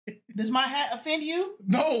Does my hat offend you?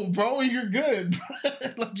 No, bro, you're good.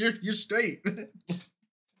 Like you're straight.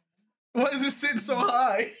 Why is it sitting so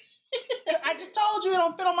high? I just told you it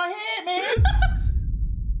don't fit on my head, man.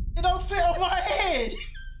 It don't fit on my head.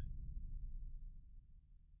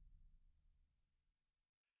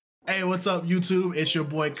 Hey, what's up, YouTube? It's your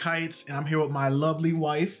boy Kites, and I'm here with my lovely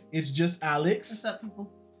wife. It's just Alex. What's up, people?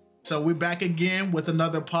 So we're back again with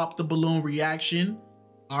another Pop the Balloon reaction.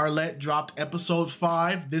 Arlette dropped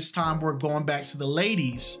Ep.5. This time we're going back to the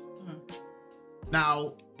ladies.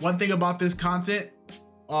 Now, one thing about this content,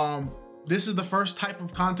 this is the first type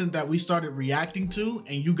of content that we started reacting to,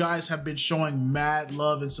 and you guys have been showing mad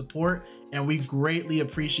love and support, and we greatly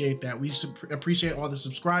appreciate that. We appreciate all the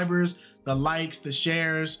subscribers, the likes, the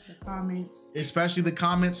shares, the comments, especially the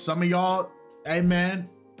comments. Some of y'all, hey man,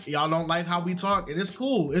 y'all don't like how we talk. It is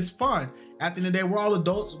cool. It's fun. At the end of the day, we're all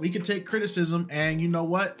adults. We can take criticism, and you know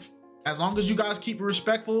what? As long as you guys keep it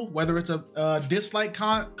respectful, whether it's a dislike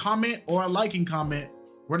comment or a liking comment,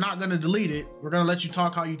 we're not gonna delete it. We're gonna let you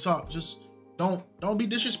talk how you talk. Just don't be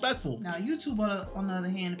disrespectful. Now YouTube, on the other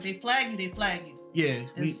hand, if they flag you, they flag you. Yeah,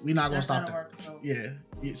 we not gonna stop that. Yeah,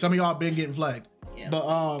 some of y'all been getting flagged. Yeah.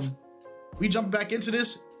 But we jump back into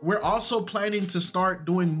this. We're also planning to start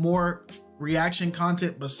doing more reaction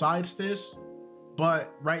content besides this,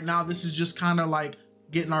 but right now this is just kind of like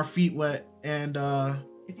getting our feet wet. And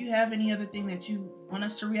if you have any other thing that you want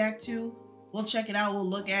us to react to, we'll check it out. We'll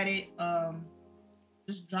look at it.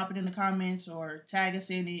 Just drop it in the comments or tag us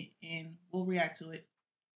in it, and we'll react to it.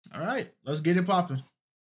 All right, let's get it popping.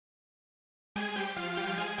 All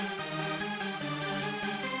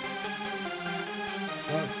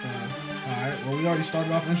right, well, we already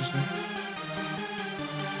started off interesting.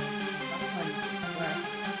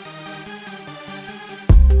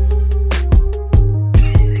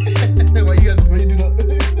 Why you do that?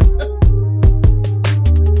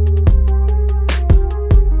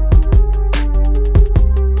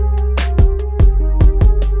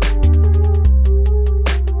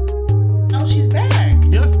 Oh, she's back.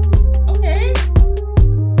 Yeah. Okay.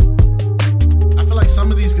 I feel like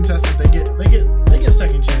some of these contestants they get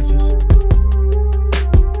second chances.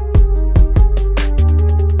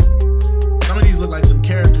 Some of these look like some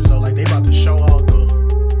characters though, like they about to show out though.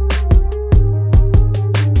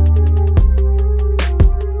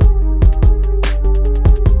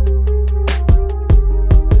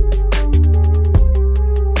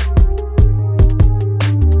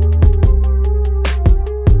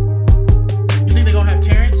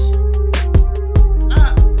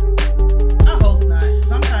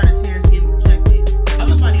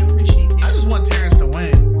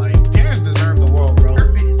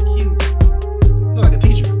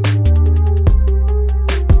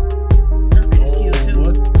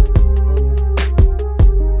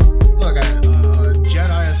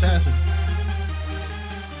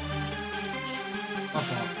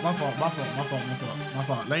 My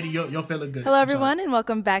fault. Lady, you're feeling good. Hello, everyone, and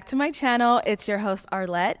welcome back to my channel. It's your host,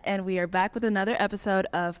 Arlette, and we are back with another episode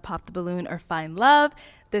of Pop the Balloon or Find Love.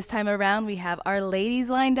 This time around, we have our ladies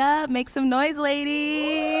lined up. Make some noise,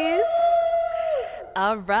 ladies.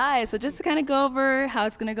 All right, so just to kind of go over how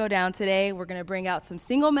it's going to go down today, we're going to bring out some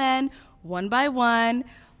single men one by one.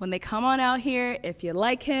 When they come on out here, if you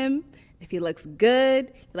like him, if he looks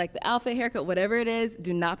good, you like the outfit, haircut, whatever it is,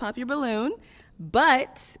 do not pop your balloon.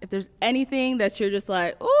 But if there's anything that you're just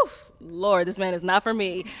like, oof, Lord, this man is not for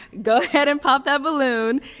me, go ahead and pop that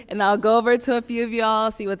balloon, and I'll go over to a few of y'all,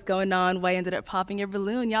 see what's going on, why you ended up popping your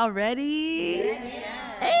balloon. Y'all ready? Yeah.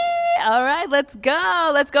 Hey, all right, let's go.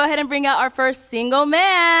 Let's go ahead and bring out our first single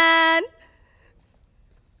man.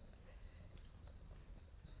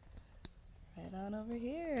 Right on over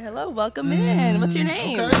here. Hello, welcome in. What's your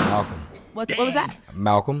name? Okay. Malcolm. What was that?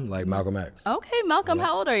 Malcolm, like Malcolm X. Okay, Malcolm,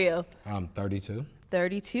 how old are you? I'm 32.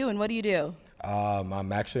 32, and what do you do?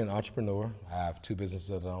 I'm actually an entrepreneur. I have two businesses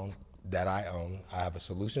that I own. I have a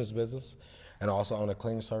solutions business and also own a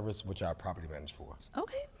cleaning service, which I property manage for.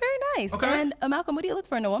 Okay, very nice. Okay. And Malcolm, what do you look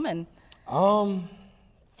for in a woman?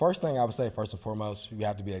 First thing I would say, first and foremost, you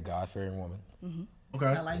have to be a God-fearing woman. Mm-hmm. Okay.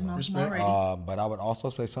 I like Malcolm already. But I would also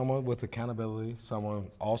say someone with accountability, someone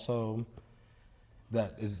also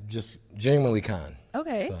that is just genuinely kind.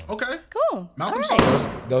 Okay. So, Okay. Cool. Malcolm, all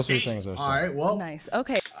right. those three things are. All right. Well. Nice.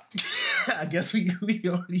 Okay. I guess we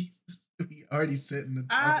already set in the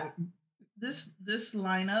tone. This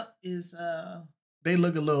lineup is They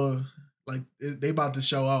look a little like they about to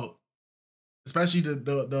show out, especially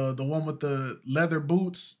the one with the leather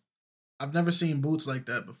boots. I've never seen boots like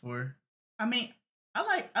that before. I mean, I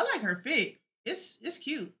like her fit. It's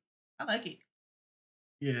cute. I like it.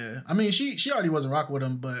 Yeah, I mean she already wasn't rocking with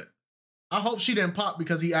him, but I hope she didn't pop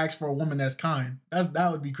because he asked for a woman that's kind.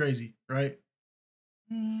 That would be crazy, right?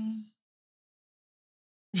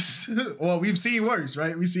 Well, we've seen worse,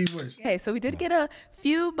 right? We've seen worse. Okay, so we did get a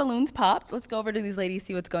few balloons popped. Let's go over to these ladies,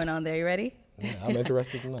 see what's going on there. You ready? Yeah, I'm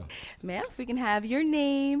interested to know. Ma'am, if we can have your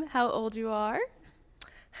name, how old you are.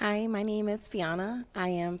 Hi, my name is Fiona. I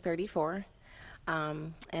am 34.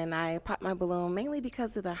 And I popped my balloon mainly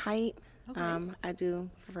because of the height. Okay. I do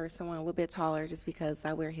prefer someone a little bit taller just because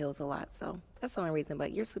I wear heels a lot. So that's the only reason,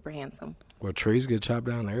 but you're super handsome. Well, trees get chopped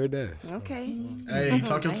down every day. So. Okay. Hey,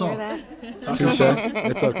 talk your talk. Touche.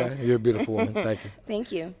 It's okay. You're a beautiful woman. Thank you.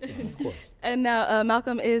 Thank you. Yeah, of course. And now,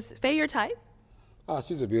 Malcolm, is Faye your type? Oh,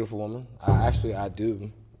 she's a beautiful woman. I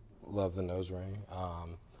do love the nose ring.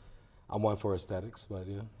 I'm one for aesthetics, but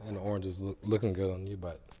yeah, and the orange is looking good on you,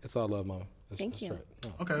 but it's all love, mama. Thank you. Right.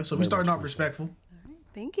 No, Okay, so we're starting off respectful.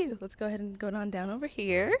 Thank you. Let's go ahead and go on down over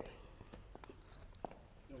here.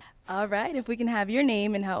 All right, if we can have your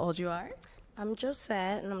name and how old you are. I'm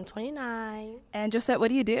Josette, and I'm 29. And Josette, what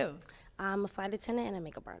do you do? I'm a flight attendant and a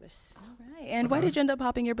makeup artist. All right. And why did you end up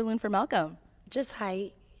popping your balloon for Malcolm? Just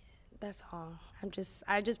height. That's all.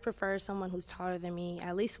 I just prefer someone who's taller than me,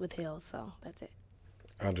 at least with heels. So that's it.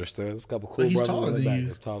 Understood. There's a couple cool brothers in the back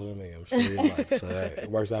that's taller than me. I'm sure you like. So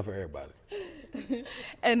it works out for everybody.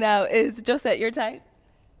 And now, is Josette your type?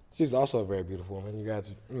 She's also a very beautiful woman. You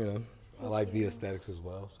guys, I like the aesthetics as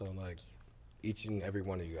well. So like, each and every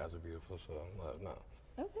one of you guys are beautiful. So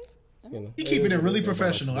no. Okay. He keeping it really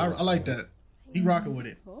professional. I like that. He rocking with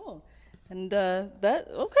it. Cool. And that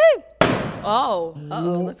okay. Oh,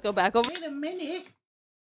 let's go back over. Wait a minute.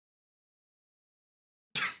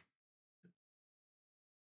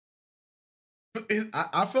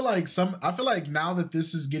 I feel like now that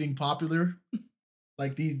this is getting popular,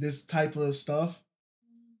 like this type of stuff,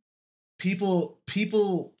 people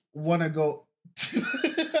want to go.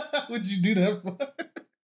 Would you do that for?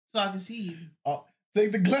 So I can see you. Oh,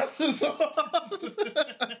 take the glasses off.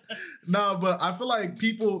 No, but I feel like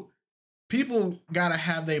people gotta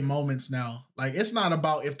have their moments now. Like it's not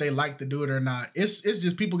about if they like to do it or not. It's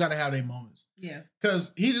just people gotta have their moments. Yeah.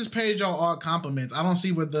 Cause he just paid y'all all compliments. I don't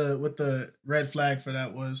see what the red flag for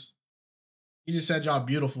that was. He just said y'all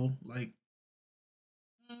beautiful. Like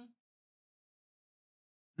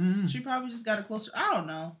she probably just got a closer. I don't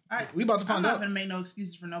know. We about to find out. I'm not gonna make no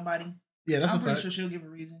exces for nobody. Yeah, that's I'm a pretty fact. sure she'll give a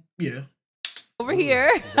reason. Yeah. Over here.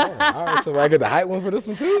 Yeah. All right, so I get the height one for this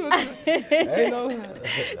one too. Ain't no.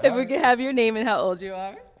 If we can have your name and how old you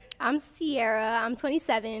are. I'm Sierra. I'm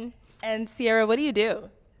 27. And Sierra, what do you do?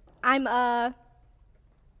 I'm a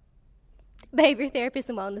behavior therapist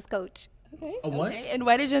and wellness coach. Okay. A what? Okay. And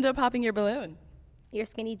why did you end up popping your balloon? Your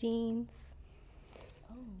skinny jeans.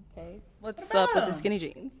 Okay. What's up with the skinny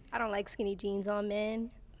jeans? I don't like skinny jeans on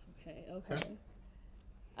men. Okay.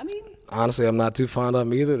 I mean, Honestly, I'm not too fond of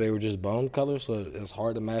them either. They were just bone color, so it's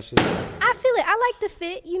hard to match it. I feel it. I like the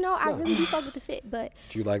fit. I really do fuck with the fit, but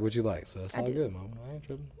You like what you like, so it's all do. good, mama. I ain't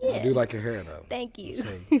tripping. Yeah. I do like your hair though. thank you. So,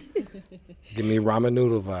 give me ramen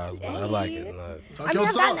noodle vibes, but I like it. Talk I mean, your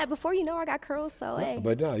I've gotten talk. that before. I got curls, so hey,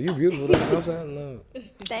 But no, you beautiful. You know what I'm saying? No.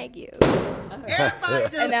 thank you. Everybody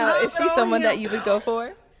just and now is she popping someone on that you. you would go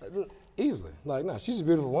for? Easily. Like, no, she's a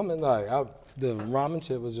beautiful woman. Like, the ramen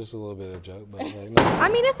chip was just a little bit of a joke, but like, no. I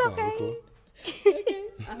mean, it's No, okay. you're cool.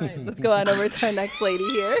 All right, let's go on over to our next lady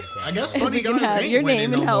here. I guess If funny we can guys have ain't your winning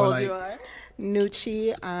name and no how more, old like- you are.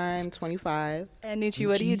 Nucci, I'm 25. And Nucci,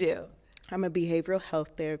 what do you do? I'm a behavioral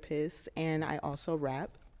health therapist and I also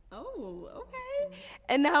rap. Oh, okay.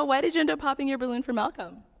 And now, why did you end up popping your balloon for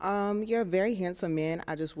Malcolm? You're a very handsome man.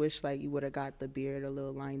 I just wish like you would have got the beard a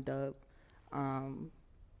little lined up.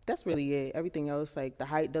 That's really it. Everything else, like the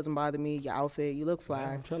height doesn't bother me. Your outfit, you look fly.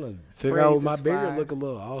 I'm trying to figure out with my Braids is beard fly. look a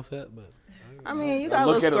little off it, but I mean, you got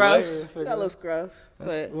look little at it scruffs. later, You figure got it little out. scruffs.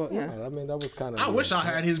 But well, yeah. I mean, that was kind of. I wish I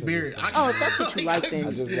had his beard. Oh, if that's what you like, then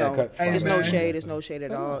just you got know, cut fine. it's no man. shade. It's no shade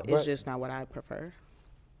at all. But- It's just not what I prefer.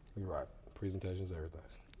 You're right. Presentations, everything.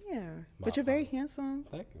 Yeah, but you're very handsome.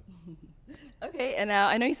 Thank you. Okay, and now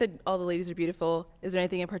I know you said all the ladies are beautiful. Is there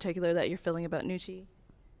anything in particular that you're feeling about Nucci?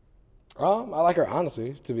 I like her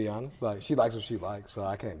honesty, to be honest. Like, she likes what she likes, so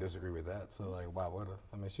I can't disagree with that. So, like, why would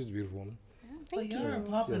I? I mean, she's a beautiful woman. But y'all are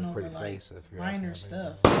She popping has a over pretty like face, if you're asking minor me.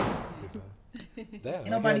 stuff. Damn, Ain't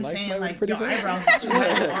nobody saying like your face? eyebrows is too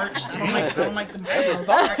highly arched. I don't like them eyebrows.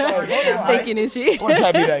 Arched. Thank you, Nucci. I'm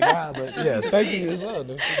trying to be that guy, but yeah, thank you as well.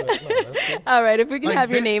 Dude. No, that's cool. All right, if we can Like,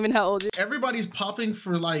 have your they- name and how old you are. Everybody's popping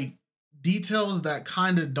for like details that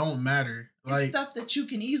kind of don't matter. It's Like, stuff that you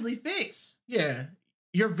can easily fix. yeah,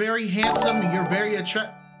 you're very handsome and you're very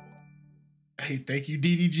attractive. Hey, thank you,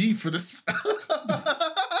 DDG, for this.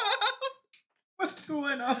 What's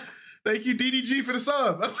going on? Thank you, DDG, for the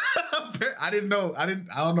sub. I didn't know. I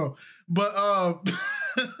don't know. But Are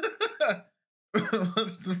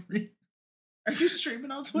you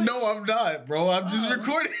streaming on Twitch? no, I'm not, bro. I'm just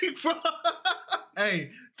recording. Hey,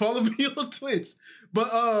 follow me on Twitch. But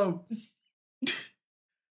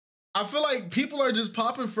I feel like people are just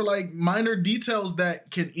popping for like minor details that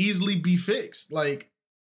can easily be fixed. Like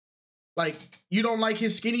you don't like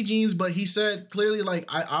his skinny jeans, but he said clearly, like,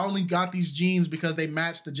 I only got these jeans because they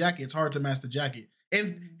match the jacket. It's hard to match the jacket.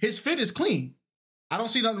 And his fit is clean. I don't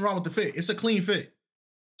see nothing wrong with the fit. It's a clean fit.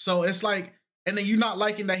 So it's like, and then you're not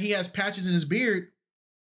liking that he has patches in his beard.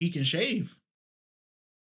 He can shave.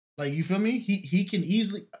 Like, you feel me? He can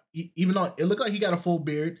easily, even though it looked like he got a full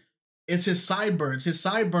beard, it's his sideburns. His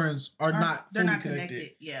sideburns are not they're fully not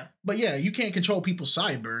connected. Yeah. But yeah, you can't control people's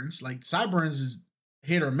sideburns. Like, sideburns is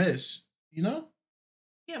hit or miss, you know?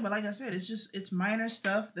 Yeah, but like I said, it's minor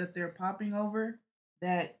stuff that they're popping over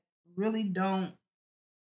that really don't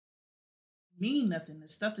mean nothing.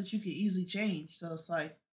 It's stuff that you can easily change. So it's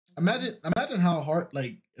like, imagine how hard,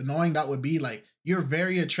 like, annoying that would be. Like, you're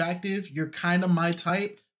very attractive, you're kind of my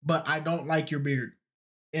type, but I don't like your beard.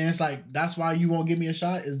 And it's like, that's why you won't give me a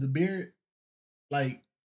shot, is the beard. Like,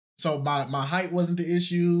 so my height wasn't the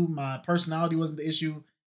issue, my personality wasn't the issue.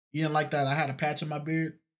 You didn't like that I had a patch on my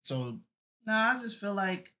beard. So no, I just feel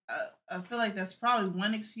like that's probably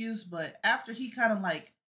one excuse. But after he kind of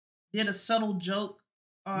like did a subtle joke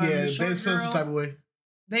on the short they feel girl, some type of way.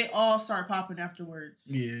 They all start popping afterwards.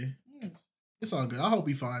 Yeah. It's all good. I hope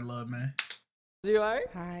he find love, man. You are?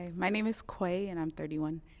 Hi, my name is Quay, and I'm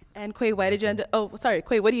 31. And Quay, why did you end up? Oh, sorry,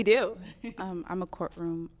 Quay, what do you do? I'm a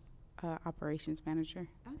courtroom operations manager.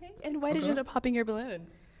 Okay. And why did you end up popping your balloon?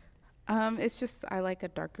 It's just I like a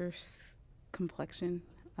darker complexion,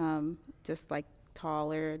 just like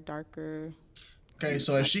taller, darker. Okay,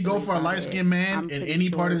 so if she go for a light-skinned man in any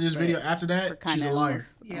part of this video after that, she's a liar.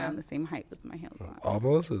 Around the same height with my heels on.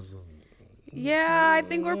 Almost is. Yeah, I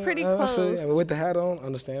think we're pretty close. I mean, with the hat on,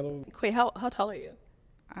 understandable. Quay, how tall are you?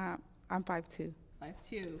 I'm 5'2".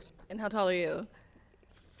 5'2". And how tall are you?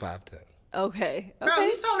 5'10". Okay. Bro,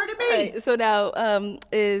 he's taller than me. Right, so now,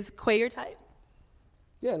 is Quay your type?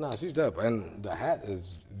 Yeah, no, she's dope, and the hat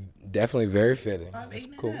is definitely very fitting. It's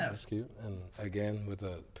cool. It's cute, and again with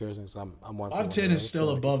the piercings, I'm 5'10" is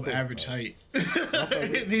still above average height,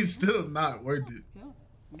 and he's still not worth it.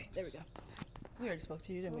 Okay, there we go. We already spoke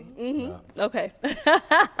to you, didn't we? Mm-hmm. Okay.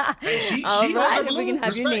 She All right, if we can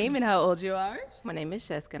have your name and how old you are. My name is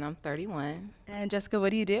Jessica, and I'm 31. And Jessica,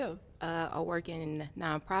 what do you do? I work in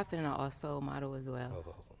nonprofit, and I also model as well. That's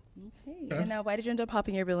awesome. Okay. And now, why did you end up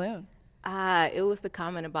popping your balloon? It was the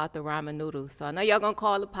comment about the ramen noodles. So I know y'all gonna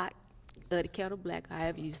call the pot, the kettle black,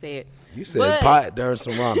 however you say it. You said pot during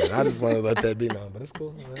some ramen. I just want to let that be known, but it's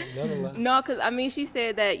cool. Nonetheless. No, because I mean, she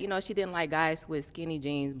said that she didn't like guys with skinny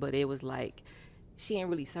jeans, but it was like she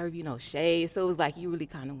didn't really serve you no shade, so it was like you really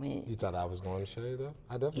kind of went. You thought I was going to shade though?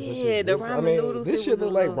 I definitely said yeah, the ramen noodles. This shit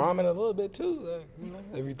look like ramen a little bit too,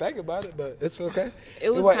 if you think about it. But it's okay.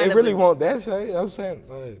 It was. It really won't that shade. I'm saying,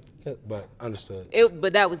 but understood.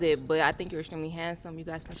 But that was it. But I think you're extremely handsome. You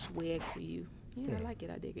got some swag to you. Yeah, I like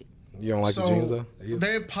it. I dig it. You don't like the jeans though?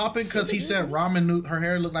 They're popping because he said ramen noodle. Her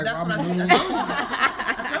hair looked like ramen noodles.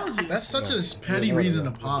 I told you. That's such a petty reason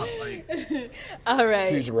to pop. Like, all right.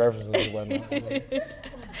 Future references and whatnot.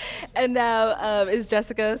 And now, is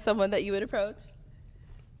Jessica someone that you would approach?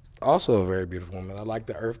 Also a very beautiful woman. I like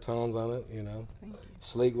the earth tones on it.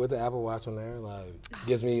 Sleek with the Apple Watch on there. Like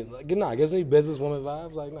gives me businesswoman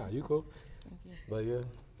vibes. Like you cool. But yeah,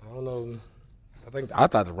 I don't know. I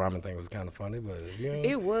thought the ramen thing was kind of funny, but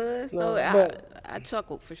it was. No, I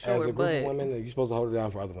chuckled for sure. As a group of women, you're supposed to hold it down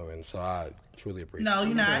for other women, so I truly appreciate. No,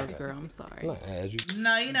 you're not. Girls, girl, I'm sorry.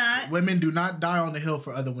 No, you're not. Women do not die on the hill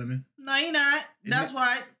for other women. No, you're not. That's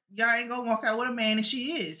why y'all ain't gonna walk out with a man, and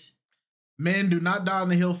she is. Men do not die on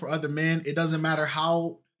the hill for other men. It doesn't matter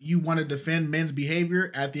how you want to defend men's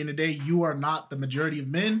behavior. At the end of the day, you are not the majority of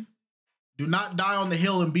men. Do not die on the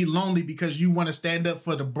hill and be lonely because you want to stand up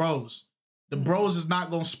for the bros. The bros is not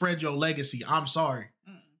going to spread your legacy. I'm sorry.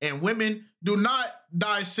 And women, do not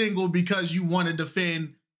die single because you want to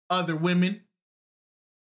defend other women.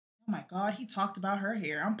 Oh my God, he talked about her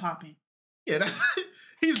hair. I'm popping. Yeah,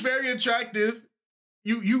 he's very attractive.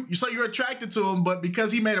 So you're attracted to him, but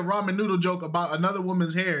because he made a ramen noodle joke about another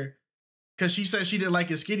woman's hair, because she said she didn't like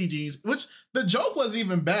his skinny jeans, which the joke wasn't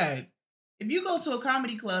even bad. If you go to a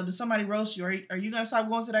comedy club and somebody roasts you, are you going to stop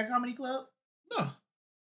going to that comedy club? No.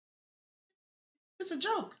 It's a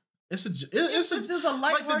joke. It's a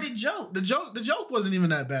lighthearted joke. The joke wasn't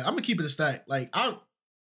even that bad. I'm gonna keep it a stack. Like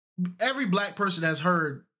every black person has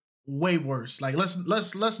heard way worse. Like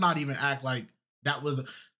let's not even act like that was the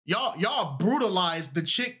y'all brutalized the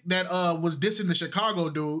chick that was dissing the Chicago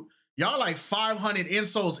dude. Y'all like 500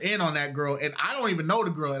 insults in on that girl, and I don't even know the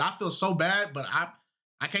girl, and I feel so bad, but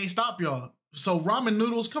I can't stop y'all. So ramen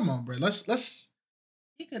noodles, come on, bro. Let's.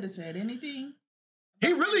 He could have said anything.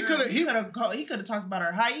 He really could have. He could have talked about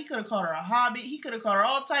her height. He could have called her a hobbit. He could have called her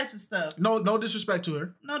all types of stuff. No disrespect to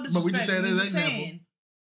her. No disrespect. But we just said as an example.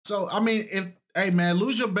 So I mean, hey man,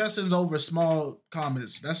 lose your bestings over small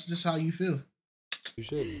comments. That's just how you feel. You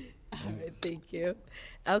should. All right, thank you.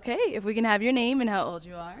 Okay, if we can have your name and how old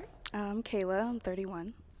you are. I'm Kayla. I'm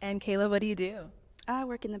 31. And Kayla, what do you do? I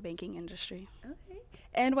work in the banking industry. Okay.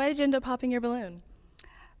 And why did you end up popping your balloon?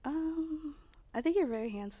 I think you're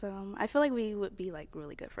very handsome. I feel like we would be like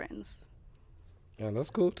really good friends. Yeah, that's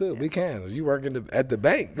cool too. Yeah. We can. You work at the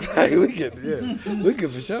bank. Like, we can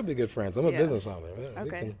for sure be good friends. I'm a business owner. Yeah,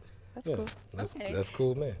 okay. That's cool. That's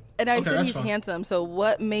cool, man. And I said he's handsome. So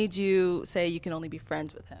what made you say you can only be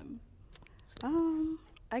friends with him?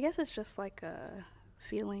 I guess it's just like a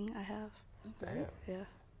feeling I have. Damn. Yeah.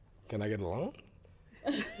 Can I get a loan?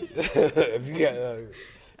 If you got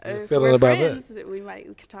if feeling we're about friends, that, we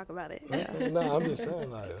could talk about it. Yeah. No, I'm just saying,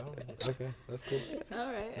 like, okay, that's cool.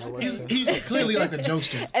 All right. He's clearly like a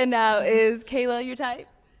jokester. And now, is Kayla your type?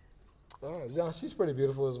 Yeah, she's pretty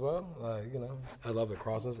beautiful as well. Like, you know, I love the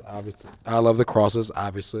crosses,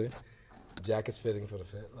 obviously. Jacket's fitting for the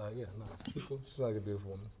fit. Like, yeah, no, she's cool. She's like a beautiful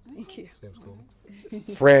woman. Thank you. Seems cool.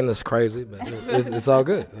 Friend is crazy, but it's all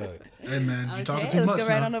good. Like, hey, man, you're talking Okay, too much let's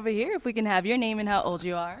go right now. on over here. If we can have your name and how old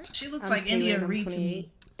you are. She looks I'm like India Taylor, I'm Reed to me. 28.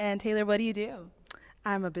 And Taylor, what do you do?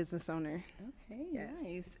 I'm a business owner. Okay,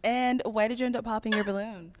 nice. And why did you end up popping your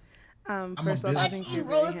balloon? First off, I think you're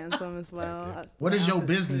very handsome as well. What is your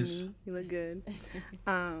business? Creamy. You look good.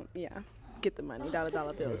 Yeah, get the money,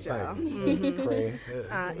 dollar bills, y'all.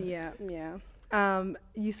 Yeah.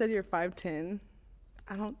 You said you're 5'10".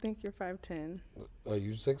 I don't think you're 5'10". are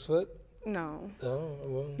you 6 foot? No. Oh,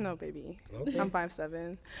 well. No, baby. Okay. I'm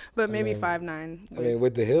 5'7", but maybe 5'9". I mean,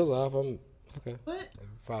 with the heels off, I'm okay. What?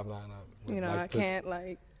 5'9". You know, I can't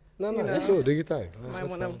like. No, you know, you're cool. Do your thing. Might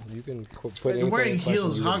wanna- You can put You're anything wearing in question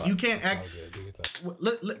heels. you How like. you can't act? It's all good. Do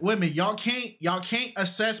your thing. Wait a minute, y'all can't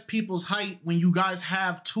assess people's height when you guys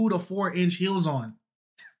have 2 to 4 inch heels on.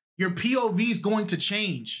 Your POV is going to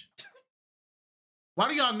change. Why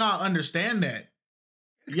do y'all not understand that?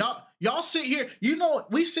 Y'all sit here. You know,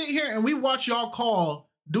 we sit here and we watch y'all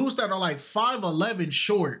call dudes that are like 5'11"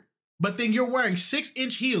 short, but then you're wearing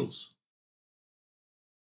 6-inch heels.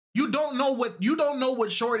 You don't know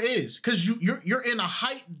what short is because you're in a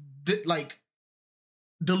height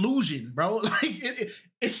delusion, bro. Like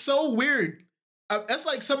it's so weird. That's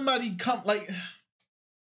like somebody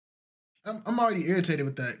I'm already irritated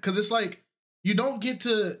with that because it's like you don't get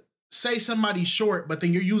to say somebody's short, but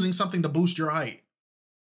then you're using something to boost your height.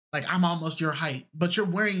 Like I'm almost your height, but you're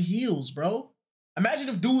wearing heels, bro. Imagine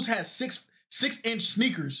if dudes had 6-inch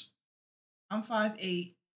sneakers. I'm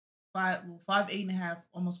 5'8", 5'8.5",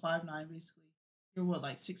 almost 5'9", basically. You're what,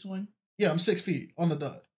 like 6'1"? Yeah, I'm 6 feet on the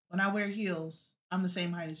dot. When I wear heels, I'm the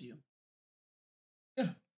same height as you. Yeah. It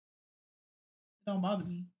don't bother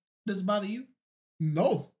me. Does it bother you?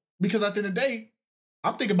 No, because at the end of the day,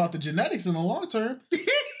 I'm thinking about the genetics in the long term.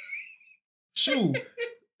 Shoot,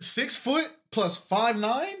 6 foot plus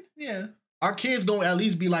 5'9"? Yeah. Our kids gonna at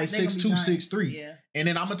least be like They gonna 6'2", be giants. 6'3". Yeah. And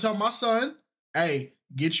then I'm gonna tell my son, hey,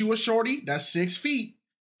 get you a shorty that's 6 feet,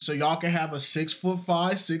 so y'all can have a 6'5",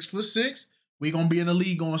 6'6". We gonna be in the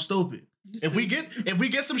league going stupid. If we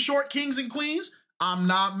get some short kings and queens, I'm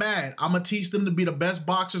not mad. I'm gonna teach them to be the best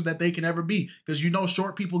boxers that they can ever be, because you know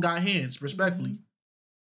short people got hands. Respectfully.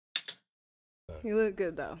 You look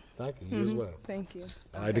good though. Thank you. You as well. Thank you.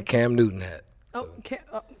 I like the Cam Newton hat. Oh,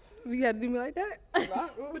 you gotta do me like that?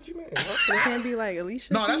 What you mean? It can't be like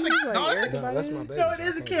Alicia. No, that's Keys, a- like no, that's a- everybody? That's my baby. No, it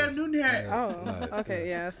is a Cam Newton hat. Oh, okay,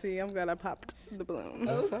 yeah. See, I'm glad I popped the balloon.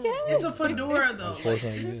 It's a fedora, though.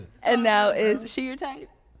 Unfortunately, you did. And now, is she your type?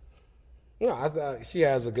 No, I thought she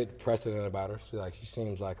has a good precedent about her. She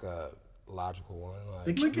seems like a logical woman.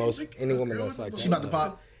 Like any woman that's like She about to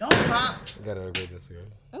pop. Don't pop. Gotta agree to disagree.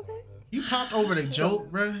 Okay. You popped over the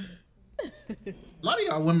joke, bruh. A lot of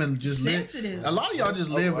y'all women just Sensitive. live. A lot of y'all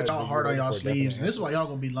just live with y'all heart on y'all sleeves, and this is why y'all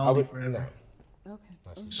gonna be lonely forever. Okay.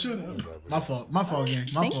 Shut up. My fault, gang.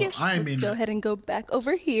 My Thank fault. you. I ain't Let's mean go it. ahead and go back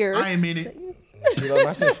over here. I ain't mean it. She let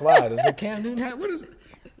my shit slide. Is it Cam Newton hat? What is it?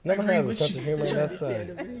 Never has a sense of humor. That's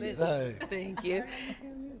Thank you.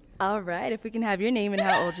 All right. If we can have your name and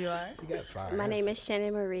how old you are. You got fire. My name is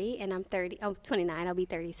Shannon Marie, and I'm 30. I'm 29. I'll be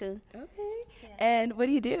 30 soon. Okay. And what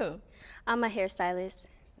do you do? I'm a hairstylist.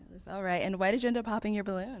 All right. And why did you end up popping your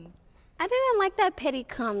balloon? I didn't like that petty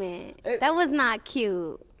comment. That was not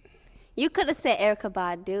cute. You could have said Erykah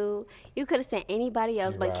Badu. You could have said anybody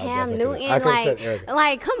else, but right, I Cam definitely Newton, could've. I could've said Erykah.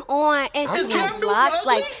 like, come on. And Is his Cam Newton locks,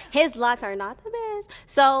 ugly? like, his locks are not the best.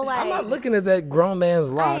 So, like, I'm not looking at that grown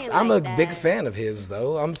man's locks. ain't I'm like a big that. fan of his,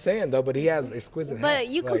 though. I'm saying, though, but he has exquisite hair. but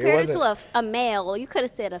you Like, compared it wasn't- to a male. You could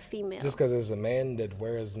have said a female. Just because it's a man that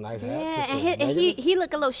wears nice hats. yeah, it's and, a he, and negative? he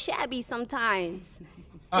look a little shabby sometimes.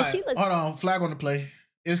 All And right, she look- hold on. Flag on the play.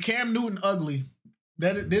 Is Cam Newton ugly?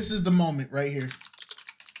 This is the moment right here.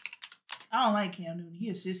 I don't like Cam Newton. He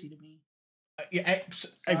a sissy to me.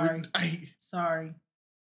 Sorry.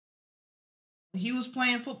 When he was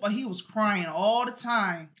playing football, he was crying all the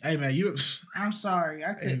time. Hey man, you. I'm sorry.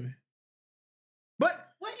 I Hey, couldn't. man. But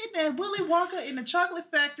What in that Willy Wonka in the Chocolate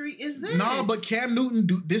Factory is this? no, but Cam Newton,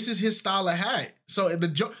 this is his style of hat. So the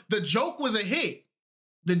joke was a hit.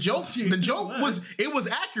 The joke was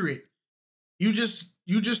accurate. You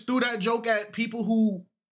just threw that joke at people who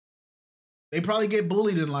they probably get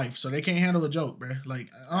bullied in life, so they can't handle a joke, bro. Like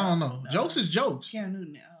I don't know, jokes is jokes. Cam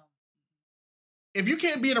Newton. If you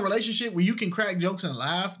can't be in a relationship where you can crack jokes and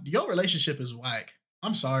laugh, your relationship is whack.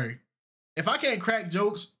 I'm sorry. If I can't crack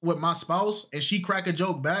jokes with my spouse and she crack a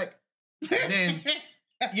joke back, then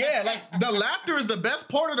yeah, like the laughter is the best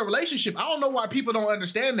part of the relationship. I don't know why people don't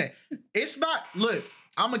understand that. It's not, look,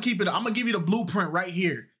 I'm gonna give you the blueprint right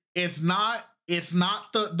here. It's not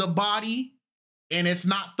the body and it's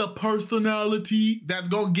not the personality that's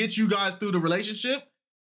gonna get you guys through the relationship.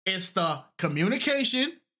 It's the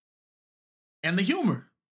communication and the humor.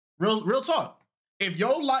 Real talk. If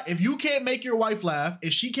you can't make your wife laugh,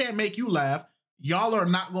 if she can't make you laugh, y'all are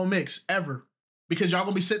not gonna mix ever. Because y'all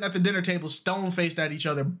gonna be sitting at the dinner table stone-faced at each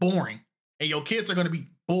other, boring. And your kids are gonna be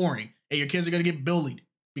boring. And your kids are gonna get bullied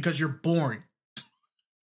because you're boring.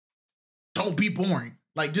 Don't be boring.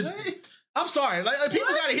 Like just I'm sorry. Like people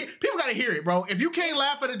gotta hear it, bro. If you can't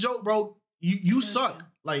laugh at a joke, bro, you suck.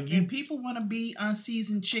 Like If people want to be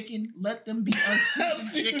unseasoned chicken, let them be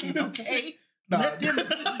unseasoned chicken, okay? Let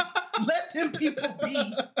them people be.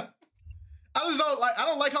 I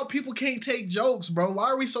don't like how people can't take jokes, bro. Why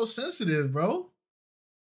are we so sensitive, bro?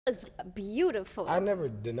 Looks beautiful. I never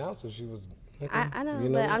denounced that she was. I know,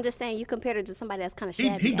 but I'm just saying you compared it to somebody that's kind of He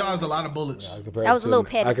shabby. dodged a lot of bullets. That was a little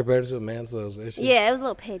petty. I compared it to a man, so it's issue. Yeah, it was a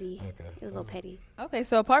little petty. Okay. It was a little petty. Okay,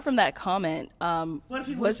 so apart from that comment, What if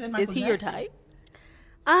he would've said Michael is he your Jackson? type?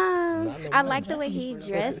 I like the way he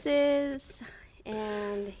dresses,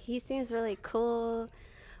 and he seems really cool.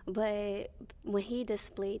 But when he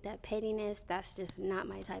displayed that pettiness, that's just not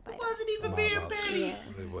my type. It wasn't even being petty.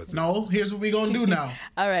 Yeah. No, here's what we're gonna do now.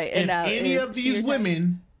 All right, If and now any is of she these your type?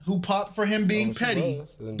 women who popped for him being she petty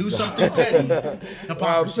was. do something petty, Well, I'm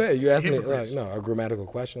hypocrisy. saying, you asked me Hypocrites. like, no, a grammatical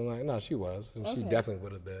question. Like, no, she was, and she Okay. definitely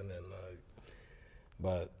would have been, and like,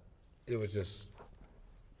 but it was just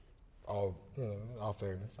all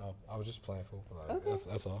fairness. I was just playing fool. Like,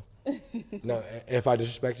 that's all. No, if I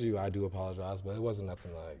disrespected you, I do apologize, but it wasn't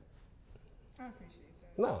nothing like. I appreciate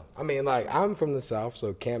that. No, I mean, like, I'm from the South,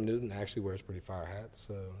 so Cam Newton actually wears pretty fire hats.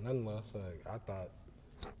 So nonetheless, like, I thought,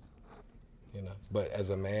 but as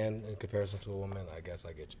a man in comparison to a woman, I guess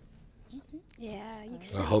I get you. Yeah, you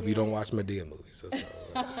I hope you don't watch Medea movies.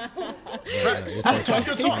 Facts. Talk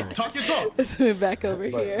your talk. Talk your talk. Let's move back over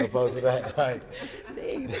But here. opposed to that, like,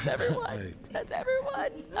 Dang, that's everyone. Like- That's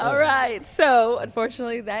everyone. All right. So,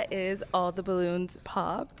 unfortunately, that is all the balloons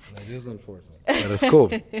popped. it is unfortunate. But it's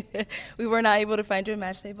cool. We were not able to find you a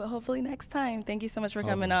match day, but hopefully next time. Thank you so much for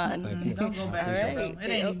coming on. Thank you. Don't go back. All to right. bro. It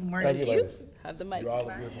ain't even worth Thank it. you, ladies. Have the mic. You all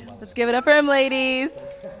look beautiful. Let's give it up for him, ladies.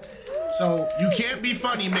 So you can't be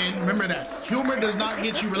funny, man. Remember that. Humor does not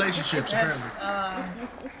get you relationships, apparently.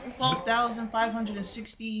 That's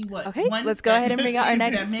 12,560. What? Okay, one let's go ahead and bring out our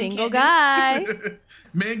that next men single can't do? guy.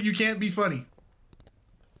 Man, you can't be funny.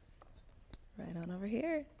 Right on over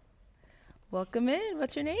here. Welcome in.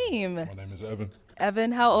 What's your name? My name is Evan.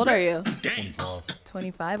 Evan, how old are you? Dang.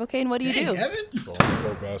 25. Okay, and what do you Dang, do? Evan. So I'm a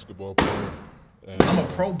pro basketball player. And, I'm a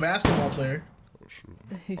pro basketball player.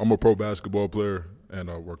 I'm a pro basketball player and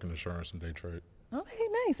I work in insurance and day trade. Okay,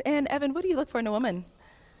 nice. And Evan, what do you look for in a woman?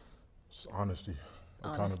 It's honesty,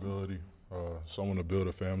 accountability, someone to build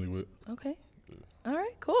a family with. Okay. All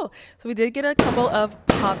right, cool. So we did get a couple of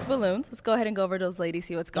popped balloons. Let's go ahead and go over those ladies,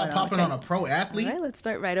 see what's Y'all going on. popping on a pro athlete? All right, let's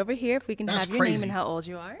start right over here. If we can That's have your name crazy. and how old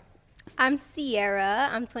you are. I'm Sierra.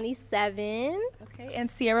 I'm 27. Okay,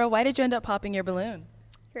 and Sierra, why did you end up popping your balloon?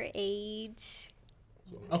 Her age.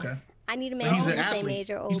 Okay. I need a man But who's he's the an same athlete. age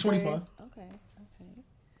or older. He's 25. Okay.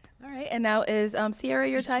 All right, and now is Sierra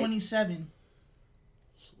your He's type? 27.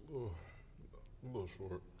 A little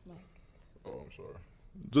short. Oh, I'm sorry.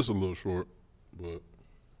 Just a little short, but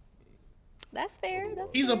That's fair.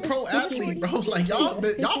 That's He's a fair. pro athlete, bro. Like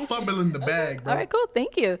y'all fumbling the bag, bro. All right, cool.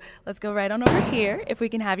 Thank you. Let's go right on over here. If we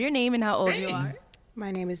can have your name and how old you are.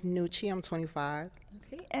 My name is Nucci. I'm 25.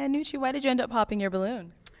 Okay. And Nucci, why did you end up popping your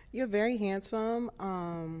balloon? You're very handsome.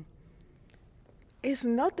 It's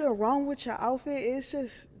nothing wrong with your outfit. It's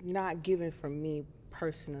just not given for me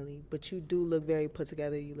personally. But you do look very put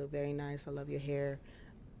together. You look very nice. I love your hair.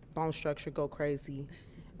 Bone structure, go crazy.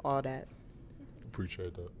 All that.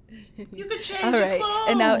 Appreciate that. You can change All your right. clothes.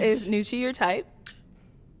 And now, is Nucci your type?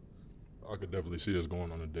 I could definitely see us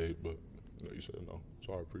going on a date, but you said no,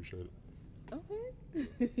 so I appreciate it.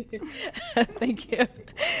 Okay. Thank you.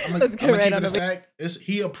 Let's go right on over. Is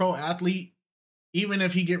he a pro athlete? Even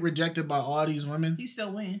if he get rejected by all these women, he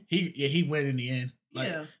still win. He win in the end. Like,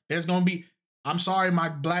 yeah. There's gonna be. I'm sorry, my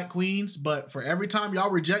black queens, but for every time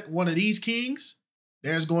y'all reject one of these kings,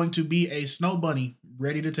 there's going to be a snow bunny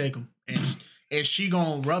ready to take him, and she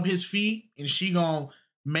gonna rub his feet, and she gonna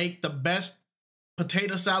make the best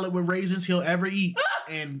potato salad with raisins he'll ever eat,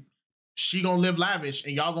 and she gonna live lavish,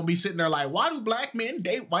 and y'all gonna be sitting there like, why do black men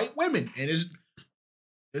date white women? And this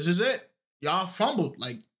is it. Y'all fumbled.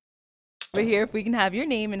 Like, over here, if we can have your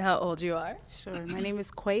name and how old you are. Sure. My name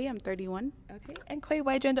is Quay. I'm 31. Okay. And Quay,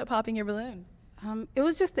 why'd you end up popping your balloon? It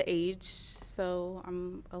was just the age. So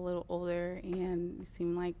I'm a little older, and you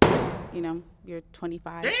seem like, you're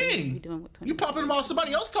 25. Dang. So you doing with 25. You popping them off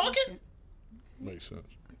somebody else talking? Makes sense.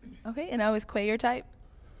 Okay. And now is Quay your type?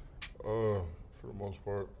 For the most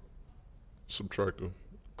part, subtract a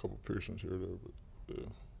couple piercings here or there, but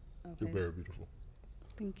yeah, you're very beautiful.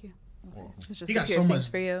 Thank you. Wow. So just He got so much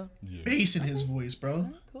for you. bass in his voice, bro.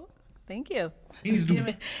 Right, cool. Thank you. He's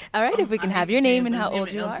doing. All right, if we can have your name and how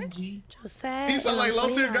old you are. Jose. He sound like low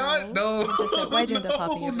tier God? No. Why'd you end up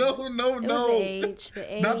popping your balloon? No. It was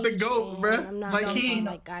the age. Not the GOAT, and bruh. I'm not Like going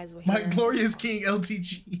like guys with Like hair. Glorious King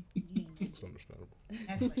LTG. It's understandable.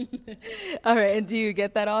 All right, and do you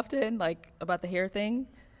get that often, like about the hair thing?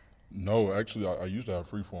 No, actually, I used to have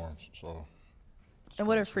free forms, so. And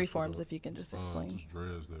what are free forms, if you can just explain? Just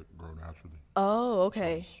dreads that grow naturally. Oh,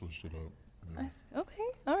 okay. So switched it up. Yeah. Nice. Okay,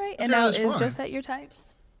 all right. And now, is Josette your type?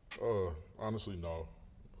 Honestly, no,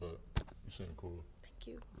 but you seem cool. Thank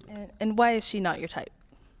you. And why is she not your type?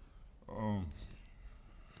 It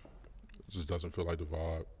just doesn't feel like the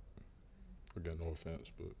vibe. Again, no offense,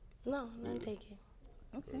 but. No, none taken.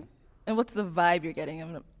 Okay. And what's the vibe you're getting?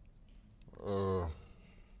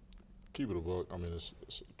 Keep it a buck. I mean, it's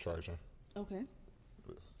attraction. Okay.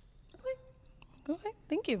 Okay,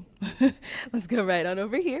 thank you. Let's go right on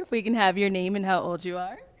over here. If we can have your name and how old you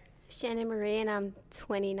are. Shannon Marie, and I'm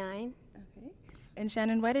 29. Okay. And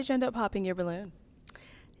Shannon, why did you end up popping your balloon?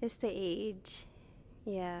 It's the age.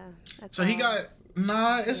 Yeah. That's So he all. got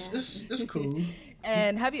it's cool.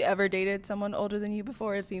 And have you ever dated someone older than you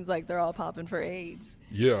before? It seems like they're all popping for age.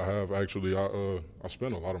 Yeah, I have actually. I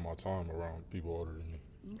spend a lot of my time around people older than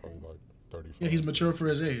me, probably like 35. Yeah, he's mature for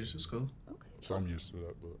his age. It's cool. Okay. So I'm used to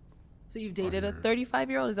that, but. So you've dated a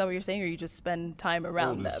 35-year-old? Is that what you're saying, or you just spend time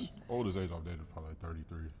around them? Oldest age I've dated probably like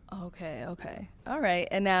 33. Okay. All right.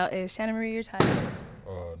 And now, is Shannon Marie your type?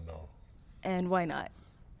 No. And why not?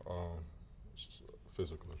 It's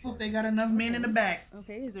physical. Hope they got enough men in the back.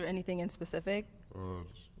 Okay. Is there anything in specific?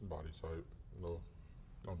 Just body type. No,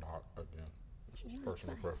 not again. It's just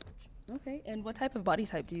personal preference. Okay. And what type of body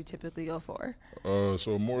type do you typically go for?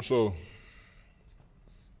 So more so.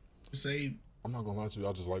 Say. I'm not gonna lie to you.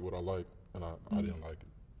 I just like what I like, and I didn't like it.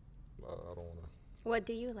 I don't wanna. What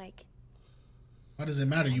do you like? Why does it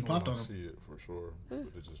matter? You popped on him. See it for sure, but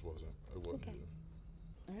it just wasn't. It wasn't. Okay.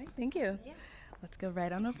 All right. Thank you. Yeah. Let's go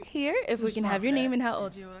right on over here. If we can have your name and how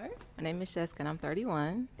old you are. My name is Jessica, and I'm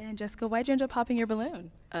 31. And Jessica, why'd you end up popping your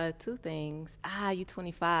balloon? Two things. You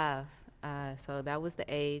 25. So that was the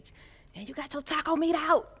age. And you got your taco meat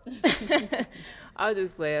out. I was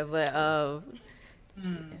just playing, but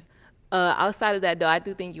outside of that, though, I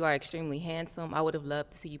do think you are extremely handsome. I would have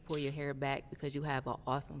loved to see you pull your hair back because you have an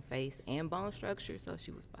awesome face and bone structure. So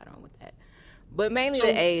she was spot on with that. But mainly the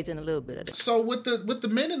age and a little bit of the. So with the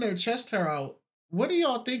men in their chest hair out, what do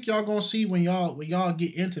y'all think y'all gonna see when y'all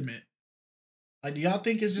get intimate? Like, do y'all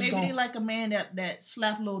think it's just maybe they like a man that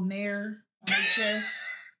slap a little nair on their chest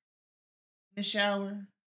in the shower,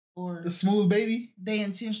 or the smooth baby? They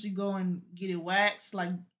intentionally go and get it waxed,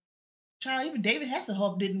 like. Child, even David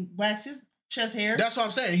Hasselhoff didn't wax his chest hair. That's what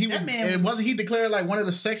I'm saying. Wasn't he declared like one of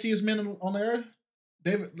the sexiest men on the earth?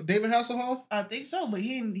 David Hasselhoff? I think so, but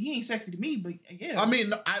he ain't sexy to me. But yeah, I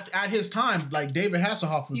mean, at his time, like David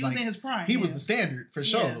Hasselhoff was, he was in his prime. He was the standard for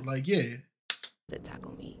sure. Yeah. Like, yeah. The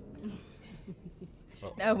taco meat.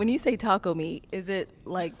 Now, when you say taco meat, is it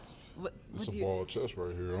like It's a bald chest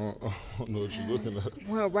right here. I don't know what you're looking at.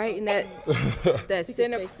 Well, right in that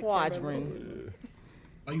center quadrant.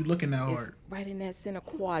 Are you looking that hard? It's right in that center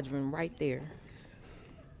quadrant right there.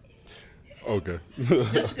 Okay.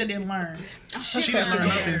 Jessica didn't learn. She didn't learn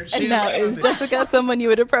nothing. Now, is Jessica someone you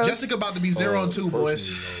would approach? Jessica about to be 0-2,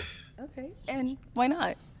 boys. No. Okay, and why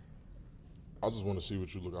not? I just want to see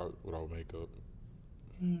what you look like without makeup.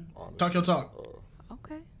 Honestly. Talk your talk.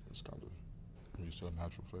 Okay. It's kind of, I'm used to a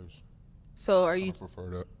natural face. So are you? I prefer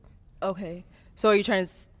that. Okay. So are you trying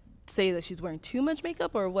to say that she's wearing too much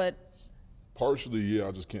makeup, or what? Partially, yeah.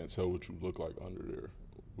 I just can't tell what you look like under there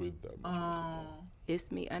with that much makeup.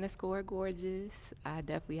 It's me _gorgeous. I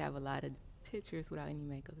definitely have a lot of pictures without any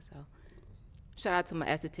makeup, so shout out to my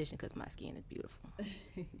esthetician because my skin is beautiful.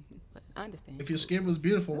 But I understand. If your skin was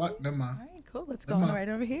beautiful, what? Never mind. All right, cool. Let's go on right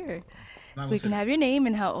over here. Not We can have your name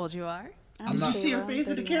and how old you are. Did you see her face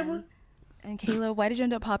in the camera? And Kayla, why did you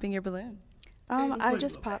end up popping your balloon? I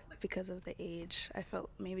just popped because of the age. I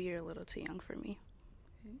felt maybe you're a little too young for me.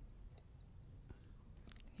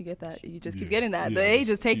 You get that? You just keep getting that. The age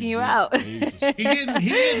is taking you out. He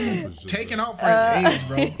getting taken out for his age,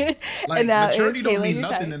 bro. Like, maturity don't mean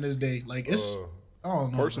nothing in this day. Like, it's, I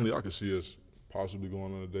don't know. Personally, I could see us possibly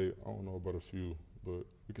going on a date. I don't know about a few, but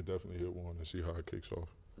we could definitely hit one and see how it kicks off.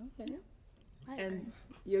 Okay. And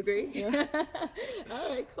you agree? Yeah. All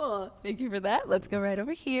right, cool. Thank you for that. Let's go right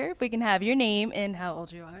over here. If we can have your name and how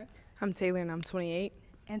old you are. I'm Taylor and I'm 28.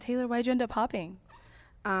 And Taylor, why'd you end up popping?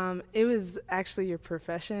 It was actually your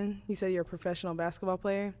profession. You said you're a professional basketball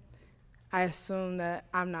player. I assume that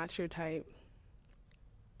I'm not your type.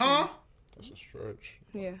 Huh? That's a stretch.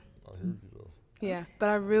 Yeah. I hear you though. Yeah, but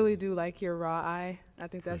I really do like your raw eye. I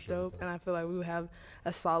think that's dope, and I feel like we would have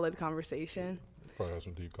a solid conversation. Probably have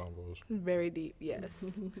some deep combos. Very deep,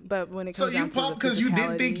 yes. But when it comes so you popped because you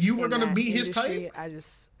didn't think you were gonna be his type? I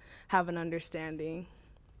just have an understanding,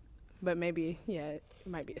 but maybe it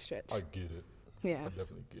might be a stretch. I get it. Yeah, I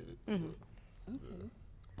definitely get it. Mm-hmm.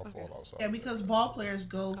 I fall outside. Yeah, because ball players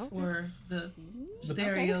go for the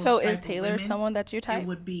stereotype. So is of Taylor women. someone that's your type? It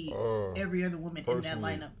would be every other woman in that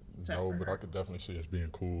lineup. No, but I could definitely see us being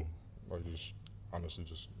cool. Like just honestly,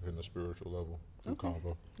 just hitting a spiritual level through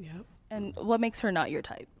convo. Yep. And what makes her not your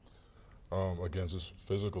type? Again, just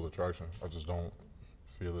physical attraction. I just don't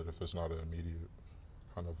feel it if it's not an immediate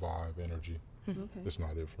kind of vibe, energy. Okay. It's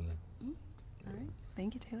not it for me. All right.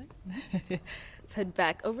 Thank you, Taylor. Let's head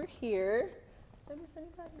back over here. Did I miss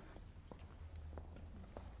anybody?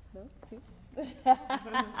 No?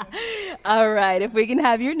 All right. If we can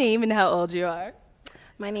have your name and how old you are.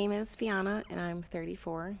 My name is Fiona, and I'm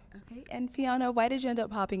 34. Okay. And Fiona, why did you end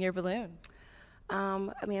up popping your balloon?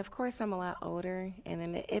 I mean, of course, I'm a lot older, and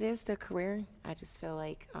then it is the career. I just feel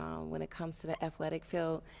like when it comes to the athletic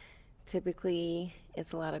field, typically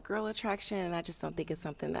it's a lot of girl attraction, and I just don't think it's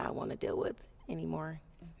something that I want to deal with anymore.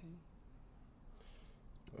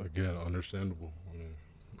 Again, understandable. I mean,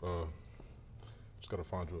 just gotta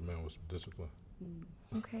find you a man with some discipline.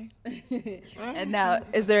 Okay. And now,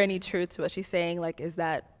 is there any truth to what she's saying? Like, is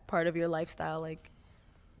that part of your lifestyle? Like,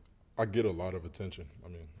 I get a lot of attention. I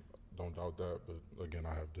mean, don't doubt that. But again,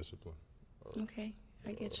 I have discipline. Okay,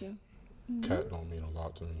 I get you. Cat don't mean a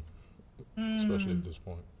lot to me, especially at this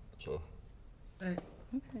point. So. Okay.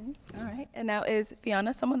 All right. And now, is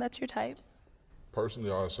Fiona someone that's your type?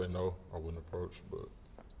 Personally, I'd say no. I wouldn't approach, but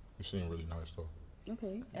you seem really nice though.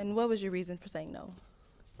 Okay. And what was your reason for saying no?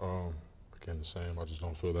 Again, the same. I just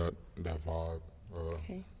don't feel that vibe.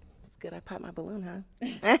 Okay. It's good I popped my balloon, huh?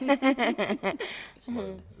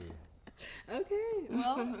 Okay,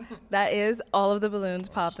 well, that is all of the balloons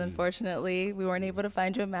popped, unfortunately. We weren't able to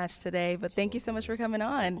find you a match today, but thank you so much for coming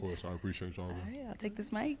on. Of course, I appreciate y'all. All right, I'll take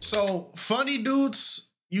this mic. So, funny dudes,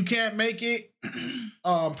 you can't make it.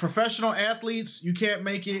 Professional athletes, you can't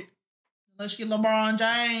make it. Let's get LeBron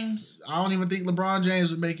James. I don't even think LeBron James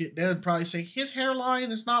would make it. They would probably say his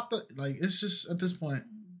hairline is not the, like, it's just at this point.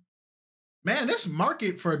 Man, this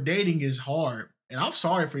market for dating is hard. And I'm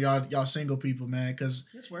sorry for y'all single people, man, because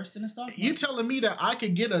it's worse than the stock market. You telling me that I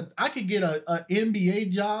could get a NBA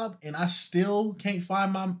job and I still can't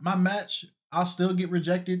find my match? I'll still get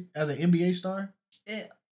rejected as an NBA star?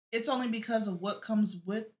 It's only because of what comes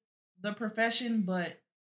with the profession, but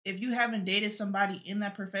if you haven't dated somebody in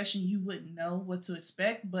that profession, you wouldn't know what to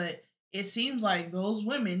expect. But it seems like those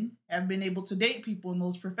women have been able to date people in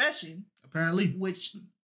those professions. Apparently. Which an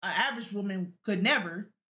average woman could never.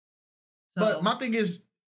 So. But my thing is,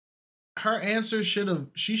 her answer should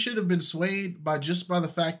have been swayed by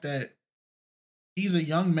the fact that he's a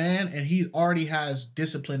young man and he already has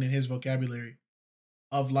discipline in his vocabulary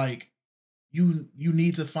of like you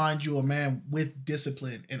need to find you a man with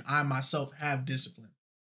discipline, and I myself have discipline.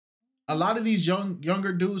 A lot of these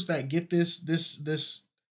younger dudes that get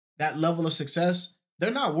that level of success,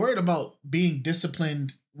 they're not worried about being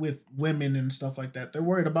disciplined with women and stuff like that. They're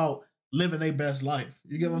worried about living their best life.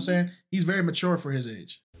 You get what I'm saying? He's very mature for his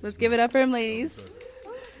age. Let's give it up for him, ladies.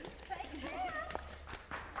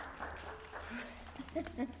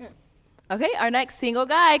 Okay, our next single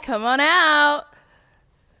guy, come on out.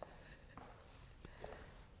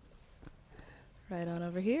 Right on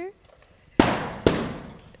over here.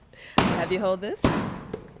 Have you hold this.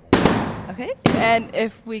 Okay, and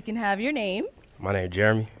if we can have your name. My name is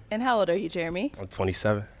Jeremy. And how old are you, Jeremy? I'm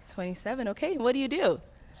 27. 27, okay. What do you do?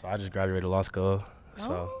 So I just graduated law school,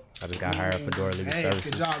 so I just got hired at Fedora Legal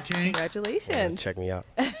Services. Good job, King. Congratulations. Check me out.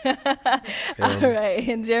 All right,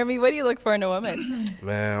 and Jeremy, what do you look for in a woman?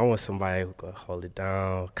 Man, I want somebody who can hold it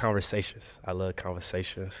down. Conversations. I love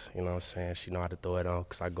conversations, you know what I'm saying? She know how to throw it on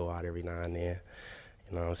because I go out every now and then,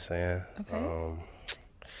 you know what I'm saying? Okay.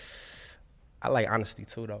 I like honesty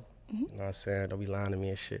too, though. You know what I'm saying? Don't be lying to me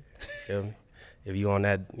and shit. Feel me? If you on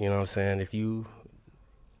that, you know what I'm saying?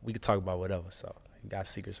 We could talk about whatever. So if you got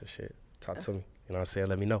secrets and shit, talk to me. You know what I'm saying?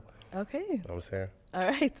 Let me know. Okay. You know what I'm saying? All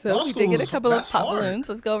right. So we did get a couple of pop balloons.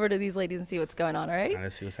 Let's go over to these ladies and see what's going on, all right? All right,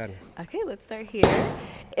 let's see what's happening. Okay, let's start here.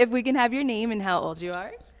 If we can have your name and how old you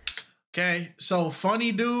are. Okay, so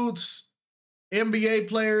funny dudes, NBA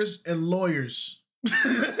players, and lawyers.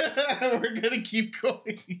 We're going to keep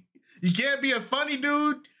going. You can't be a funny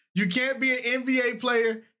dude. You can't be an NBA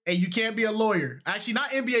player. And you can't be a lawyer. Actually, not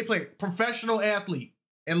NBA player. Professional athlete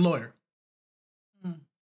and lawyer.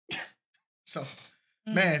 So,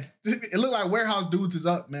 man, it looked like warehouse dudes is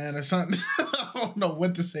up, man, or something. I don't know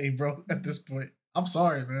what to say, bro, at this point. I'm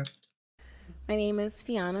sorry, man. My name is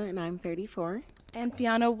Fiona, and I'm 34. And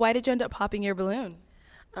Fiona, why did you end up popping your balloon?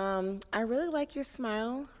 I really like your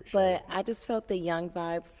smile, but I just felt the young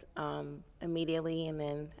vibes immediately, and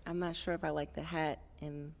then I'm not sure if I like the hat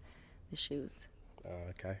and the shoes.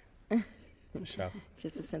 Okay. For sure.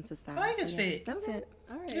 Just a sense of style. I like his fit. That's it.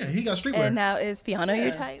 All right. Yeah, he got streetwear. And now is Fiona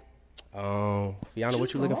your type? Fiona,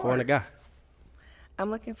 what you looking for in a guy?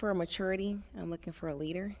 I'm looking for a maturity. I'm looking for a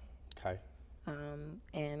leader. Okay.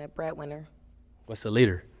 And a breadwinner. What's a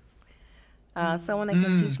leader? Someone that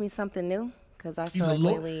can teach me something new. Because I feel like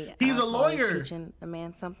lately he's a I'm always lawyer. teaching a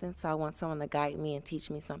man something, so I want someone to guide me and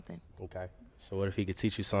teach me something. Okay. So what if he could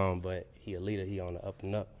teach you something, but he a leader, he on the up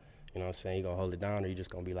and up? You know what I'm saying? You gonna hold it down, or you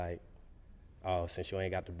just gonna be like, oh, since you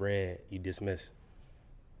ain't got the bread, you dismiss?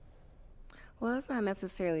 Well, it's not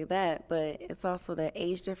necessarily that, but it's also the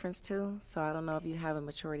age difference too. So I don't know if you have a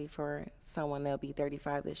maturity for someone that'll be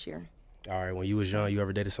 35 this year. All right, when you was young, you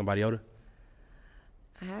ever dated somebody older?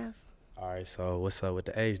 I have. All right, so what's up with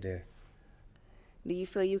the age then? Do you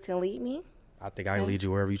feel you can lead me? I think I can lead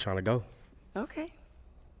you wherever you're trying to go. Okay.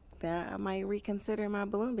 Then I might reconsider my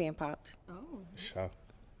balloon being popped. Oh. Sure.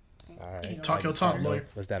 All right. Talk your talk, lawyer.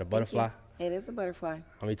 Was that a butterfly? It is a butterfly.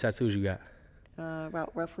 How many tattoos you got?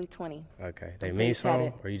 About roughly 20. Okay. They mean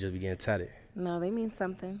something, or you just be getting tatted? No, they mean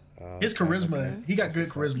something. His charisma, he got good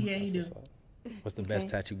charisma. Yeah, he do. What's the best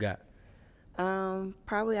tat you got?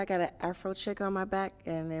 Probably I got an Afro chick on my back,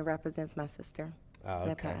 and it represents my sister. Oh, okay.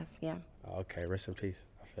 That passed, yeah. Oh, okay, rest in peace.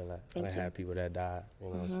 I feel that. Thank you. I had people that died, you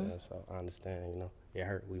know what I'm saying? So I understand, you know. It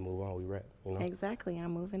hurt. We move on, we rep, you know? Exactly,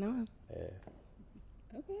 I'm moving on. Yeah.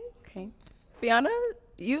 Okay. Fiona,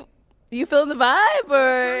 you feeling the vibe,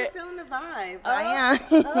 or? I'm feeling the vibe. I am.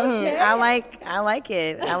 Okay. I like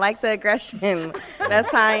it. I like the aggression.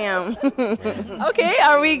 That's how I am. Okay,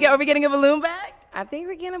 are we getting a balloon back? I think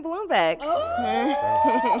we're getting a balloon back.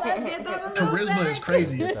 Charisma is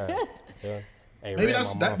crazy. Yeah. Hey, Maybe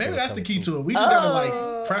that's the key to it. We just gotta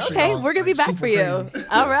like pressure. Okay, y'all, we're gonna like, be back super for you. crazy.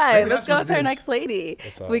 All right, Maybe let's that's go what to it our is. next lady.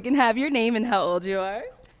 We can have your name and how old you are.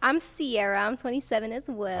 I'm Sierra. I'm 27 as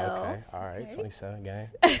well. Okay, all right, 27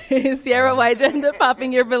 gang. Sierra, why'd you end up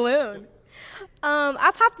popping your balloon?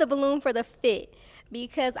 I popped the balloon for the fit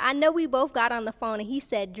because I know we both got on the phone and he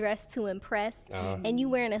said dress to impress, and you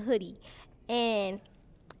wearing a hoodie, and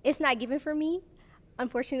it's not given for me,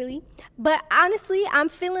 unfortunately. But honestly, I'm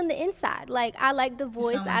feeling the inside. Like, I like the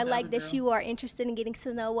voice. I like that you are interested in getting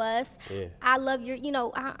to know us. Yeah. I love your,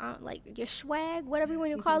 like your swag, whatever you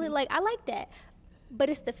want to call it. Like, I like that. But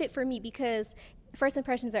it's the fit for me because first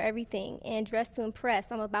impressions are everything, and dress to impress,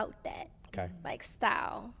 I'm about that. Okay. Like,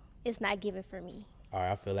 style, it's not given for me. All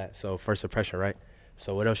right, I feel that. So first impression, right?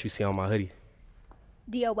 So what else you see on my hoodie?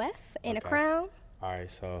 DOF and a crown. All right,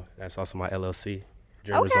 so that's also my LLC.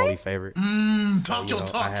 Dreamer's Only favorite. Talk your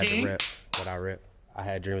talk, I had King. to rep what I rep. I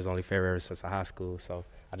had Dreamer's Only favorite ever since high school, so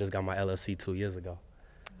I just got my LLC 2 years ago.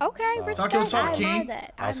 Okay, So, respect. Talk your talk, I admire King.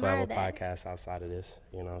 that. I also have a that. podcast outside of this.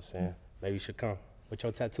 You know what I'm saying? Maybe you should come. What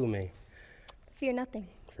your tattoo mean? Fear nothing.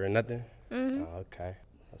 Fear nothing? Mm-hmm. Oh, okay.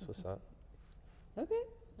 That's what's up. Okay.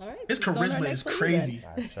 All right. His let's go on to our charisma next is lady crazy.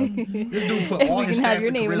 All right, sure. This dude put all We his can have stats your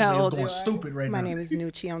in name and how charisma. He's old you going are. stupid right My now. name is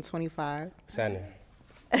Nucci. I'm 25. Sandy.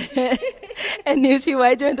 And Nucci,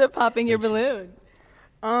 why'd you end up popping your balloon?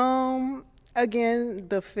 Again,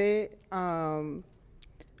 the fit.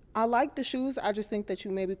 I like the shoes. I just think that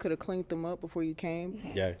you maybe could have cleaned them up before you came.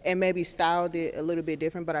 Yeah. And maybe styled it a little bit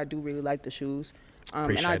different, but I do really like the shoes.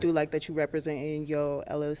 And I do like that you representing your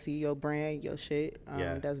LLC, your brand, your shit.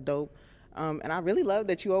 Yeah. That's dope. And I really love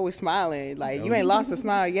that you always smiling. Like, you ain't lost a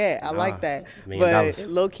smile yet. I like that. But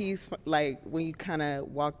low-key, like, when you kind of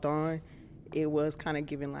walked on, it was kind of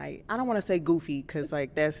giving, like, I don't want to say goofy, because,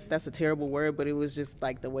 like, that's a terrible word, but it was just,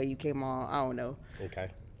 like, the way you came on. I don't know. Okay.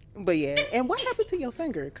 But, yeah. And what happened to your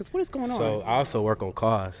finger? Because what is going on? So I also work on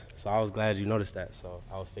cars. So I was glad you noticed that. So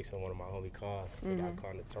I was fixing one of my homie cars. I got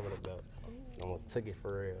caught in the terminal belt. Almost took it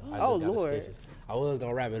for real. I just got the Lord. stitches. I was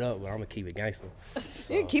gonna wrap it up, but I'm gonna keep it gangster.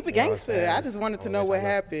 So, Yeah, keep it you know what I'm gangster. saying? I just wanted to know what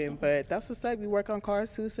happened, but that's what's up. You work on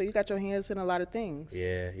cars too, so you got your hands in a lot of things.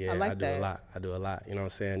 Yeah, I like do that. a lot. I do a lot. You know what I'm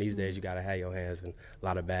saying? These days you gotta have your hands in a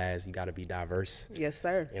lot of bags. You gotta be diverse. Yes,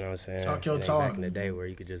 sir. You know what I'm saying? Talk your It ain't talk. Back in the day where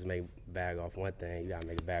you could just make a bag off one thing, you gotta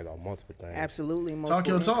make a bag off multiple things. Absolutely. Talk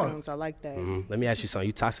your talk. Incomes. I like that. Let me ask you something.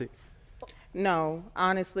 You toxic? No,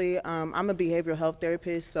 honestly, I'm a behavioral health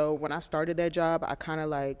therapist. So when I started that job, I kind of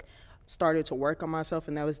like started to work on myself,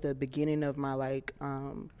 and that was the beginning of my like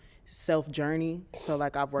self journey. So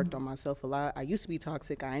like I've worked on myself a lot. I used to be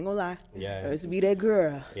toxic. I ain't gonna lie. Yeah. I used to be that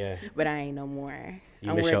girl. Yeah. But I ain't no more.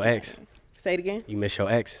 You miss your ex? Say it again. You miss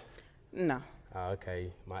your ex? No. Oh,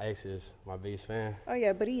 okay. My ex is my biggest fan. Oh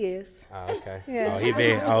yeah, but he is. Oh, okay. Yeah. Oh, he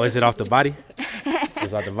been. Oh, is it off the body?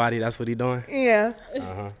 It's off the body. That's what he doing. Yeah.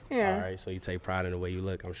 Yeah. All right. So you take pride in the way you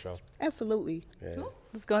look, I'm sure. Absolutely. Yeah. Cool.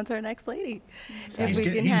 Let's go on to our next lady. His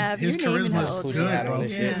charisma is good, bro.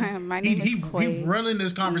 Yeah. My name is Quay. He running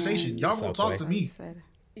this conversation. Y'all gonna talk to me.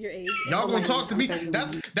 Your age. Y'all gonna talk to me.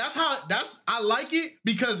 I like it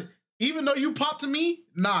because even though you pop to me,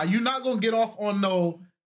 nah, you're not gonna get off on no,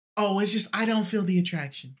 oh, it's just I don't feel the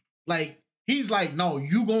attraction. Like he's like, no,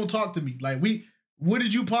 you gonna talk to me. Like what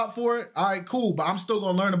did you pop for it? All right, cool, but I'm still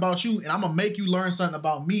gonna learn about you and I'm gonna make you learn something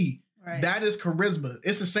about me. Right. That is charisma.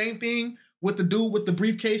 It's the same thing with the dude with the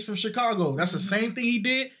briefcase from Chicago. That's the same thing he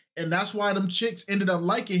did, and that's why them chicks ended up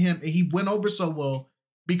liking him and he went over so well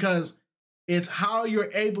because it's how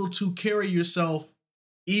you're able to carry yourself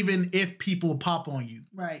even if people pop on you.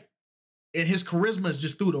 Right. And his charisma is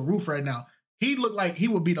just through the roof right now. He looked like he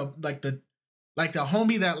would be the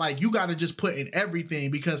homie that like you got to just put in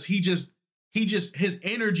everything because his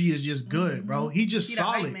energy is just good, bro. He just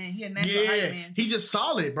solid. Man. He a natural hype man. He just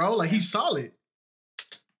solid, bro. Like he's solid.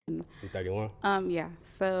 You 31? Yeah.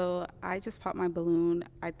 So I just popped my balloon.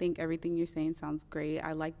 I think everything you're saying sounds great.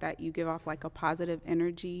 I like that you give off like a positive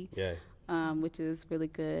energy. Yeah. Which is really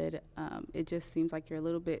good. It just seems like you're a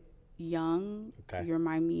little bit young. Okay. You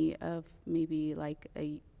remind me of maybe like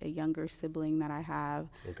a younger sibling that I have.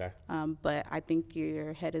 Okay. But I think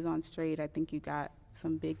your head is on straight. I think you got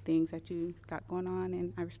some big things that you got going on,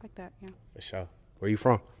 and I respect that. Yeah. For sure. Where you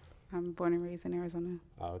from? I'm born and raised in Arizona.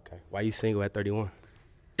 Oh, okay. Why you single at 31?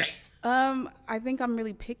 I think I'm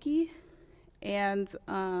really picky, and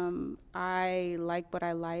I like what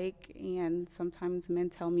I like, and sometimes men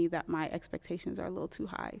tell me that my expectations are a little too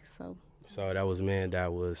high. So that was men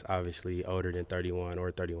that was obviously older than 31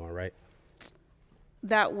 or 31, right?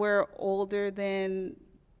 That were older than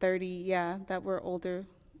 30, yeah, that were older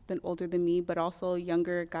than me, but also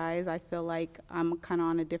younger guys. I feel like I'm kind of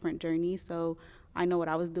on a different journey, so I know what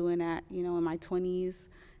I was doing in my 20s.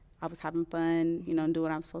 I was having fun, and do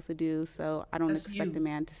what I'm supposed to do. So I don't expect a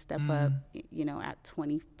man to step up, at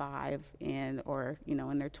 25 or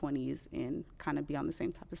in their 20s and kind of be on the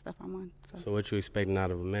same type of stuff I'm on. So what you expecting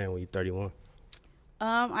out of a man when you're 31?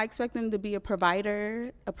 I expect them to be a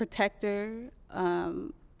provider, a protector,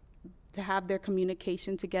 to have their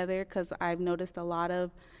communication together, because I've noticed a lot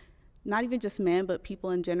of, not even just men, but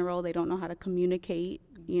people in general, they don't know how to communicate,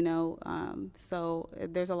 so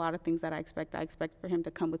there's a lot of things that I expect. I expect for him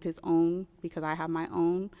to come with his own, because I have my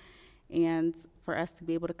own, and for us to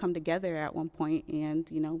be able to come together at one point and,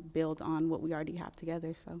 build on what we already have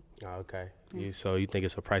together, so. Oh, okay. Yeah. So you think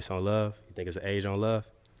it's a price on love? You think it's an age on love?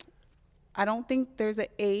 I don't think there's an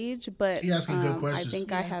age, but He asking good questions. I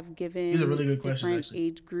think I have given These are really good questions, different actually.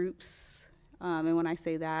 age groups. And when I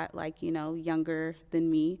say that, like, younger than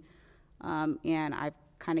me, and I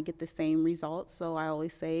kind of get the same results. So I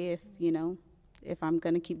always say if if I'm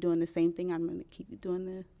gonna keep doing the same thing, I'm gonna keep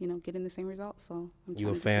doing getting the same results. So you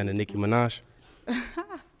a fan of Nicki Minaj?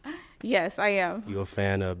 Yes, I am. You a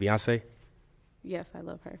fan of Beyonce? Yes, I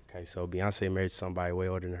love her. Okay, so Beyonce married somebody way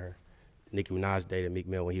older than her. Nicki Minaj dated Meek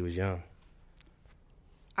Mill when he was young.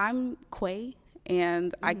 I'm Quay,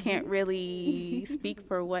 and I can't really speak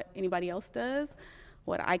for what anybody else does.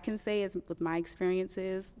 What I can say is, with my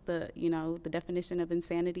experiences, the definition of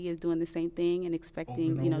insanity is doing the same thing and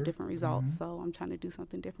expecting, different results. So I'm trying to do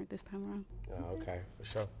something different this time around. Oh, okay, for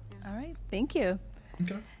sure. All right, thank you.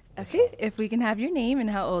 Okay, if we can have your name and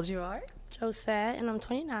how old you are. Josette, and I'm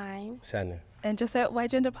 29. What's happening? And Josette,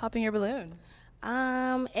 why'd you end up popping your balloon?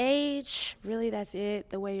 Age, really, that's it.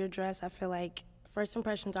 The way you're dressed, I feel like first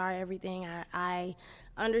impressions are everything. I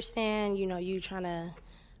understand, you trying to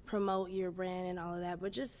promote your brand and all of that,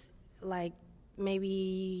 but just like maybe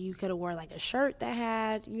you could have wore like a shirt that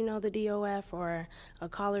had, the DOF, or a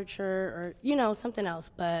collared shirt, or, something else.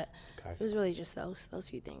 But it was really just those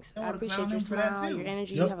few things. I appreciate your smile, your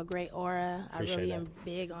energy. You have a great aura. Appreciate I really that. am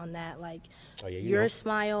big on that. Like your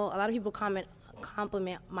smile, a lot of people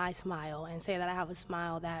compliment my smile and say that I have a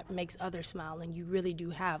smile that makes others smile, and you really do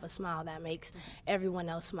have a smile that makes everyone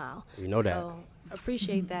else smile. We know that. So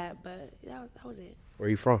appreciate that, but that was it. Where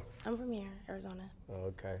you from? I'm from here, Arizona. Oh,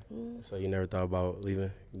 okay. So you never thought about leaving,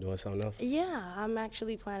 doing something else? Yeah, I'm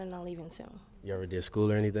actually planning on leaving soon. You ever did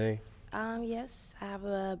school or anything? Yes, I have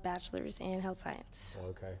a bachelor's in health science.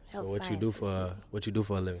 Okay. Health so what science, you do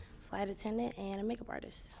for a living? Flight attendant and a makeup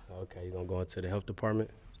artist. Okay, you gonna go into the health department?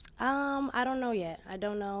 I don't know yet. I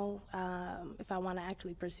don't know if I want to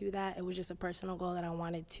actually pursue that. It was just a personal goal that I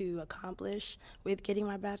wanted to accomplish with getting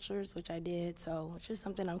my bachelor's, which I did. So it's just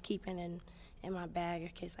something I'm keeping in my bag in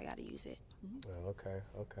case I got to use it. Oh,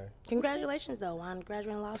 okay. Congratulations, though, on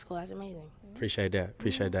graduating law school. That's amazing. Appreciate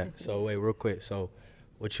that. So wait, real quick. So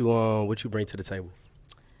what you bring to the table?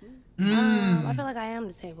 I feel like I am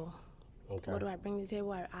the table. Okay. What do I bring to the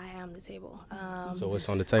table? I am the table. So what's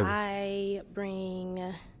on the table? I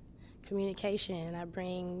bring communication. I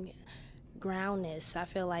bring groundness. I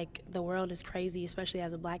feel like the world is crazy, especially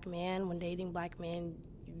as a black man. When dating black men,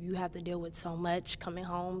 you have to deal with so much. Coming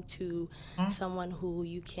home to someone who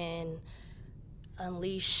you can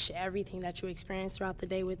unleash everything that you experience throughout the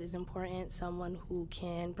day with is important. Someone who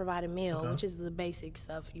can provide a meal, which is the basic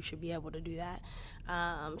stuff. You should be able to do that.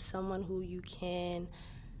 Someone who you can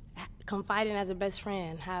confide in as a best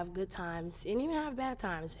friend, have good times, and even have bad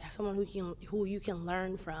times. Someone who you can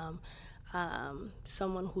learn from.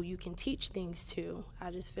 Someone who you can teach things to.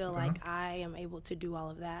 I just feel like I am able to do all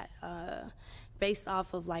of that based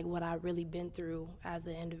off of like what I've really been through as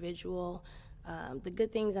an individual, the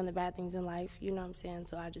good things and the bad things in life. You know what I'm saying?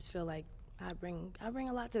 So I just feel like I bring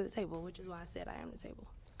a lot to the table, which is why I said I am the table.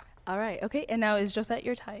 All right. Okay. And now, is Josette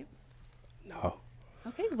your type? No.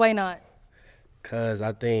 Okay. Why not? Cause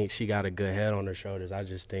I think she got a good head on her shoulders. I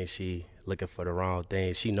just think she looking for the wrong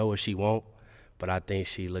things. She know what she want, but I think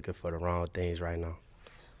she looking for the wrong things right now.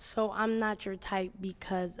 So I'm not your type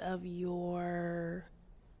because of the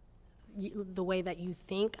way that you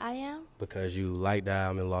think I am? Because you like that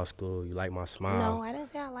I'm in law school, you like my smile. No, I didn't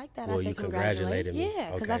say I like that. Well, I said you congratulated me. Yeah,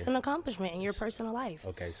 because that's an accomplishment in your personal life.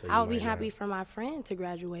 Okay, so I would be happy for my friend to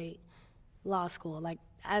graduate law school. Like,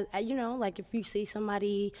 like if you see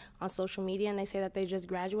somebody on social media and they say that they just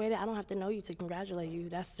graduated, I don't have to know you to congratulate you.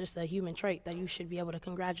 That's just a human trait that you should be able to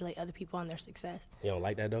congratulate other people on their success. You don't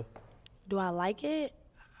like that though? Do I like it?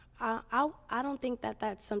 I don't think that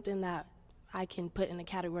that's something that I can put in a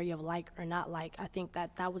category of like or not like. I think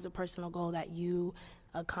that was a personal goal that you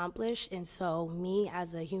accomplished, and so me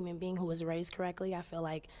as a human being who was raised correctly, I feel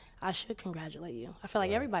like I should congratulate you. I feel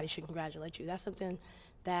like everybody should congratulate you. That's something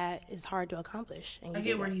that is hard to accomplish. And I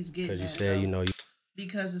get where he's getting at. Because you said,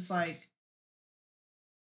 because it's like,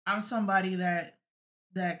 I'm somebody that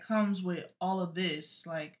comes with all of this,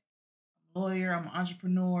 like, I'm a lawyer, I'm an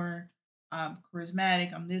entrepreneur, I'm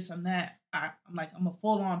charismatic, I'm this, I'm that. I'm a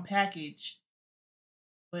full-on package,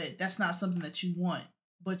 but that's not something that you want.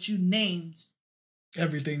 But you named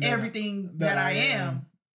everything that I am.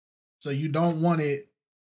 So you don't want it.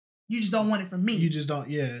 You just don't want it from me. You just don't,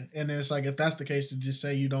 yeah. And it's like, if that's the case, to just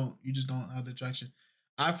say you just don't have the attraction.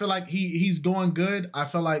 I feel like he's going good. I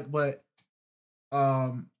feel like, but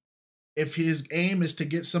if his aim is to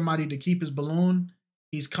get somebody to keep his balloon,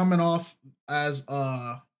 he's coming off as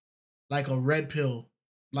like a red pill.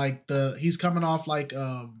 He's coming off like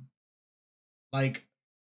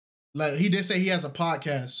he did say he has a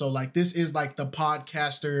podcast. So like this is like the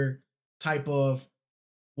podcaster type of,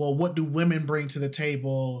 well, what do women bring to the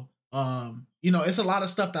table? It's a lot of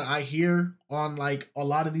stuff that I hear on like a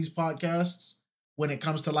lot of these podcasts when it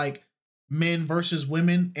comes to like men versus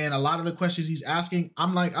women, and a lot of the questions he's asking,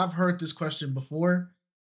 I'm like, I've heard this question before.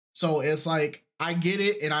 So it's like, I get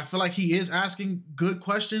it, and I feel like he is asking good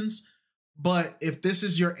questions, but if this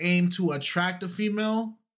is your aim to attract a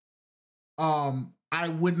female, I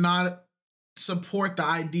would not support the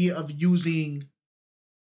idea of using,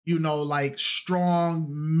 you know, like strong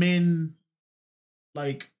men,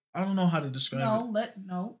 like, I don't know how to describe it.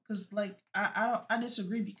 Because like I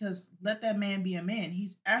disagree, because let that man be a man.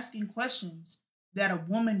 He's asking questions that a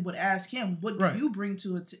woman would ask him. What do you bring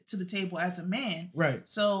to the table as a man? Right.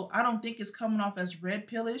 So I don't think it's coming off as red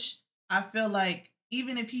pillish. I feel like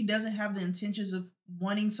even if he doesn't have the intentions of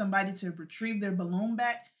wanting somebody to retrieve their balloon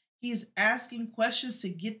back, he's asking questions to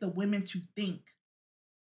get the women to think.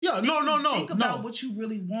 Yeah, Think about what you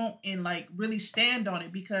really want and like really stand on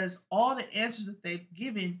it, because all the answers that they've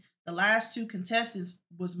given the last two contestants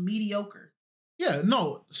was mediocre. Yeah,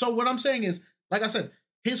 no. So what I'm saying is, like I said,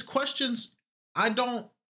 his questions, I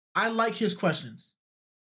like his questions.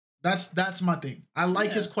 That's my thing. I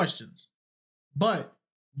like his questions. But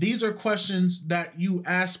these are questions that you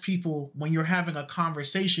ask people when you're having a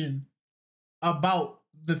conversation about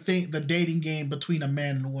the dating game between a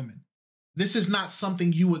man and a woman. This is not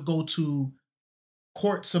something you would go to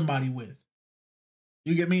court somebody with.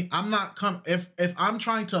 You get me? I'm not if I'm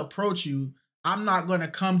trying to approach you, I'm not going to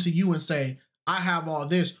come to you and say, I have all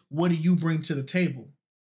this. What do you bring to the table?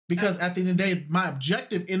 Because at the end of the day, my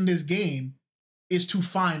objective in this game is to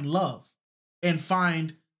find love and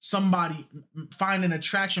find somebody, find an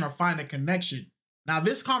attraction or find a connection. Now,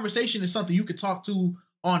 this conversation is something you could talk to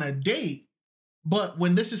on a date, but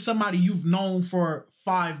when this is somebody you've known for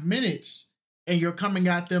 5 minutes and you're coming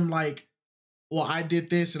at them like, well, I did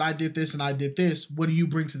this and I did this and I did this, what do you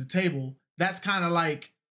bring to the table? That's kind of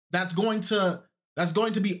like, that's going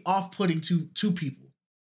to be off-putting to people.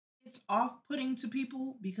 It's off-putting to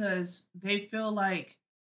people because they feel like,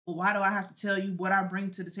 well, why do I have to tell you what I bring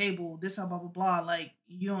to the table? This, blah, blah, blah. Like,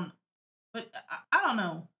 you don't, but I don't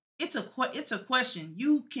know. It's a question.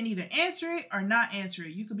 You can either answer it or not answer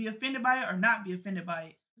it. You could be offended by it or not be offended by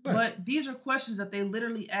it. Right. But these are questions that they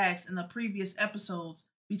literally asked in the previous episodes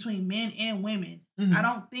between men and women. Mm-hmm. I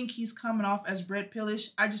don't think he's coming off as red pillish.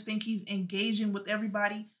 I just think he's engaging with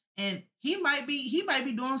everybody, and he might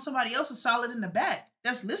be doing somebody else a solid in the back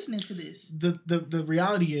that's listening to this. The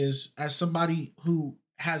reality is, as somebody who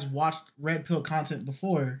has watched red pill content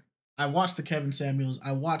before, I watched the Kevin Samuels,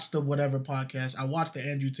 I watched the whatever podcast, I watched the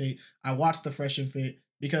Andrew Tate, I watched the Fresh and Fit,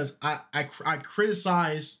 because I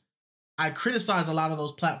criticize a lot of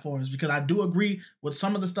those platforms because I do agree with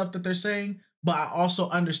some of the stuff that they're saying, but I also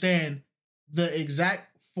understand the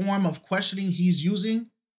exact form of questioning he's using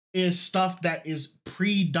is stuff that is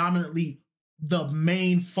predominantly the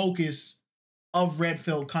main focus of red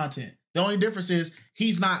pill content. The only difference is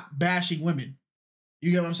he's not bashing women.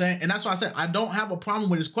 You get what I'm saying? And that's why I said I don't have a problem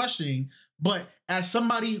with his questioning, but as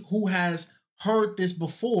somebody who has heard this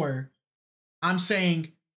before, I'm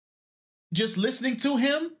saying just listening to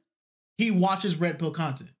him, he watches red pill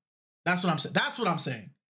content. That's what I'm saying. That's what I'm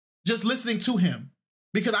saying. Just listening to him.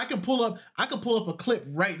 Because I can pull up a clip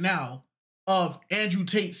right now of Andrew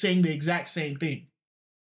Tate saying the exact same thing.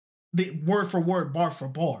 The word for word, bar for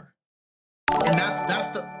bar. And that's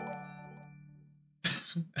the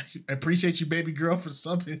I appreciate you, baby girl, for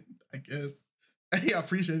subbing, I guess. Yeah, I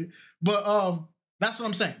appreciate it. But that's what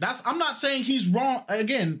I'm saying. I'm not saying he's wrong.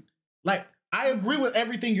 Again, like, I agree with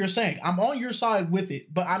everything you're saying. I'm on your side with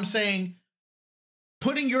it, but I'm saying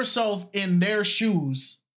putting yourself in their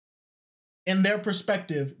shoes, in their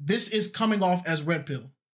perspective, this is coming off as red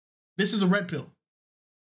pill. This is a red pill.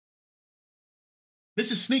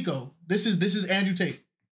 This is Sneeko. This is Andrew Tate.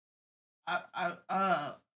 I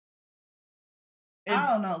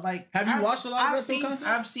don't know. Like, have you watched a lot of red pill content?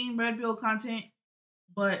 I've seen red pill content,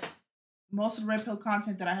 but most of the red pill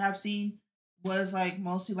content that I have seen was like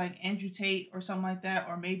mostly like Andrew Tate or something like that,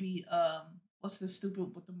 or maybe what's the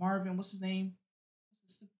stupid with the Marvin? What's his name?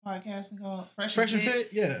 What's the stupid podcast called? Fresh and Fit.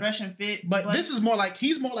 Yeah, Fresh and Fit. But this is more like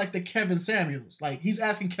he's more like the Kevin Samuels. Like, he's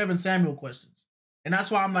asking Kevin Samuel questions, and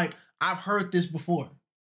that's why I'm like, I've heard this before.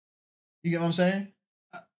 You get what I'm saying?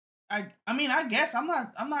 I mean, I guess I'm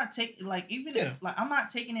not taking like, even like, I'm not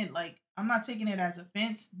taking it as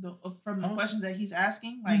offense from the questions that he's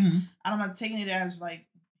asking. Like, I'm not taking it as like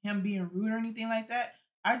him being rude or anything like that.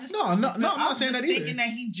 I just I'm not saying that either. Thinking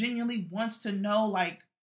that he genuinely wants to know, like,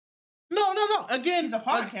 no. Again, he's a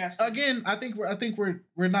podcaster. Again, I think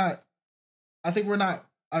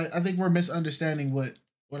we're misunderstanding what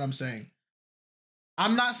I'm saying.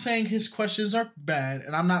 I'm not saying his questions are bad,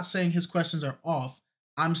 and I'm not saying his questions are off.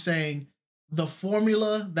 I'm saying the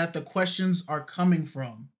formula that the questions are coming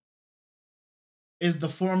from is the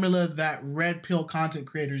formula that red pill content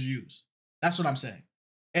creators use. That's what I'm saying.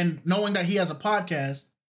 And knowing that he has a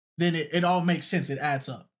podcast, then it all makes sense. It adds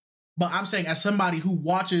up. But I'm saying, as somebody who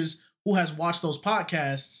has watched those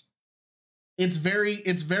podcasts, it's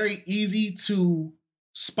very easy to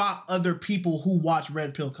spot other people who watch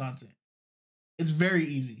red pill content. It's very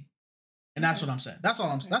easy. And that's what I'm saying. That's all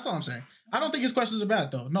I'm saying. I don't think his questions are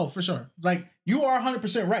bad though. No, for sure. Like, you are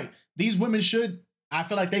 100% right. These women I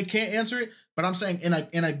feel like they can't answer it, but I'm saying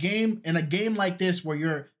in a game like this where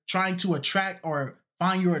you're trying to attract or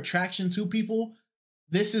find your attraction to people,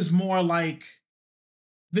 this is like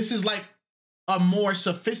a more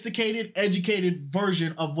sophisticated, educated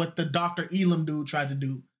version of what the Dr. Elam dude tried to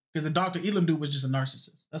do. Because the Dr. Elam dude was just a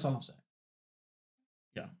narcissist. That's all I'm saying.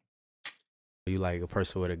 Yeah. You like a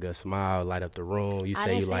person with a good smile, light up the room. You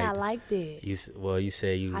say I liked it. You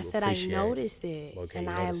said you. I said I noticed it, okay, and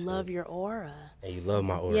I love your aura. And you love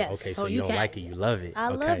my aura. Yes, okay, so you don't like it, you love it. I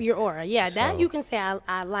love your aura. Yeah, that you can say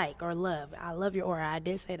I like or love. I love your aura. I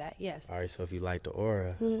did say that. Yes. All right, so if you like the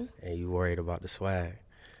aura and you worried about the swag.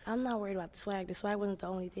 I'm not worried about the swag. The swag wasn't the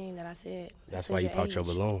only thing that I said. That's why you popped your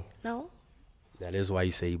balloon. No. That is why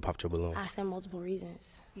you say you popped your balloon. I said multiple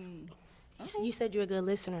reasons. You said you're a good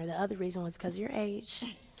listener. The other reason was because of your age.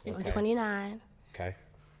 Okay. I'm 29. Okay.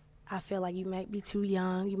 I feel like you might be too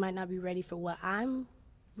young. You might not be ready for what I'm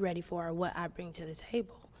ready for or what I bring to the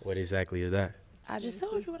table. What exactly is that? I just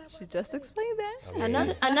told you what I brought. She just explained that. I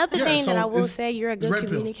mean, another thing that I will say, you're a good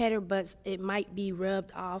communicator, but it might be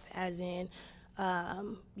rubbed off as in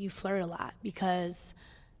you flirt a lot because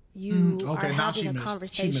you are having a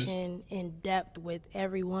conversation in depth with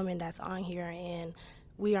every woman that's on here, and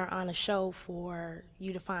we are on a show for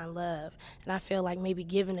you to find love. And I feel like maybe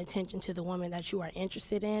giving attention to the woman that you are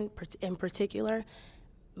interested in particular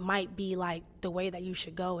might be like the way that you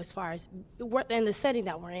should go as far as in the setting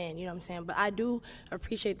that we're in, you know what I'm saying? But I do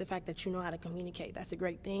appreciate the fact that you know how to communicate. That's a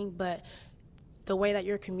great thing. But the way that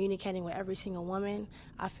you're communicating with every single woman,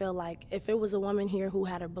 I feel like if it was a woman here who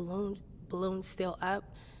had her balloon still up,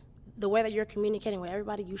 the way that you're communicating with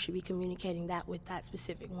everybody, you should be communicating that with that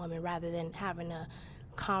specific woman rather than having a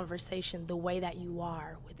conversation the way that you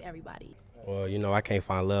are with everybody. Well, you know, I can't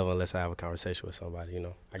find love unless I have a conversation with somebody, you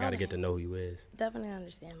know. I got to get to know who you is. Definitely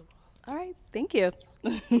understandable. All right, thank you.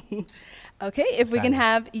 Okay, if we can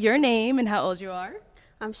have your name and how old you are.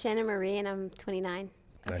 I'm Shannon Marie, and I'm 29.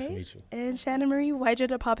 Nice to meet you. And Shannon Marie, why'd you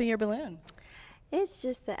end up popping your balloon? It's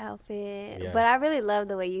just the outfit, Yeah. but I really love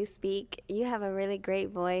the way you speak. You have a really great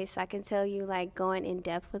voice. I can tell you like going in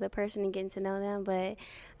depth with a person and getting to know them, but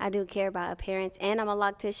I do care about appearance, and I'm a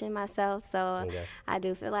loctician myself, so I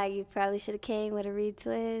do feel like you probably should have came with a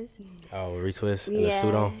retwist. Oh, a retwist and a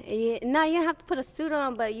suit on? Yeah. No, you don't have to put a suit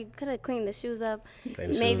on, but you could have cleaned the shoes up.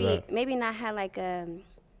 Maybe not have like a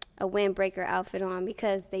windbreaker outfit on,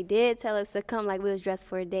 because they did tell us to come like we was dressed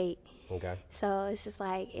for a date. Okay. So it's just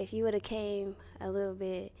like, if you would have came a little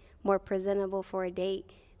bit more presentable for a date,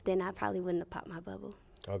 then I probably wouldn't have popped my bubble.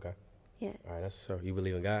 Okay. Yeah. All right, that's so. You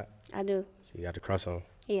believe in God? I do. So you got the cross on?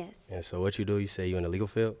 Yes. And so what you do, you say you in the legal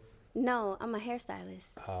field? No, I'm a hairstylist.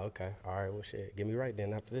 Oh, okay. All right, well, shit. Get me right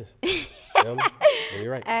then after this. Feel me? Get me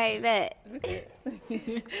right. All right, bet.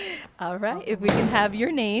 All right, if we can have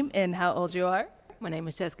your name and how old you are. My name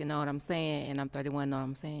is Jessica, know what I'm saying, and I'm 31, know what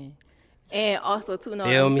I'm saying. And also, too, know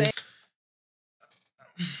Feel what I'm me? saying.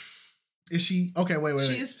 Is she okay? Wait.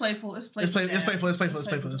 She is playful. It's playful. It's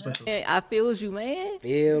playful. Hey, I feels you, man.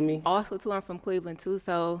 Feel me? Also, too, I'm from Cleveland too,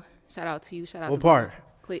 so shout out to you. Shout out. What to part?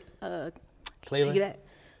 Cleveland.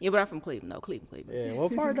 Yeah, but I'm from Cleveland. No, Cleveland. Yeah,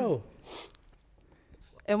 what part though?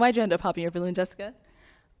 And why'd you end up popping your balloon, Jessica?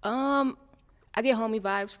 I get homie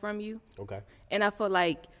vibes from you. Okay. And I feel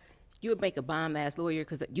like you would make a bomb-ass lawyer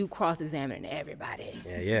because you cross-examining everybody.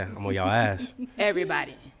 Yeah, I'm on y'all ass.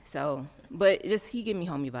 Everybody. So, but just he give me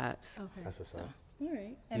homie vibes. Okay. That's what's up. All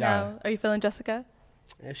right. And now, are you feeling Jessica?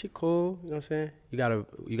 Yeah, she cool. You know what I'm saying? You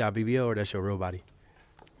got BBL or that's your real body?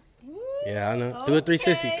 Yeah, I know. Do a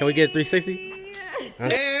 360. Can we get a 360?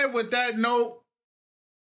 And with that note,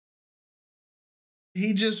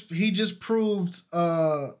 he just proved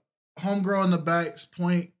homegirl in the back's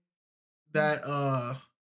point that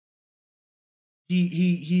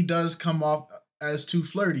he does come off as too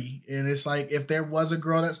flirty. And it's like, if there was a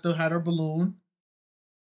girl that still had her balloon,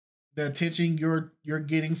 the attention you're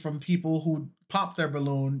getting from people who pop their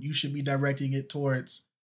balloon, you should be directing it towards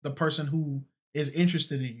the person who is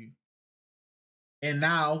interested in you. And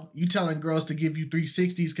now you telling girls to give you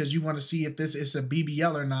 360s because you want to see if this is a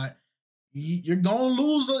BBL or not. You're gonna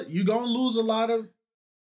lose a lot of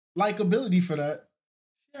likability for that.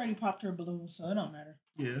 She already popped her balloon, so it don't matter.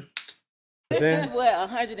 Yeah. This is what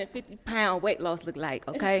 150-pound weight loss look like,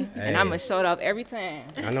 okay? Hey. And I'm gonna show it off every time.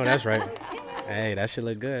 I know that's right. Hey, that shit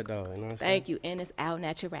look good though. You know what I'm saying? Thank you, and it's al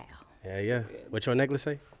natural. Yeah, yeah. What your necklace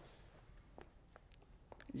say?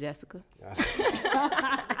 Jessica. All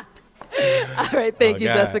right, thank you,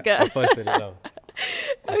 God. Jessica. I fucks with it though.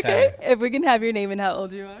 Okay, if we can have your name and how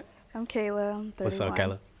old you are. I'm Kayla. I'm 31. What's up,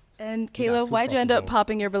 Kayla? And Kayla, why'd you end up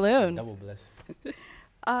popping your balloon? Double bless.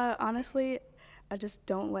 Honestly, I just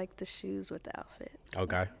don't like the shoes with the outfit.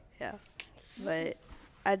 Okay. Yeah. But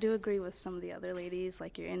I do agree with some of the other ladies,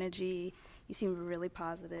 like your energy. You seem really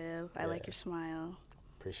positive. I like your smile.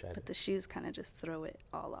 Appreciate But it. the shoes kind of just throw it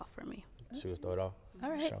all off for me. Shoes throw it off.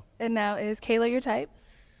 All right. Sure. And now, is Kayla your type?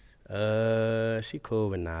 She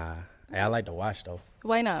cool, but nah. Hey, I like to watch though.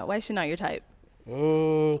 Why not? Why is she not your type?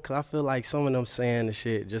 Cause I feel like some of them saying the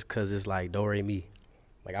shit just cause it's like do re mi.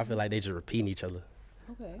 Like I feel like they just repeating each other.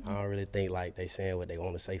 Okay. I don't really think like they saying what they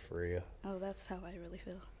want to say for real. Oh, that's how I really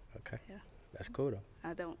feel. Okay. Yeah. That's cool though.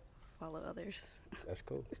 I don't follow others. That's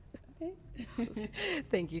cool.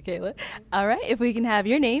 Thank you, Kayla. All right, if we can have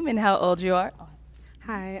your name and how old you are.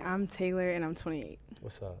 Hi, I'm Taylor and I'm 28.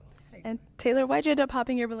 What's up? And Taylor, why'd you end up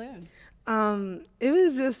popping your balloon? It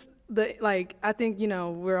was just I think,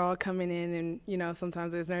 we're all coming in and,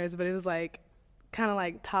 sometimes there's nerves, but it was like kind of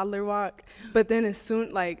like toddler walk. But then as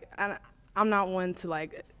soon, I'm not one to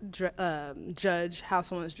judge how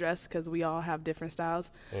someone's dressed because we all have different styles.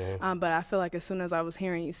 Mm-hmm. But I feel like as soon as I was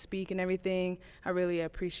hearing you speak and everything, I really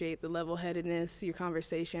appreciate the level-headedness, your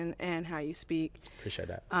conversation, and how you speak. Appreciate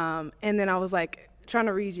that. And then I was trying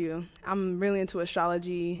to read you. I'm really into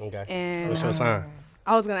astrology. Okay. And what's your sign?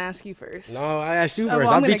 I was gonna ask you first. No, I asked you first. Well,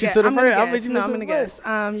 I'll beat you to the first. I'm gonna guess.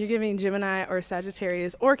 You're giving Gemini or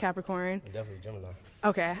Sagittarius or Capricorn. Definitely Gemini.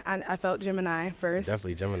 Okay, I felt Gemini first.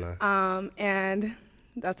 Definitely Gemini. And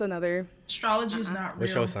that's another. Astrology is not real.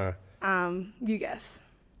 What's your sign? You guess.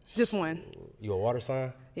 Just one. You a water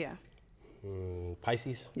sign? Yeah.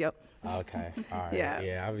 Pisces? Yep. Okay. All right. Yeah.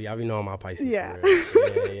 Yeah, I be knowing my Pisces. Yeah. For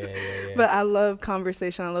real. Yeah. But I love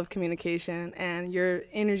conversation. I love communication, and your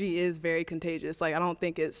energy is very contagious. I don't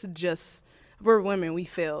think it's just we're women. We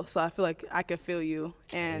feel. So I feel like I could feel you.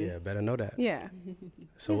 And yeah, better know that. Yeah.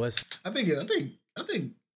 So what's? I think I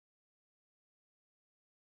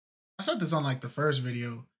said this on the first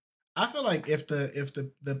video. I feel like if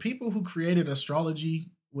the people who created astrology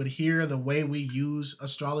would hear the way we use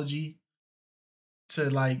astrology to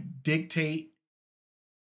dictate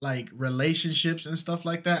relationships and stuff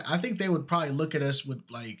like that, I think they would probably look at us with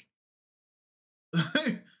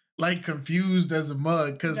confused as a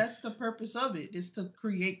mug, because that's the purpose of it, is to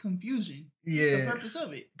create confusion. Yeah, it's the purpose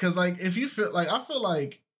of it. Because if you feel I feel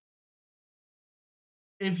like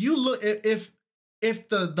if you look if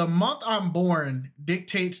the month I'm born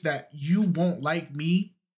dictates that you won't like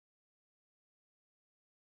me,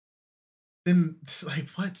 then it's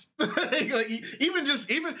what?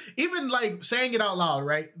 even saying it out loud,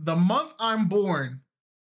 right? The month I'm born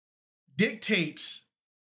dictates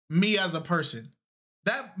me as a person.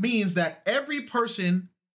 That means that every person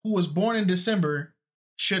who was born in December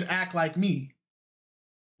should act like me.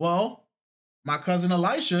 Well, my cousin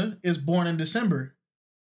Elisha is born in December.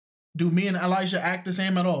 Do me and Elisha act the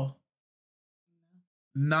same at all?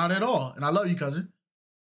 Not at all. And I love you, cousin.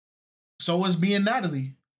 So is me and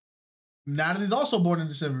Natalie. Natalie's also born in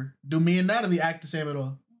December. Do me and Natalie act the same at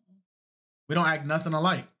all? We don't act nothing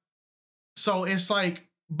alike. So it's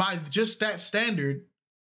by just that standard,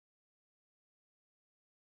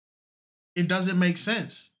 it doesn't make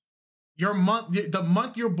sense. The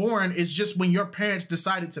month you're born is just when your parents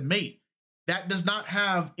decided to mate. That does not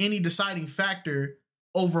have any deciding factor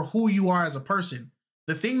over who you are as a person.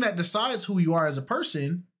 The thing that decides who you are as a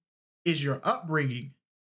person is your upbringing.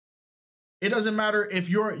 It doesn't matter if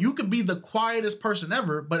you could be the quietest person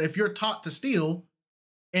ever, but if you're taught to steal,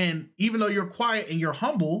 and even though you're quiet and you're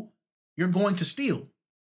humble, you're going to steal.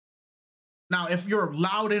 Now, if you're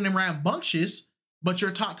loud and rambunctious, but you're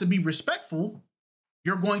taught to be respectful,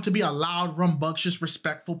 you're going to be a loud, rambunctious,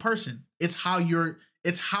 respectful person. It's how you're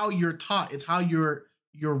taught. It's how you're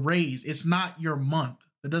raised. It's not your month.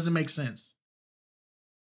 That doesn't make sense.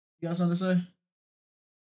 You got something to say?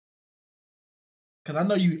 Cause I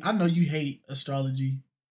know you hate astrology.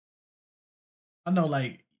 I know,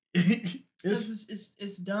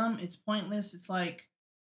 it's dumb. It's pointless. It's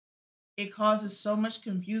it causes so much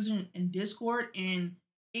confusion and discord, and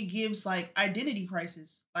it gives identity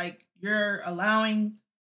crisis. You're allowing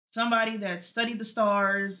somebody that studied the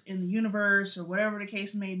stars in the universe or whatever the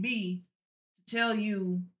case may be to tell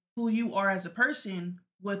you who you are as a person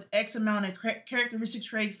with X amount of characteristic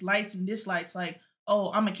traits, likes and dislikes.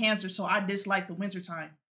 Oh, I'm a Cancer, so I dislike the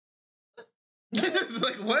wintertime. It's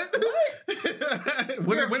like, what?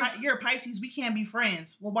 You're a Pisces. We can't be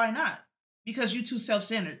friends. Well, why not? Because you too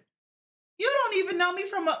self-centered. You don't even know me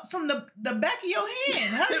from the back of your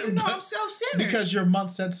hand. How do you know I'm self-centered? Because your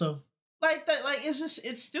month said so. Like that. Like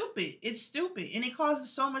it's stupid. It's stupid, and it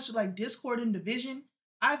causes so much like discord and division.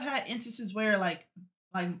 I've had instances where like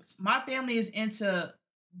my family is into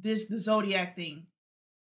the zodiac thing.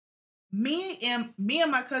 Me and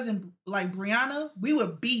my cousin like Brianna, we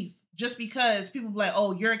would beef just because people be like,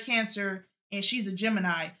 oh, you're a Cancer and she's a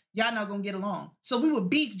Gemini. Y'all not gonna get along. So we would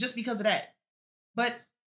beef just because of that. But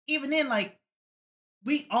even then, like,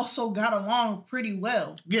 we also got along pretty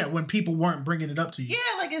well. Yeah, when people weren't bringing it up to you.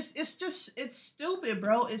 Yeah, like it's stupid,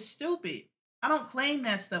 bro. It's stupid. I don't claim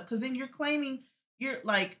that stuff because then you're claiming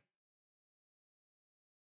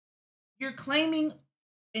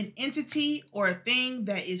an entity or a thing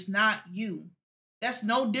that is not you. That's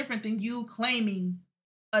no different than you claiming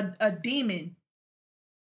a demon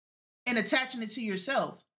and attaching it to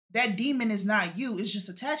yourself. That demon is not you. It's just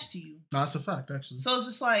attached to you. No, that's a fact, actually. So it's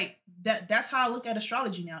just like that's how I look at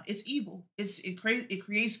astrology now. It's evil. It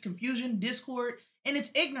creates confusion, discord, and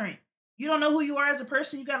it's ignorant. You don't know who you are as a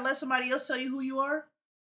person. You gotta let somebody else tell you who you are.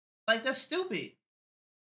 Like, that's stupid.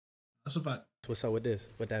 That's a fact. What's up with this?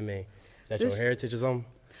 What that mean? Is that your heritage or something?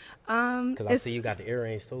 Because I see you got the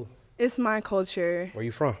earrings too. It's my culture. Where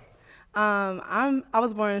you from? I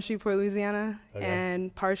was born in Shreveport, Louisiana,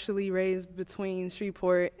 and partially raised between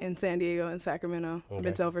Shreveport and San Diego and Sacramento. I've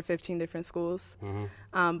been to over 15 different schools.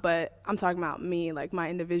 But I'm talking about me, like my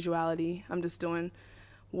individuality. I'm just doing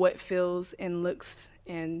what feels and looks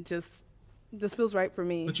and just feels right for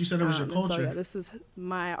me. But you said it was your culture. So, yeah, this is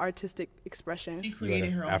my artistic expression. You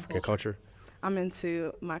created her own African culture. I'm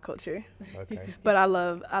into my culture. Okay. But I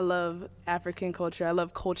love African culture. I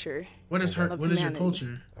love culture. What is her? What is your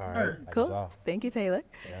culture? All right. Cool. Thank you, Taylor.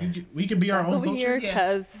 Yeah. We can be our own over culture. here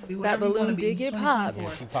because that balloon did get popped. Yeah,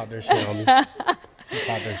 she popped her shit on me. She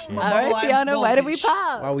popped her shit. All right, Fiona, why did we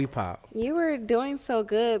pop? Why we pop? You were doing so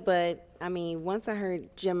good, but I mean, once I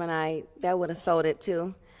heard Gemini, that would have sold it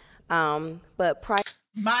too. But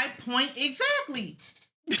my point exactly.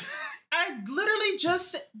 I literally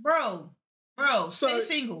just said, bro, stay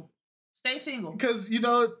single. Stay single. Because, you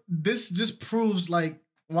know, this just proves like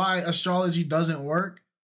why astrology doesn't work.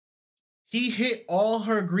 He hit all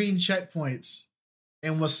her green checkpoints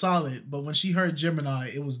and was solid, but when she heard Gemini,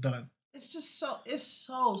 it was done. It's just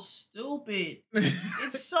so stupid.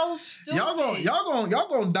 It's so stupid. y'all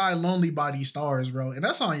gonna die lonely by these stars, bro. And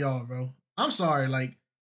that's on y'all, bro. I'm sorry, like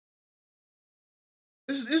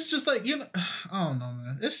it's just like, you know, I don't know,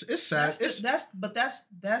 man. It's sad.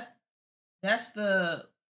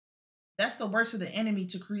 That's the works of the enemy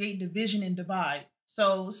to create division and divide.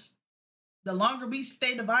 So the longer we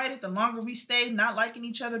stay divided, the longer we stay not liking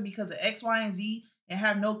each other because of X, Y, and Z, and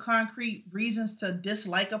have no concrete reasons to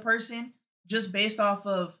dislike a person just based off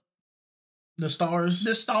of the stars.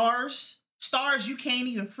 The stars you can't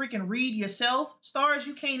even freaking read yourself. Stars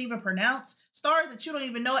you can't even pronounce. Stars that you don't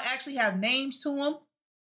even know actually have names to them.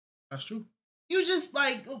 That's true. You just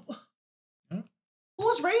like,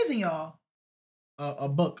 who's raising y'all? A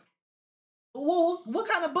book. Well, what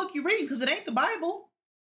kind of book you reading? Because it ain't the Bible.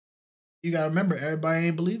 You gotta remember, everybody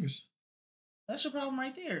ain't believers. That's your problem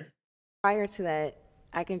right there. Prior to that,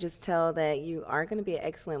 I can just tell that you are going to be an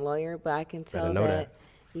excellent lawyer, but I can tell that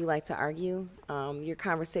you like to argue. Your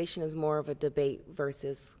conversation is more of a debate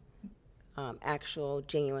versus actual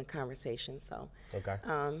genuine conversation. So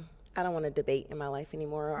I don't want to debate in my life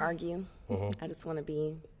anymore or argue. I just want to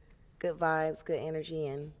be good vibes, good energy,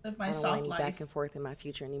 and I don't want any back and forth in my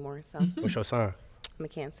future anymore. So what's your sign? I'm a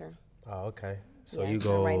Cancer. Oh, okay. So yeah, you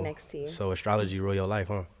go right next to you. So astrology rule your life,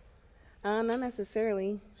 huh? Not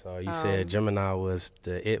necessarily. So you said Gemini was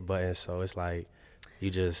the it button, so it's like you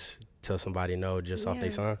just tell somebody no just off their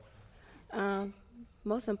sign?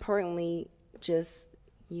 Most importantly, just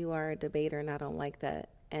you are a debater, and I don't like that.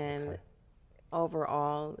 And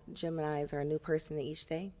overall, Geminis are a new person each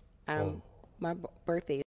day. My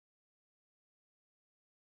birthday.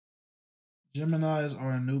 Geminis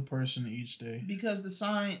are a new person each day. Because the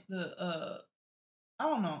sign, I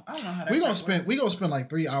don't know how that. We gonna spend like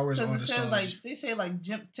 3 hours on this. Because like they say like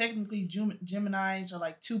technically Geminis are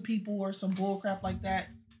like two people or some bull crap like that.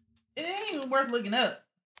 It ain't even worth looking up.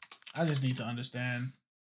 I just need to understand.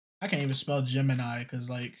 I can't even spell Gemini because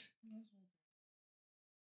like.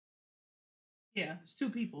 Yeah, it's two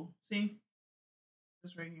people. See,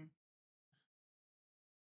 this right here.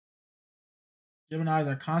 Geminis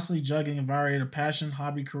are constantly juggling a variety of passion,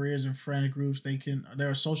 hobby, careers, and friend groups.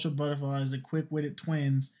 They're social butterflies and quick-witted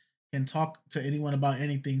twins, can talk to anyone about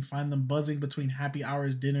anything, find them buzzing between happy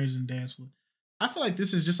hours, dinners, and dance floor. I feel like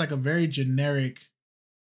this is just like a very generic.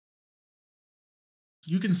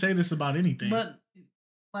 You can say this about anything, but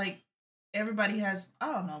like everybody has.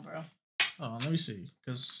 I don't know, bro. Oh, let me see.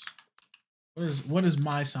 Because what does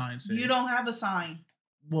my sign say? You don't have a sign.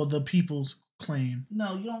 Well, the people's claim.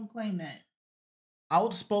 No, you don't claim that.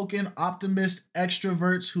 Outspoken, optimist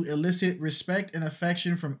extroverts who elicit respect and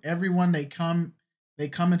affection from everyone they come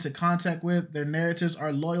into contact with. Their narratives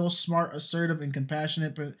are loyal, smart, assertive, and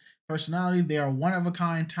compassionate personality. They are one of a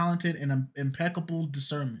kind, talented, and impeccable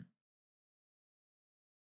discernment.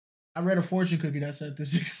 I read a fortune cookie that said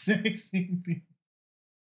this exact same thing.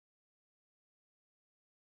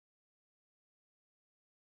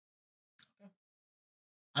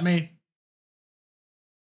 I mean,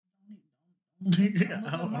 I don't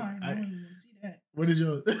even see that. What is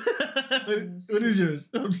yours? What is yours?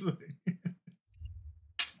 I'm sorry.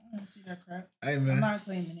 I don't see that crap. Hey, man. I'm not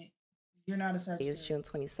claiming it. You're not a Sagittarius. It's June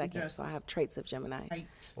 22nd, so I have traits of Gemini.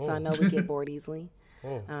 Heights. So I know we get bored easily.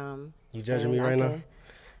 You judging me right now?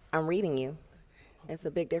 I'm reading you. It's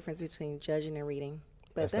a big difference between judging and reading.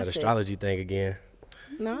 But that's that astrology thing again.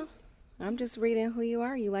 No, I'm just reading who you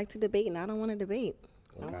are. You like to debate, and I don't want to debate.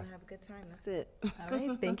 I want to have a good time. That's it. All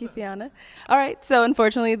right. Thank you, Fiona. All right. So,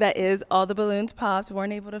 unfortunately, that is all the balloons popped.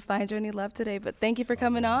 Weren't able to find you any love today, but thank you for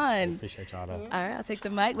coming on. Appreciate y'all, though. All right. I'll take the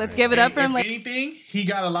mic. Let's give it up for him. If anything, he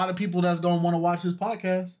got a lot of people that's going to want to watch his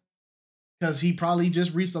podcast because he probably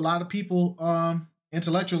just reached a lot of people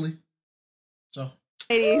intellectually. So,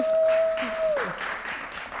 ladies.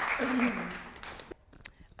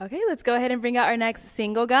 Okay, let's go ahead and bring out our next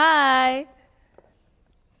single guy.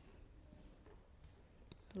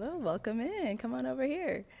 Hello, welcome in. Come on over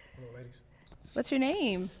here. Hello, ladies. What's your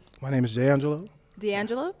name? My name is D'Angelo.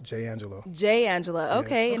 D'Angelo? D'Angelo. D'Angelo.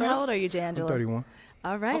 Okay, and how old are you, D'Angelo? I'm 31.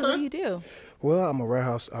 All right, what do you do? Well, I'm a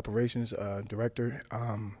warehouse operations director.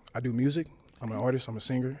 I do music. I'm an artist. I'm a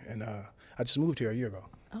singer, and I just moved here a year ago.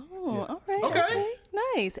 Oh, all right. Okay.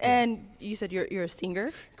 Nice. And you said you're a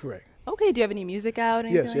singer? Correct. Okay. Do you have any music out?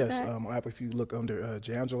 Yes. Like that? On Apple, if you look under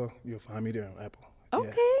D'Angelo, you'll find me there on Apple.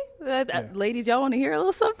 Okay. Ladies, y'all want to hear a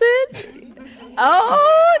little something?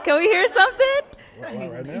 Oh, can we hear something?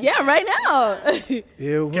 Right now? Yeah, right now.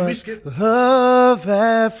 It was love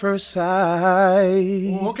at first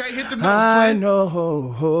sight. Okay, hit the notes, I know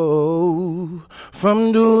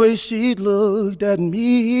from the way she looked at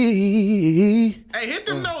me. Hey, hit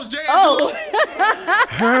the notes, D'Angelo.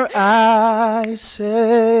 Her eyes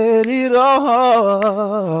said it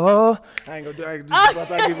all. I ain't gonna do it.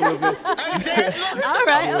 I give a little bit. All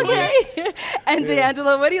right, okay. And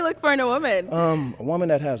D'Angelo, what do you look for in a woman? A woman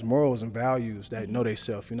that has morals and values, that know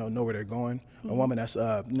themselves, know where they're going. A woman that's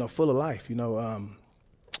full of life,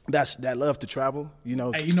 that love to travel, Hey,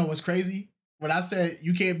 you know what's crazy? When I said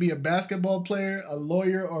you can't be a basketball player, a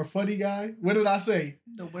lawyer, or a funny guy, what did I say?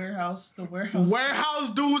 The warehouse.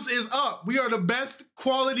 Warehouse dudes is up. We are the best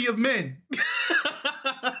quality of men.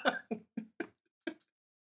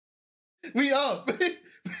 We up.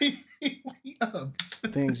 We up.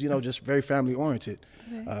 Things, just very family oriented.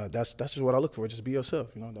 Okay. That's just what I look for. Just be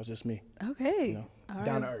yourself. That's just me. Okay.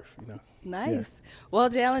 Down to earth. Nice. Yeah. Well,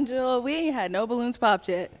 D'Angelo, we ain't had no balloons popped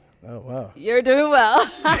yet. Oh, wow. You're doing well.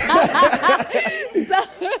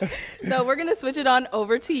 So we're going to switch it on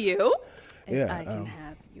over to you. If I can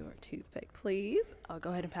have your toothpick, please. I'll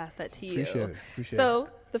go ahead and pass that to you. Appreciate it. So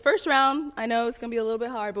the first round, I know it's going to be a little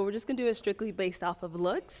bit hard, but we're just going to do it strictly based off of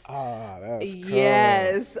looks. Ah, that's cool.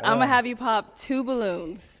 Yes. I'm going to have you pop 2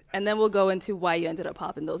 balloons, and then we'll go into why you ended up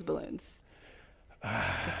popping those balloons.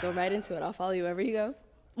 Just go right into it. I'll follow you wherever you go.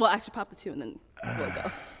 Well, actually, pop the 2, and then we'll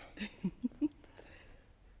go.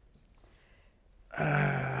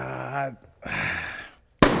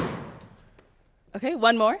 Okay,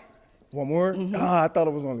 one more. One more? Mm-hmm. I thought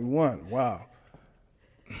it was only one. Wow.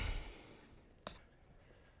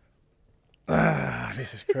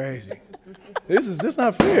 This is crazy. This is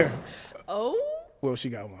not fair. Oh? Well, she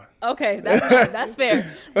got one. Okay, that's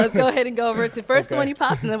fair. Let's go ahead and go over to first the one you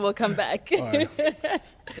popped, and then we'll come back. All right.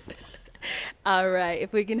 All right.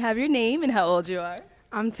 If we can have your name and how old you are.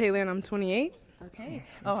 I'm Taylor, and I'm 28. Okay.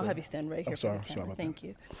 Oh, I'll have you stand right here. I'm sorry. For the camera. Sorry Thank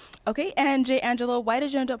you. Okay, and D'Angelo, why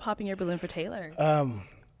did you end up popping your balloon for Taylor?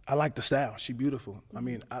 I like the style. She's beautiful. Mm-hmm. I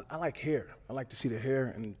mean, I like hair. I like to see the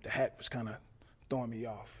hair, and the hat was kind of throwing me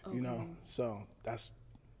off, So that's,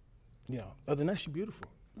 other than that, she's beautiful.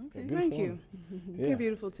 Okay, beautiful thank you. Yeah. You're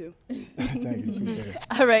beautiful too. Thank you. Appreciate it.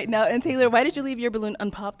 All right, now, and Taylor, why did you leave your balloon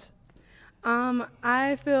unpopped?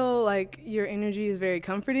 I feel like your energy is very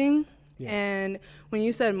comforting. Yeah. And when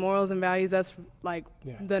you said morals and values, that's like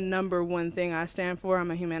the number one thing I stand for.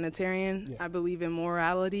 I'm a humanitarian. Yeah. I believe in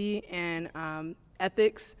morality, and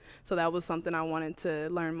ethics. So that was something I wanted to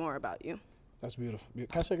learn more about you. That's beautiful. Can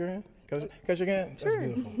I shake your hand? Can I shake your hand? Sure. That's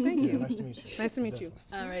beautiful. Thank you. Nice to meet you. Nice to meet you.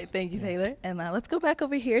 All right, thank you, Taylor. And now let's go back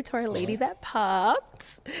over here to our lady that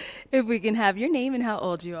popped. If we can have your name and how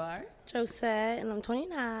old you are. Josette, and I'm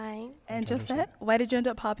 29. And Josette, why did you end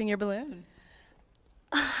up popping your balloon?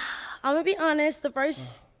 I'm gonna be honest.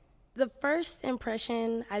 The first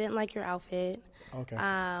impression, I didn't like your outfit. Okay.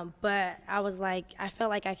 But I was like, I felt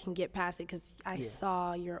like I can get past it because I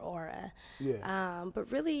saw your aura. Yeah.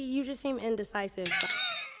 But really, you just seem indecisive.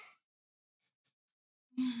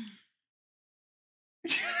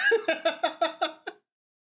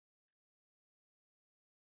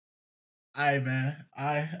 All right, man.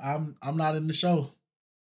 I'm not in the show.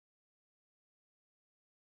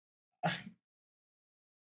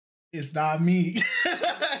 It's not me.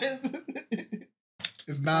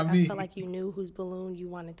 It's not me. I felt like you knew whose balloon you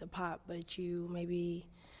wanted to pop, but you maybe,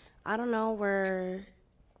 I don't know,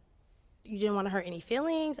 you didn't want to hurt any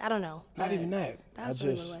feelings. I don't know. Not even that. That's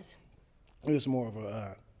really what it was. It was more of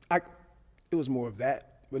a, it was more of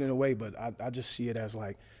that, but in a way. But I just see it as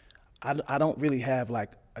like, I don't really have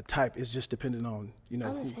like a type. It's just dependent on I'm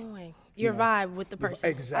the same way. Your vibe with the person.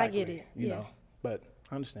 Exactly. I get it. You know, but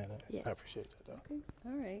I understand that. Yes. I appreciate that though. Okay.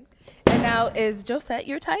 All right. And now, is Josette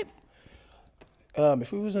your type?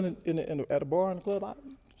 If we was at a bar in the club, I'd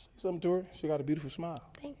say something to her. She got a beautiful smile.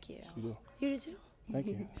 Thank you. She do. You do too. Thank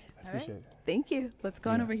you. I appreciate it. Thank you. Let's go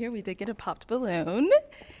on over here. We did get a popped balloon.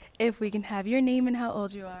 If we can have your name and how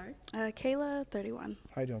old you are. Kayla, 31.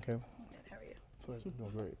 How you doing, Kayla? Good, how are you? Pleasure.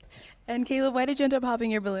 Doing great. And Kayla, why did you end up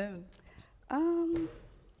popping your balloon?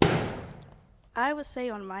 I would say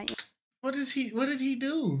on my end. What did he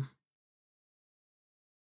do?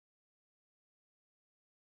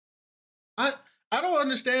 I don't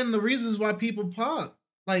understand the reasons why people pop.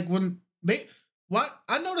 Like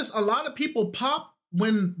I notice a lot of people pop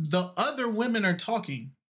when the other women are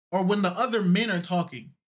talking or when the other men are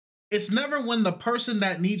talking. It's never when the person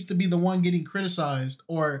that needs to be the one getting criticized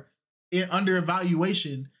or under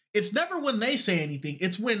evaluation. It's never when they say anything.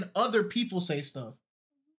 It's when other people say stuff.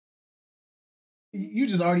 You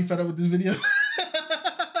just already fed up with this video.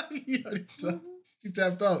 She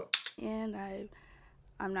tapped out. And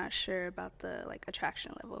I'm not sure about the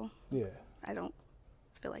attraction level. Yeah. I don't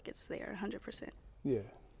feel like it's there 100%. Yeah.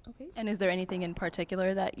 Okay. And is there anything in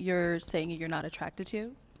particular that you're saying you're not attracted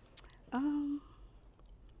to?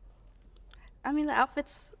 I mean, the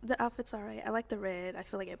outfit's all right. I like the red. I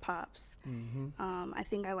feel like it pops. Mm-hmm. I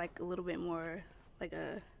think I like a little bit more like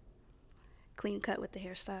a clean cut with the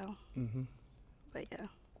hairstyle. Mm-hmm. But yeah,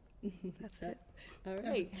 that's it. All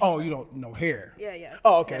right. Oh, you don't know hair? Yeah.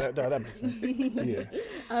 Oh, okay. That makes sense. Yeah.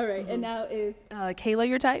 All right. And now is Kayla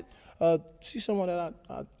your type? She's someone that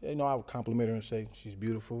I would compliment her and say she's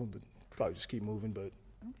beautiful, but probably just keep moving. But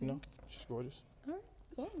she's gorgeous. All right.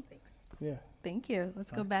 Cool. Thanks. Yeah. Thank you.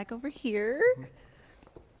 Let's go back over here.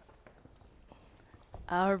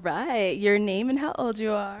 All right. Your name and how old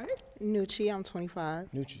you are? Nucci, I'm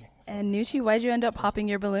 25. Nucci. And Nucci, why'd you end up popping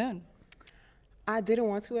your balloon? I didn't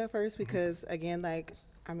want to at first because, again, I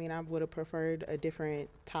would have preferred a different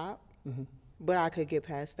top, but I could get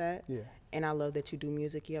past that. Yeah. And I love that you do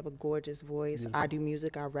music. You have a gorgeous voice. I do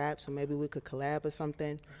music. I rap, so maybe we could collab or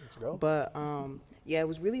something. Let's go. But it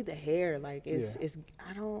was really the hair.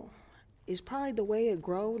 It's probably the way it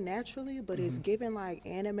grow naturally, but it's giving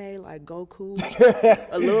anime, like Goku,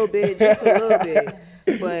 a little bit, just a little bit.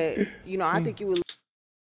 But I think you would.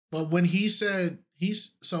 But when he said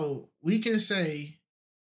we can say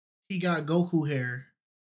he got Goku hair,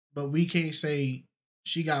 but we can't say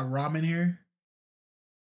she got ramen hair.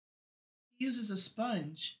 He uses a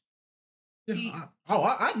sponge. Yeah,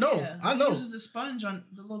 I know. Yeah, I know. He uses a sponge on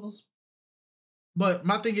the little. But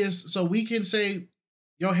my thing is, so we can say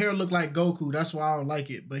your hair look like Goku. That's why I don't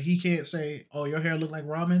like it. But he can't say, "Oh, your hair look like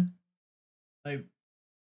ramen." Like,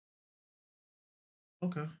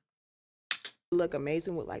 okay. Look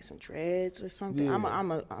amazing with some dreads or something. Yeah.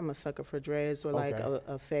 I'm a sucker for dreads or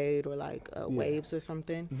a fade or waves or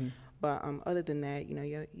something. Mm-hmm. But other than that,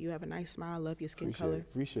 you have a nice smile. Love your skin color.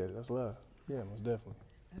 Appreciate it. That's love. Yeah, most definitely.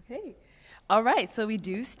 Okay. All right. So we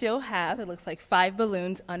do still have, it looks like 5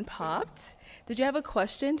 balloons unpopped. Did you have a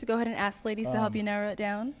question to go ahead and ask ladies to help you narrow it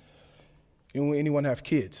down? Anyone have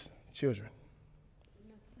kids, children?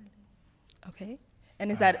 Okay.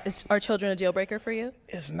 And is our children a deal breaker for you?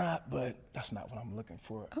 It's not, but that's not what I'm looking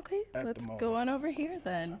for. Okay. Let's go on over here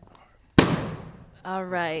then. All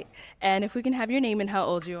right. And if we can have your name and how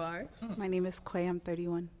old you are. My name is Quay. I'm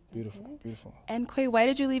 31. Beautiful, beautiful. And Quay, why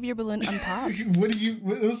did you leave your balloon unpopped?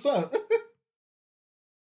 What's up?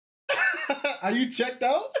 Are you checked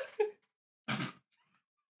out?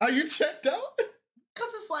 Are you checked out? Cause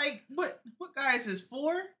it's like, what guy is this,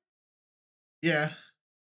 4? Yeah.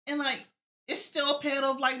 And like, it's still a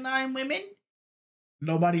panel of like 9 women.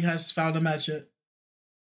 Nobody has found a match yet.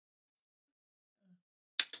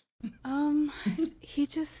 He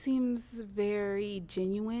just seems very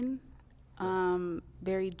genuine,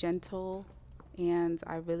 very gentle, and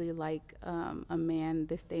I really like a man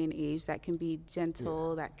this day and age that can be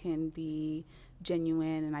gentle, that can be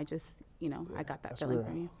genuine, and I just, I got that feeling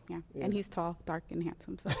from you. Yeah. And he's tall, dark, and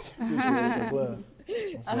handsome. So.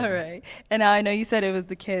 All right. And now I know you said it was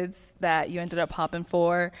the kids that you ended up popping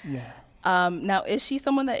for. Yeah. Now, is she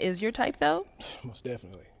someone that is your type, though? Most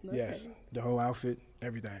definitely. Okay. Yes. The whole outfit,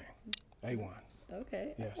 everything. A1.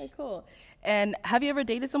 Okay. Yes. Okay, cool. And have you ever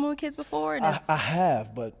dated someone with kids before? I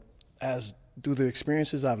have, but through the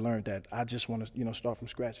experiences, I've learned that I just want to, start from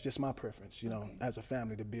scratch. Just my preference, as a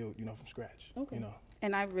family to build, from scratch. Okay.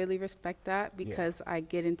 And I really respect that because I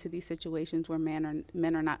get into these situations where men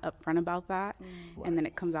are not upfront about that, and then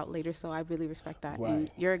it comes out later. So I really respect that. Right.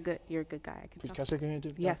 And you're a good guy. I can tell. Can I shake your hand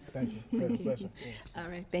too? Yes. Thank you. Very pleasure. Yes. All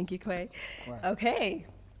right. Thank you, Quay. Right. Okay.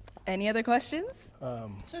 Any other questions?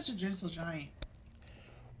 Such a gentle giant.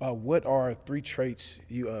 What are 3 traits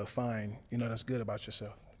you find that's good about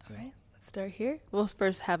yourself? All right. Let's start here. We'll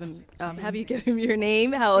first have you give him your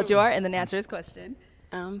name, how old you are, and then answer his question.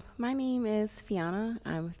 My name is Fiona.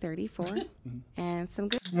 I'm 34, and some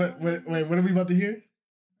good. Wait, what are we about to hear?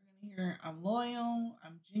 We're gonna hear I'm loyal,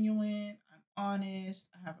 I'm genuine, I'm honest,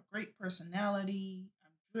 I have a great personality,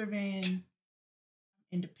 I'm driven, I'm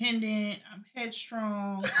independent, I'm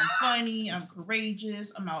headstrong, I'm funny, I'm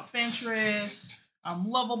courageous, I'm adventurous, I'm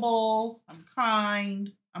lovable, I'm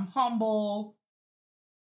kind, I'm humble.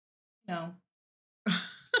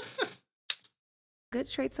 Good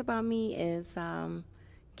traits about me is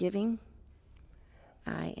giving.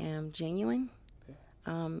 I am genuine,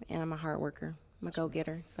 and I'm a hard worker. I'm a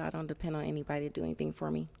go-getter, so I don't depend on anybody to do anything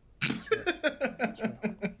for me.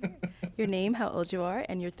 Your name, how old you are,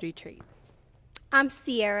 and your 3 traits. I'm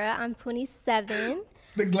Sierra. I'm 27.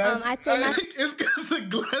 The glasses. It's because the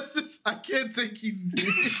glasses. I can't take you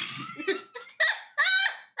serious.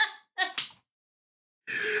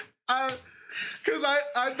 Because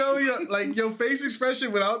I know your face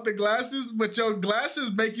expression without the glasses, but your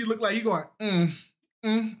glasses make you look like you going and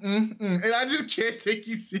I just can't take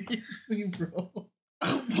you seriously, bro.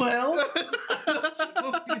 Well, what you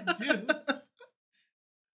want me to do?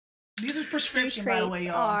 These are prescription, by the way,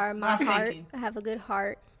 y'all. Are my heart. I have a good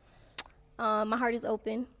heart. My heart is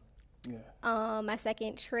open. Yeah. My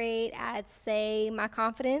second trait, I'd say my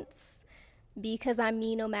confidence, because I'm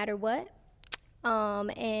me no matter what.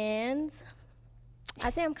 And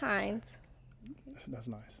I'd say I'm kind. That's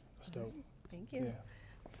nice. That's dope. Thank you. Yeah.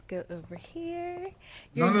 Let's go over here.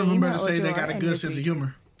 None of them better say they got a good sense of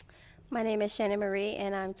humor. My name is Shannon Marie,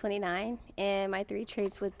 and I'm 29. And my 3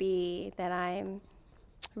 traits would be that I'm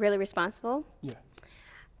really responsible. Yeah.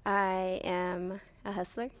 I am a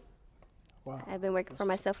hustler. Wow. I've been working for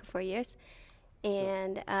myself for 4 years.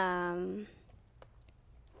 And I'm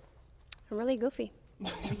really goofy.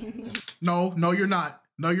 No, you're not.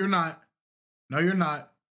 No, you're not. No, you're not.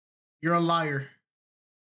 You're a liar.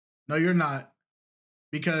 No, you're not.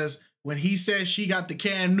 Because when he said she got the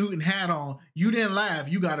Cam Newton hat on, you didn't laugh.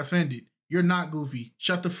 You got offended. You're not goofy.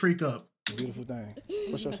 Shut the freak up. Beautiful thing.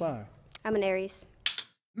 What's your sign? I'm an Aries.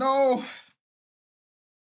 No.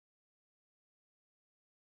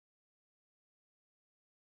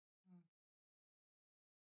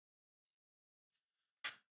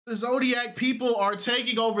 The Zodiac people are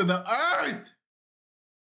taking over the earth.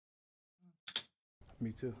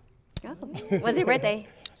 Me too. Oh. When's your birthday?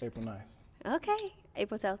 April 9th. Okay.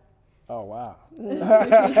 April 12th. Oh, wow. All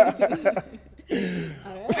right.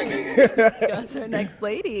 Let's go to our next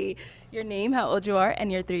lady. Your name, how old you are,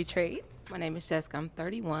 and your 3 traits. My name is Jessica. I'm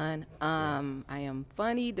 31. I am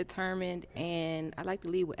funny, determined, and I like to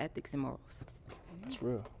lead with ethics and morals. That's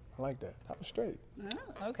real. I like that. That was straight.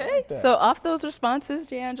 Oh, okay. Like so off those responses,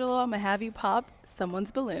 D'Angelo, I'm going to have you pop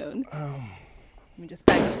someone's balloon. Let me just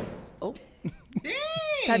back up. Oh. Dang.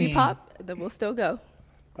 Have you pop, then we'll still go.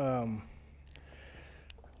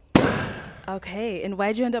 Okay, and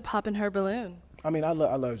why'd you end up popping her balloon? I mean, I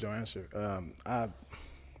loved your answer.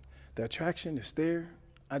 The attraction is there.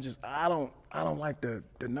 I don't like the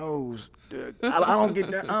nose. I don't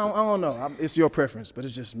get that. I don't know. It's your preference, but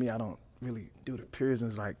it's just me. I don't really do the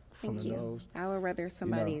piercings like from the nose. I would rather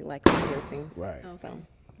somebody like piercings. Right. So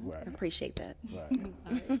right. I appreciate that. Right.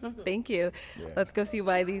 All right. Thank you. Yeah. Let's go see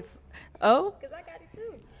why these. Oh. Because I got it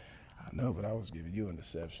too. I know, but I was giving you an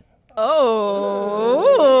exception.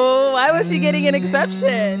 Oh. Why was she getting an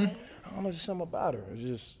exception? I don't know, just something about her. It's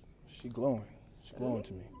just, she glowing. She's glowing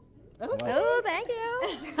to me. Oh, thank you.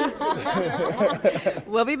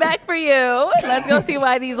 We'll be back for you. Let's go see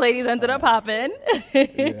why these ladies ended up popping.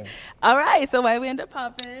 Yeah. All right, so why we end up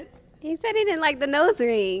popping? He said he didn't like the nose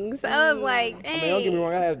rings. I was like, dang. I mean, don't get me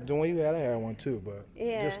wrong. I had the one you had. I had one too, but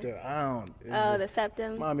Yeah. just the The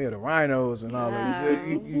septum. Remind me of the rhinos and all that.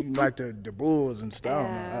 You like the bulls and stuff.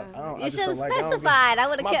 I don't, You I just should don't have like, specified. I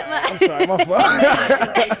would have kept my. I'm sorry, my fault.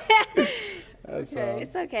 That's all.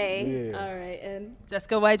 It's okay. Yeah. All right, and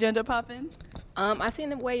Jessica, why'd you end up popping? I seen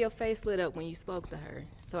the way your face lit up when you spoke to her,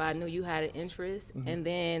 so I knew you had an interest. And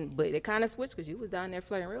then, but it kind of switched because you was down there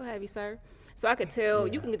flirting real heavy, sir. So I could tell.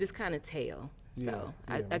 You can just kind of tell. So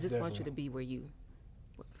I just want you to be where you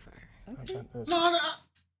would prefer. Okay. No,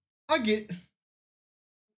 I get.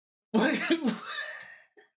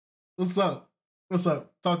 What's up? What's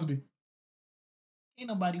up? Talk to me. Ain't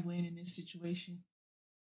nobody winning in this situation.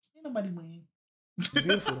 Ain't nobody winning. You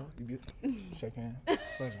beautiful though. You beautiful. Shake hands.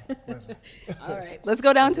 Pleasure. All right, let's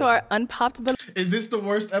go down to our unpopped balloon. Is this the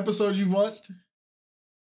worst episode you watched?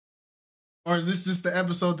 Or is this just the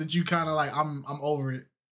episode that you kind of like, I'm over it?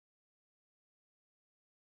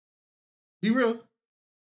 Be real.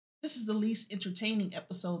 This is the least entertaining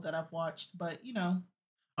episode that I've watched, but you know.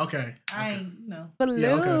 Okay. I ain't, you know.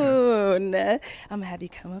 Balloon. Yeah, okay. I'm gonna have you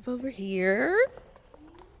come up over here.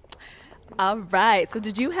 All right. So,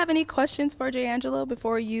 did you have any questions for D'Angelo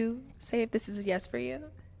before you say if this is a yes for you?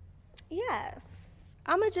 Yes.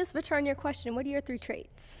 I'm going to just return your question. What are your 3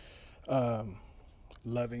 traits?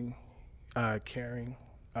 Loving, caring,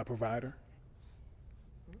 provider.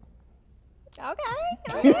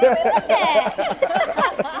 Okay.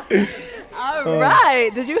 All right.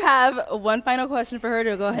 Did you have one final question for her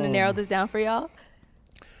to go ahead and narrow this down for y'all?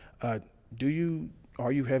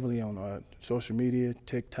 Are you heavily on social media,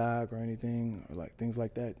 TikTok or anything, or like things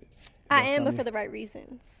like that? I am, but for the right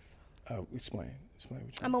reasons. Explain what you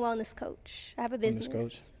I'm a wellness coach. I have a business. Wellness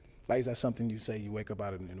coach. Like, is that something you say you wake up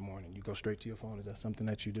out of in the morning? You go straight to your phone? Is that something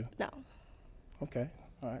that you do? No. Okay.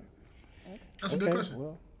 All right. That's a good question.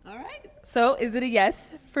 Well, all right. So, is it a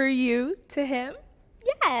yes for you to him?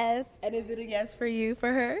 Yes. And is it a yes for you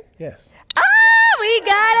for her? Yes. We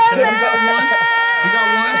got him. We got one.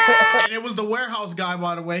 And it was the warehouse guy,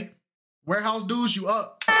 by the way. Warehouse dudes, you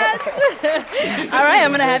up. All right,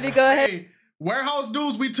 I'm going to have you go ahead. Hey, warehouse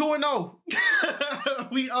dudes, we 2-0.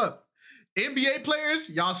 We up. NBA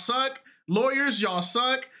players, y'all suck. Lawyers, y'all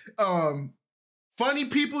suck. Funny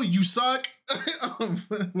people, you suck.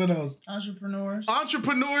 What else?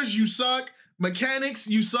 Entrepreneurs, you suck. Mechanics,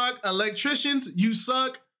 you suck. Electricians, you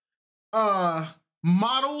suck.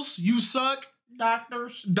 Models, you suck.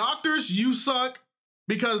 Doctors, you suck.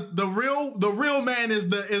 Because the real man is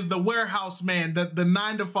the warehouse man, the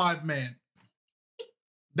 9-to-5 man.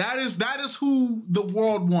 That is who the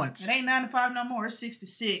world wants. It ain't 9 to 5 no more. It's 6 to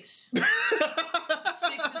 6. 6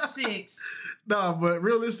 to 6. No, but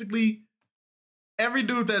realistically, every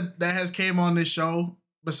dude that has came on this show,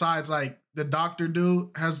 besides like the doctor dude,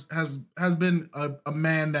 has been a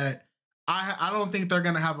man that I don't think they're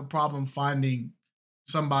gonna have a problem finding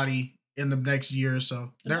somebody in the next year or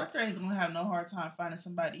so. The doctor ain't gonna have no hard time finding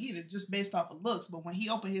somebody either, just based off of looks. But when he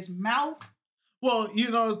opened his mouth, well,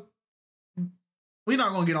 you know, we're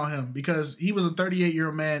not gonna get on him because he was a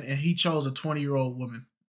 38-year-old man and he chose a 20-year-old woman.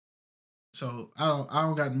 So I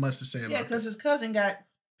don't got much to say about that. Yeah, because his cousin got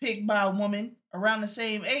picked by a woman around the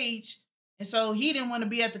same age, and so he didn't want to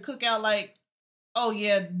be at the cookout like, oh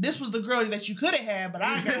yeah, this was the girl that you could have had, but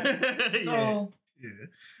I got it. So yeah.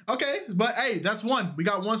 Okay, but hey, that's one. We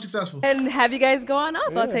got one successful. And have you guys go on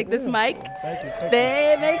off. I'll take this mic. Thank you.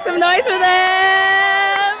 They make some noise for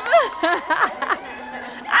them.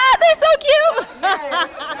 They're so cute.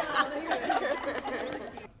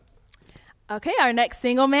 Okay, our next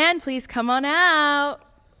single man, please come on out.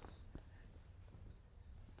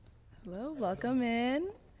 Hello, welcome in.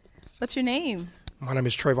 What's your name? My name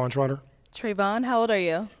is Trayvon Trotter. Trayvon, how old are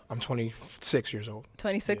you? I'm 26 years old.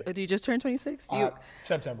 26? Oh, did you just turn 26?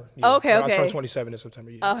 September. Yeah. Oh, okay. I turned 27 in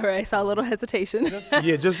September. Yeah. All right, so a little hesitation. Just a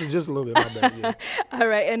little bit. My bad. Yeah. All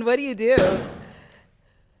right, and what do you do?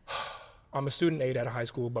 I'm a student aide at a high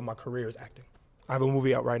school, but my career is acting. I have a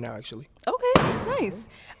movie out right now, actually. Okay, nice.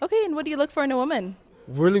 Okay, and what do you look for in a woman?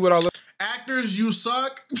 Really, what I look actors, you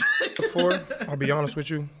suck. for, I'll be honest with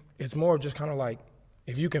you, it's more just kind of like,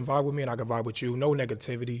 if you can vibe with me and I can vibe with you, no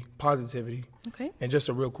negativity, positivity, okay, and just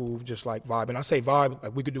a real cool, just like vibe. And I say vibe,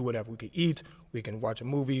 like we could do whatever. We could eat, we can watch a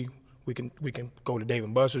movie, we can go to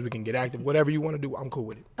Dave & Buster's, we can get active, whatever you want to do, I'm cool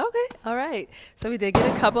with it. Okay, all right. So we did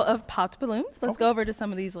get a couple of popped balloons. Let's go over to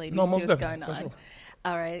some of these ladies and see what's going on. Sure.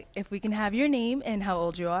 All right, if we can have your name and how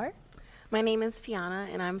old you are. My name is Fiona,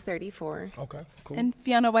 and I'm 34. Okay, cool. And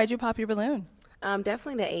Fiona, why'd you pop your balloon?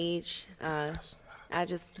 Definitely the age. I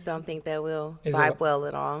just don't think that will Is it vibe like- well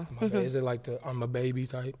at all. Is it like the I'm a baby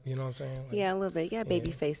type? You know what I'm saying? Like, Yeah, a little bit. Yeah,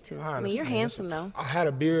 baby face too. I mean, you're handsome though. I had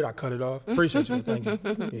a beard. I cut it off. Appreciate you. Thank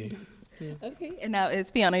you. Yeah. Okay. And now is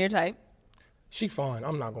Fiona your type? She fine.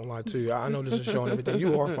 I'm not gonna lie to you. I know this is showing everything.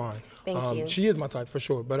 You are fine. Thank you. She is my type for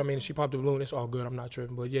sure. But I mean, she popped the balloon. It's all good. I'm not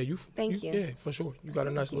tripping. But yeah, Thank you. Yeah, for sure. You got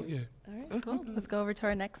a nice look. Yeah. All right, cool. Let's go over to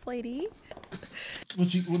our next lady.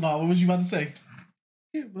 What was you about to say?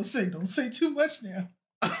 Yeah, let's say, don't say too much now.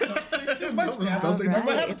 Don't say too much now. Don't say too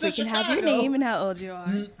much. If we can have your name and how old you are.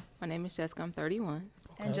 My name is Jessica. I'm 31.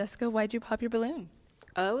 And Jessica, why'd you pop your balloon?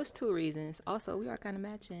 It was 2 reasons. Also, we are kind of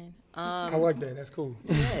matching. I like that. That's cool.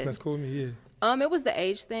 Yes. That's cool with me. Yeah. It was the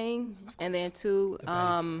age thing, and then 2,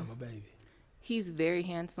 I'm a baby. he's very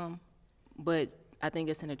handsome, but I think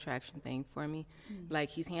it's an attraction thing for me. Like,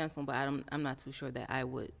 he's handsome, but I'm not too sure that I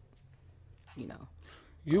would, you know.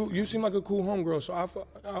 You seem like a cool homegirl, so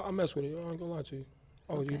I mess with it. I ain't gonna lie to you.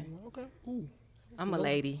 Oh, Okay. Okay. Ooh. I'm a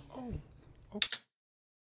lady. Oh. Okay.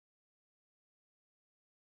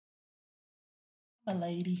 A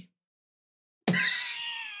lady.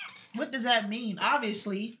 What does that mean?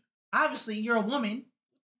 Obviously, you're a woman.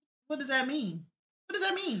 What does that mean? What does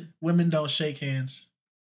that mean? Women don't shake hands,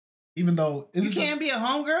 even though You can't be a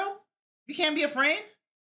homegirl. You can't be a friend.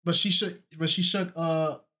 But she shook.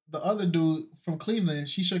 The other dude from Cleveland.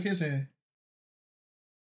 She shook his hand.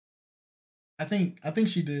 I think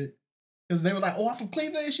she did, because they were like, "Oh, I'm from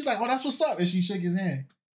Cleveland." And she's like, "Oh, that's what's up," and she shook his hand.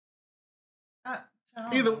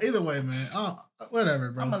 Either way, man.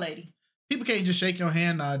 Whatever, bro. I'm a lady. People can't just shake your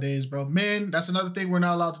hand nowadays, bro. Men, that's another thing we're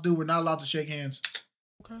not allowed to do. We're not allowed to shake hands.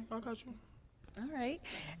 Okay, I got you. All right.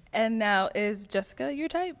 And now is Jessica your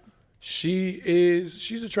type?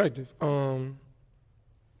 She's attractive.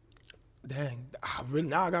 Dang,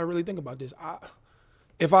 now I gotta really think about this.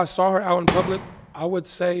 If I saw her out in public, I would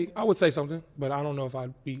say something, but I don't know if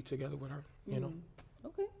I'd be together with her. You know.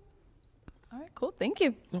 Okay. All right, cool. Thank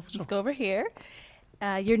you. No, for sure. Let's go over here.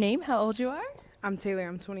 Your name, how old you are? I'm Taylor.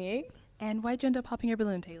 I'm 28. And why'd you end up popping your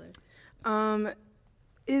balloon, Taylor?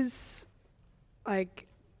 Is like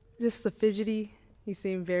just the fidgety. You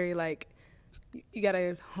seem very like you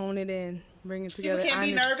gotta hone it in, bring it together. People can't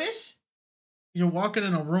be nervous. You're walking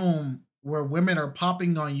in a room where women are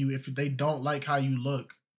popping on you if they don't like how you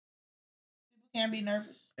look. People can't be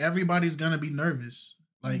nervous. Everybody's gonna be nervous.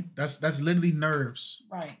 Like that's literally nerves.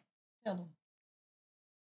 Right. Tell them.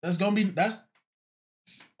 That's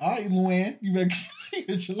all right, Luann. You better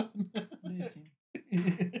Listen.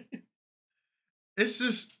 It's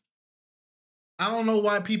just, I don't know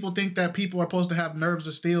why people think that people are supposed to have nerves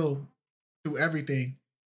of steel through everything.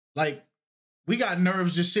 Like, we got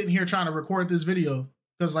nerves just sitting here trying to record this video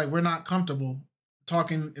because, like, we're not comfortable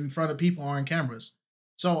talking in front of people or on cameras.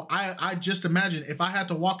 So I just imagine if I had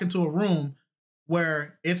to walk into a room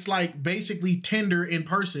where it's like basically Tinder in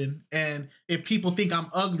person, and if people think I'm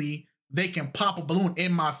ugly, they can pop a balloon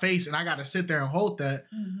in my face and I got to sit there and hold that.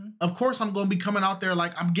 Of course I'm going to be coming out there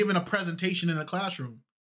like I'm giving a presentation in a classroom.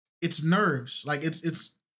 It's nerves. Like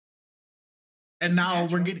it's and now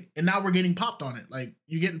we're getting popped on it. Like,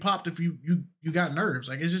 you're getting popped if you got nerves.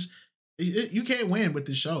 Like, it's just you can't win with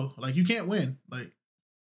this show. Like, you can't win. Like,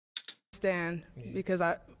 understand because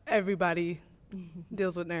everybody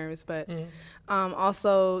deals with nerves, but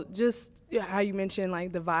also just how you mentioned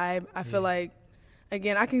like the vibe. I feel like,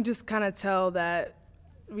 again, I can just kind of tell that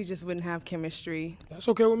we just wouldn't have chemistry. That's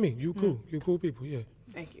okay with me. You cool. You cool people. Yeah.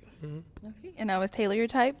 Thank you. Okay. And now is Taylor your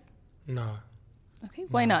type? Nah. Okay.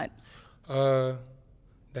 Why not? The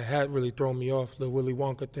hat really throw me off. The Willy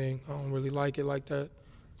Wonka thing. I don't really like it like that.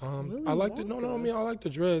 I like the I like the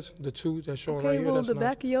dreads, the two that's showing right here. Well, That's the nice.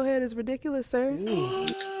 back of your head is ridiculous, sir.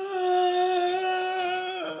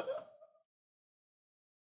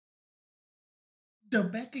 The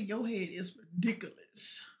back of your head is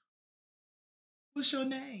ridiculous. What's your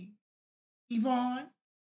name? Yvonne?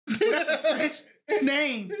 That's a French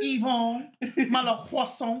name, Yvonne. My le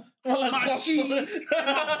poisson. My cheese.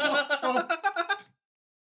 My poisson.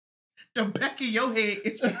 The back of your head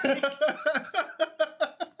is ridiculous.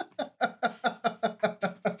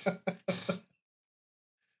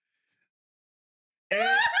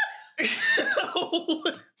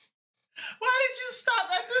 Why did you stop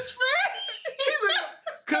at this phrase?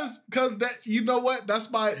 Cause that, you know what?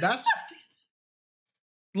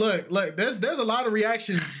 Look, there's a lot of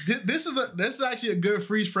reactions. This is actually a good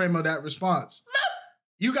freeze frame of that response.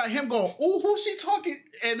 You got him going, "Ooh, who's she talking?"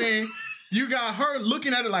 And then you got her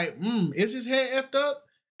looking at it like, "Is his head effed up?"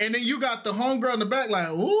 And then you got the homegirl in the back like,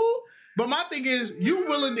 "Ooh." But my thing is, you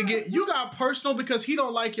got personal because he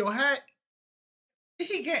don't like your hat.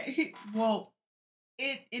 It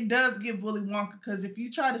does give Willy Wonka, because if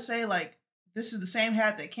you try to say like this is the same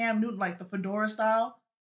hat that Cam Newton, like the fedora style,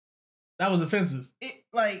 that was offensive.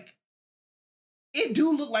 It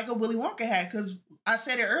do look like a Willy Wonka hat, because I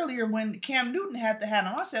said it earlier when Cam Newton had the hat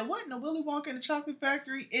on. I said, "What in the Willy Wonka and the Chocolate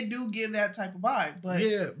Factory?" It do give that type of vibe. But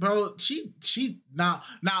yeah, bro, she now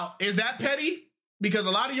is that petty? Because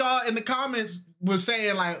a lot of y'all in the comments was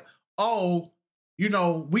saying like, "Oh, we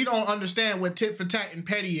don't understand what tit for tat and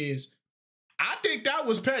petty is." I think that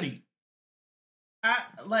was petty. I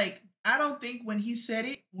don't think when he said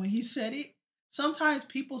it, sometimes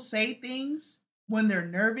people say things when they're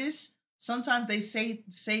nervous. Sometimes they say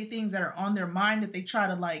things that are on their mind that they try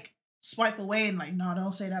to like swipe away and like, no,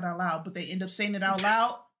 don't say that out loud, but they end up saying it out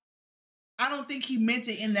loud. I don't think he meant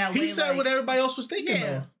it in that way. He said what everybody else was thinking.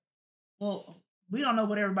 Yeah. Though. Well, we don't know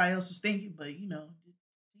what everybody else was thinking, but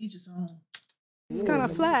each his own. It's kind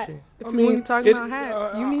of flat. When you're talking about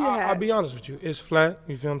hats, you need a hat. I'll be honest with you. It's flat.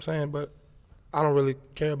 You feel what I'm saying? But I don't really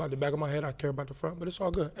care about the back of my head. I care about the front. But it's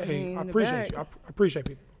all good. Hey, I appreciate you. I appreciate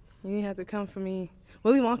people. You didn't have to come for me.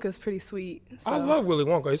 Willy Wonka's pretty sweet. So. I love Willy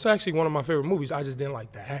Wonka. It's actually one of my favorite movies. I just didn't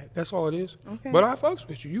like the hat. That's all it is. Okay. But I fucks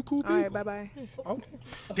with you. You cool people. All right, bye-bye. Okay.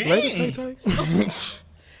 Dang. Later, Tay-Tay.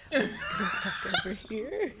 Over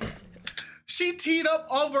here. She teed up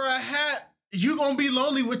over a hat. You gonna be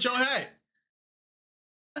lonely with your hat.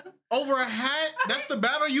 Over a hat? That's the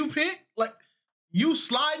battle you pick? Like, you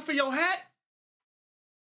sliding for your hat?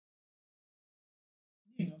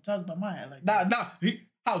 You ain't gonna talk about my hat like that. Nah,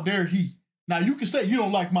 how dare he? Now, you can say you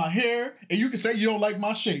don't like my hair, and you can say you don't like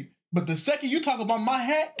my shape. But the second you talk about my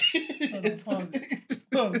hat,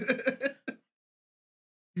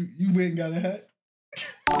 you ain't got a hat.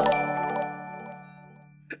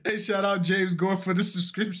 Hey, shout out James Gore for the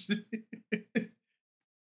subscription.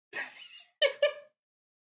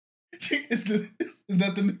 Is that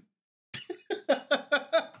the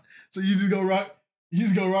So you just go rock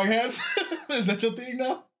hats? Is that your thing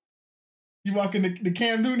now? You rocking the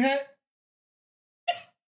Cam Newton hat?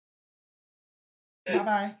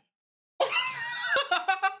 Bye-bye.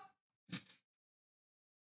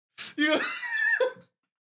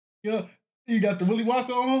 You got the Willy Wonka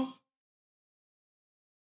on?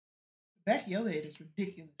 The back of your head is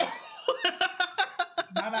ridiculous.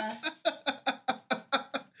 Bye-bye.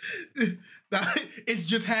 It's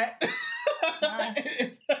just hat.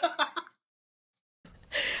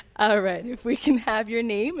 All right, if we can have your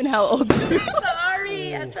name and how old you are.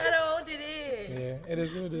 Sorry, I thought I hold it in. Yeah, it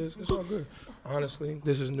is what it is. It's all good. Honestly,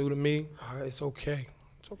 this is new to me. It's okay.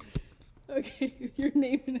 It's okay. Okay, your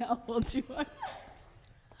name and how old you are.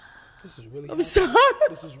 This is really I'm sorry.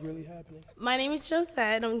 This is really happening. My name is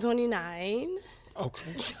Josette. I'm 29.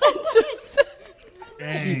 Okay.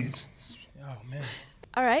 Dang. Oh, man.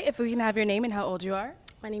 All right, if we can have your name and how old you are.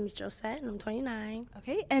 My name is Josette, and I'm 29.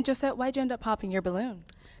 Okay, and Josette, why'd you end up popping your balloon?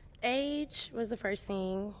 Age was the first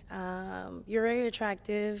thing. You're very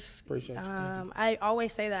attractive. Appreciate you. I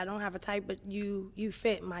always say that I don't have a type, but you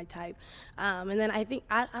fit my type. And then I think,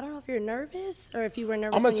 I don't know if you're nervous or if you were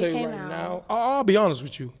nervous when you came out. Now, I'll be honest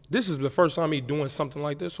with you. This is the first time me doing something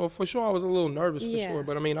like this, so for sure I was a little nervous for sure.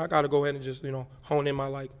 But I mean, I got to go ahead and just, hone in my,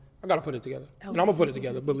 I got to put it together. Okay. And I'm going to put it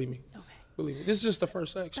together, believe me. Okay. Believe me. This is just the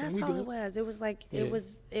first section. That's all it was. It was like, it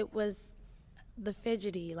was the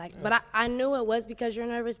fidgety, but I knew it was because you're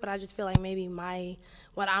nervous, but I just feel like maybe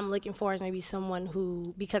what I'm looking for is maybe someone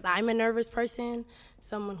who, because I'm a nervous person,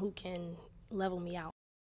 someone who can level me out.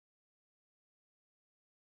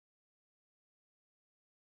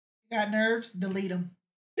 You got nerves? Delete them.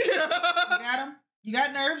 You got them? You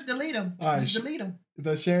got nerves? Delete them. All right, just delete them. Is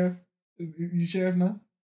that sheriff? You sheriff now?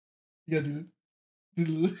 You got to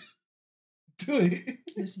do it.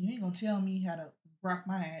 Listen, you ain't gonna tell me how to rock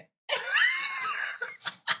my hat.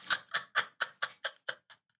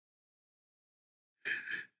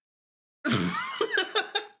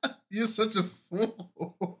 You're such a fool.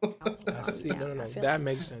 No. That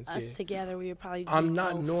makes sense. Us together, we would probably. I'm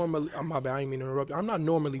not normally. I'm my bad. I didn't mean to interrupt you. I'm not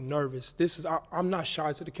normally nervous. I'm not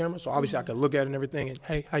shy to the camera, so obviously I can look at it and everything. And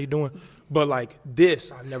hey, how you doing? But like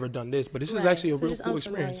this, I've never done this. But this is actually a real cool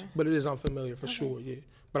experience. But it is unfamiliar for sure. Yeah.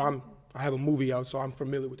 But I have a movie out, so I'm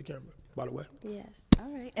familiar with the camera. By the way. Yes. All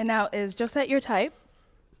right. And now, is Josette your type?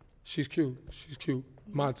 She's cute.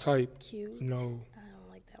 My type. Cute. No. I don't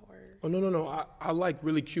like that word. Oh, no. I like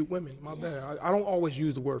really cute women. My bad. I don't always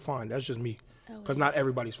use the word fine. That's just me. Because not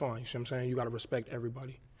everybody's fine. You see what I'm saying? You got to respect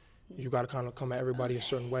everybody. You got to kind of come at everybody a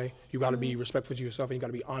certain way. You got to be respectful to yourself, and you got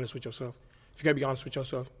to be honest with yourself. If you got to be honest with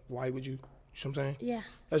yourself, why would you see what I'm saying? Yeah.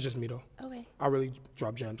 That's just me though. Okay. I really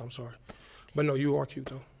drop gems. I'm sorry, but no, you are cute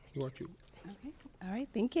though. You are cute. Okay. All right.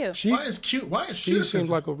 Thank you. Why is cute? Why is she cute? seems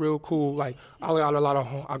like a real cool. Like I got a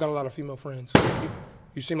lot of female friends.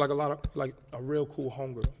 You seem like a real cool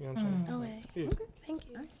homegirl. You know what I'm saying? Okay. Yeah. Okay. Thank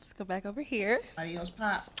you. All right, let's go back over here. Adios,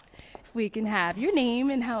 Pop. If we can have your name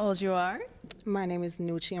and how old you are. My name is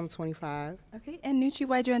Nucci. I'm 25. Okay. And Nucci,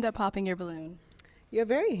 why'd you end up popping your balloon? You're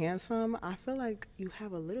very handsome. I feel like you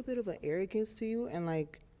have a little bit of an arrogance to you, and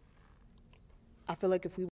like, I feel like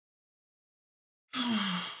if we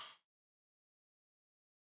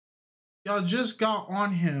Y'all just got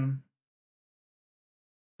on him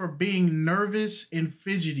for being nervous and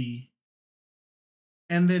fidgety,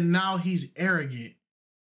 and then now he's arrogant.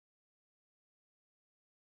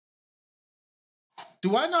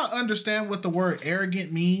 Do I not understand what the word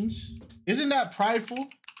arrogant means? Isn't that prideful?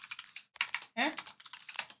 Huh?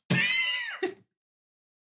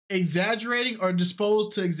 Exaggerating or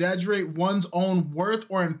disposed to exaggerate one's own worth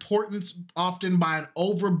or importance, often by an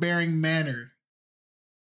overbearing manner.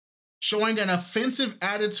 Showing an offensive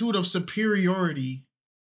attitude of superiority.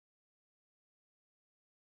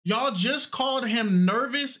 Y'all just called him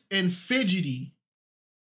nervous and fidgety,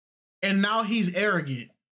 and now he's arrogant.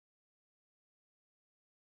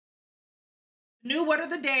 New word of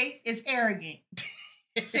the day is arrogant.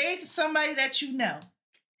 Say it to somebody that you know.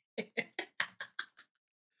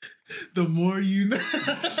 The more you know.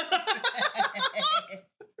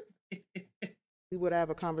 we would have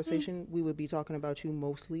a conversation, we would be talking about you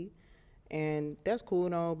mostly. And that's cool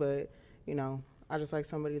and all, but, you know, I just like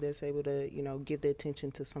somebody that's able to, you know, give the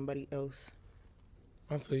attention to somebody else.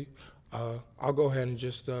 I feel you. I'll go ahead and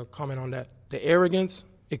just comment on that. The arrogance,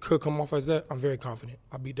 it could come off as that. I'm very confident.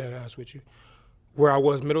 I'll be dead ass with you. Where I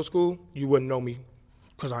was middle school, you wouldn't know me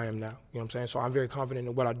because I am now. You know what I'm saying? So I'm very confident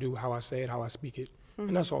in what I do, how I say it, how I speak it.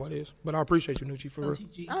 And that's all it is. But I appreciate you, Nucci, for real.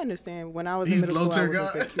 I understand. When I was in middle school, I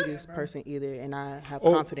wasn't the cutest person either, and I have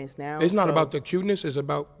confidence now. It's not about the cuteness. It's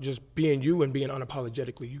about just being you and being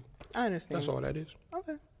unapologetically you. I understand. That's all that is.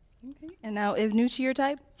 Okay. Okay. And now, is Nucci your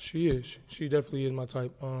type? She is. She definitely is my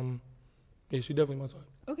type. Yeah, she definitely my type.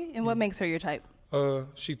 Okay. And what makes her your type?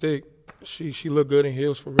 She thick. She look good in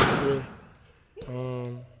heels for real.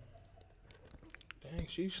 Dang,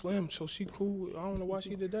 she slim, so she cool. I don't know why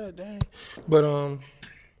she did that. Dang, but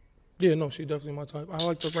yeah, no, she definitely my type. I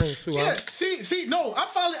like the rings too. Yeah, no,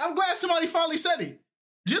 I'm glad somebody finally said it.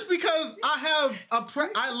 Just because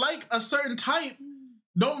I like a certain type,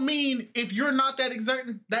 don't mean if you're not that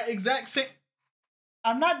exact same.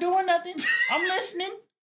 I'm not doing nothing. I'm listening.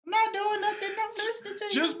 I'm not doing nothing. I'm listening to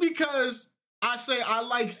you. Just because I say I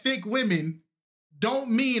like thick women,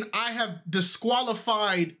 don't mean I have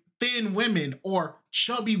disqualified thin women or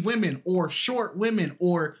chubby women or short women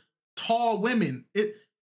or tall women.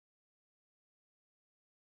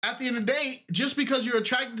 At the end of the day, just because you're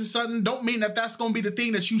attracted to something don't mean that that's going to be the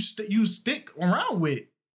thing that you stick around with.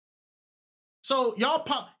 So y'all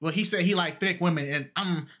pop. Well, he said he like thick women, and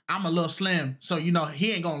I'm a little slim, so you know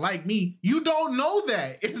he ain't gonna like me. You don't know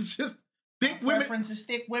that. It's just thick women. Preference is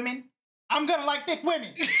thick women. I'm gonna like thick women.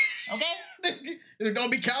 Okay. Is it gonna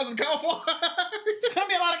be cows in the cow farm? It's gonna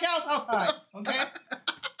be a lot of cows outside. Okay.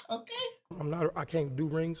 Okay. I can't do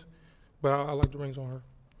rings, but I like the rings on her.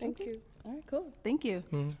 Thank you. All right, cool. Thank you.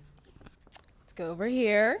 Mm-hmm. Let's go over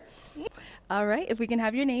here. All right, if we can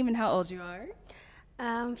have your name and how old you are.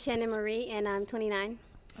 Shannon Marie, and I'm 29.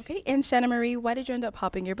 Okay, and Shannon Marie, why did you end up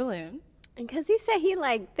popping your balloon? Because he said he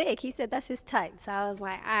liked thick. He said that's his type. So I was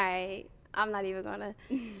like, all right, I'm not even going to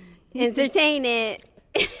entertain it.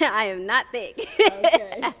 I am not thick.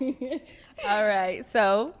 Okay. All right,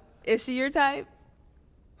 so is she your type?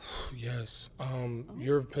 Yes.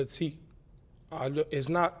 You're petite. It's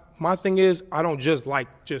not, my thing is, I don't just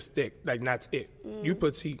like just thick. Like, that's it. You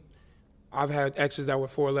petite. I've had exes that were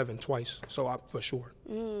 4'11" twice, so for sure.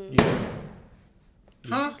 Yeah.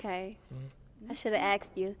 Huh? Okay. I should have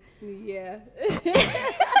asked you. Yeah.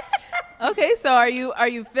 Okay, so are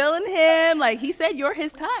you feeling him? Like, he said you're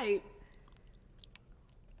his type.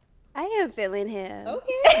 I am feeling him.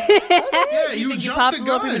 Okay. Yeah, you think you popped a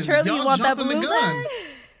little prematurely? You want that balloon back?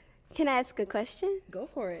 Can I ask a question? Go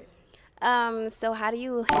for it. So how do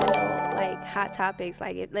you handle like hot topics?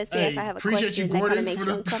 Like, let's say if I have a question that kind of makes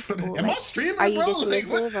you uncomfortable. Am I streaming, are you bro?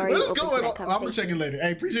 dismissive or are you What is open going to that on? I'm conversation? gonna check it later.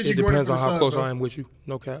 Hey, appreciate you. It depends on how close I am with you.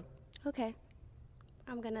 No cap. Okay.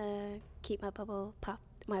 I'm gonna keep my balloon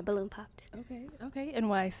popped. Okay, and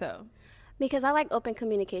why so? Because I like open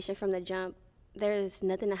communication from the jump. there's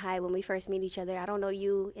nothing to hide when we first meet each other. I don't know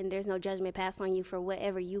you, and there's no judgment passed on you for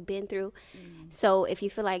whatever you've been through. So if you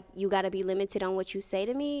feel like you got to be limited on what you say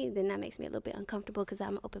to me, then that makes me a little bit uncomfortable because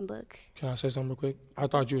I'm an open book. Can I say something real quick? I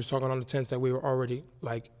thought you was talking on the tense that we were already,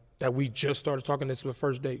 like, that we just started talking. This was the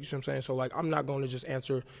first date, you see what I'm saying? So, like, I'm not going to just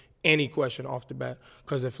answer any question off the bat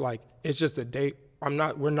because if, like, it's just a date,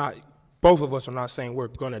 both of us are not saying we're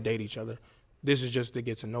going to date each other. This is just to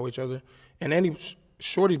get to know each other. And any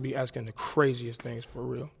shorties be asking the craziest things for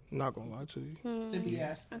real. I'm not going to lie to you. They be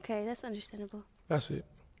asking. Okay, that's understandable. That's it.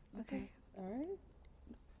 Okay. All right.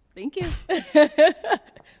 Thank you.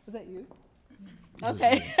 Was that you?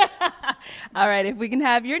 Okay. All right. If we can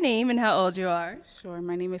have your name and how old you are. Sure.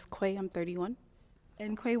 My name is Quay. I'm 31.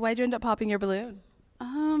 And Quay, why'd you end up popping your balloon?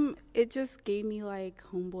 It just gave me like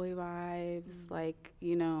homeboy vibes. Like,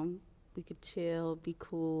 you know, we could chill, be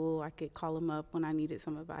cool. I could call him up when I needed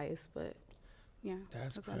some advice, but yeah.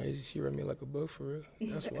 That's crazy. She read me like a book for real.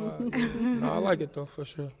 That's wild. Yeah. No, I like it though, for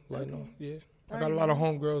sure. Like, no, yeah. I got a lot of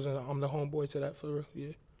homegirls and I'm the homeboy to that for real,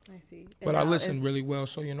 yeah. I see. But I listen really well,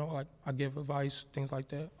 so, you know, like, I give advice, things like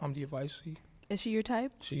that. I'm the advice. Is she your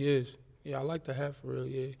type? She is. Yeah, I like to have for real,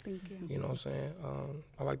 yeah. Thank you. You know what I'm saying?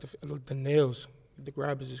 I like the nails. The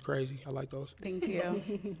grabbers is crazy. I like those. Thank you.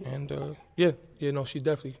 And, yeah, no, she's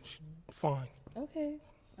fine. Okay.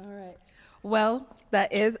 All right. Well,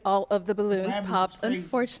 that is all of the balloons popped,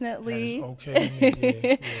 unfortunately. That is okay.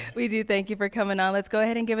 Yeah. We do thank you for coming on. Let's go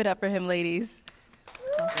ahead and give it up for him, ladies.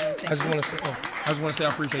 I just want to say I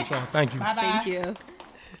appreciate y'all. Thank you. Thank you.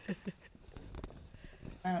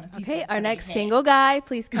 Okay, our next single guy,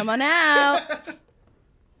 please come on out.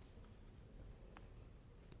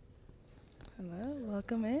 Hello,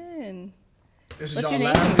 welcome in. This is What's your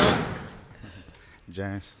your last name? guy?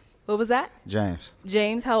 James. What was that? James.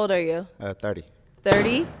 James, how old are you? 30.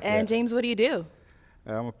 30? And James, what do you do?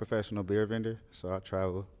 I'm a professional beer vendor, so I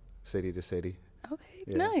travel city to city. Okay,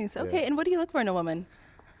 nice. Okay, and what do you look for in a woman?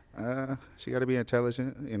 She got to be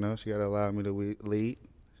intelligent, you know. She got to allow me to lead.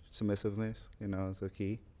 Submissiveness, you know, is a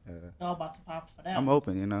key. Y'all about to pop for that. I'm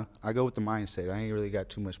open, you know. I go with the mindset. I ain't really got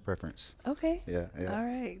too much preference. Okay. Yeah. All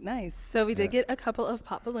right, nice. So we did get a couple of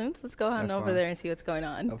pop balloons. Let's go on over there and see what's going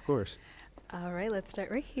on. Of course. All right, let's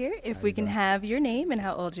start right here. If we can have your name and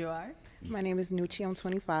how old you are. My name is Nucci. I'm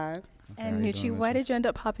 25. And Nucci, why did you end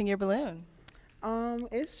up popping your balloon?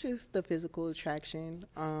 It's just the physical attraction.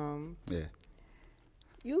 Yeah.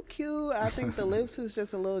 You cute. I think the lips is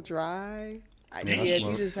just a little dry. Yeah, if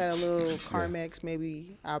you just had a little Carmex,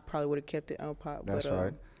 maybe I probably would have kept it unpopped. That's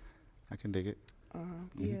right. I can dig it.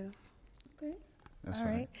 Yeah. Okay. That's all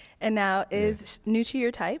right. right. And now, is Nucci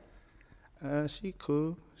your type? She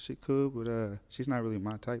cool. She cool, but she's not really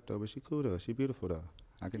my type though. But she cool though. She beautiful though.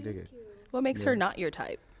 I can dig it. What makes her not your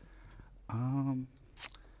type? How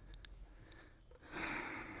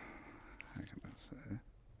can I say?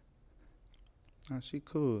 She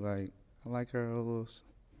cool. Like I like her a little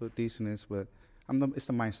decentness, but it's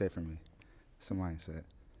the mindset for me. It's the mindset.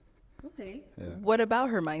 Okay. Yeah. What about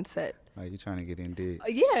her mindset? Like you trying to get in deep.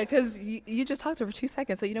 Yeah, because you just talked to her for 2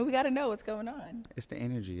 seconds, so we got to know what's going on. It's the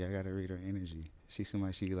energy. I gotta read her energy. She seems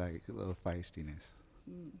like she like a little feistiness.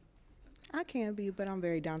 I can be, but I'm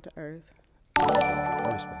very down to earth.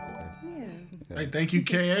 I respect it. Yeah. Hey, thank you,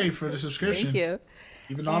 KA, for the subscription. Thank you.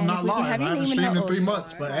 Even though I'm not live, I haven't streamed in 3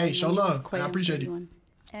 months, but hey, show love. I appreciate it.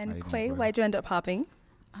 And Quay, why'd you end up popping?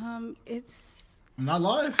 I'm not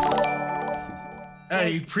live.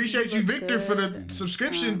 Hey, appreciate you, Victor, for the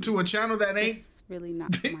subscription to a channel that ain't really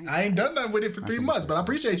not. I ain't done nothing with it for 3 months, but I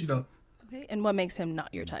appreciate you though. Okay, and what makes him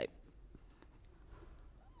not your type?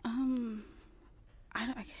 I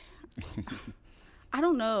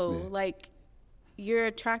don't know. Yeah. Like, you're an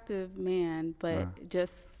attractive man, but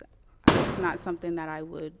just it's not something that I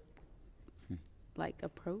would like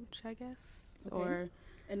approach, I guess. Okay. Or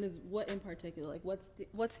and is what in particular? Like,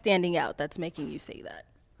 what's standing out that's making you say that?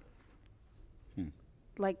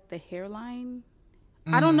 Like the hairline.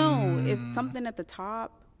 I don't know. It's something at the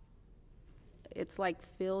top. It's like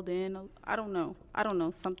filled in. I don't know.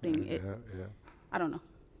 Something. Yeah. I don't know.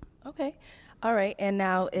 Okay. All right. And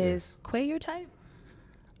now is Quay your type?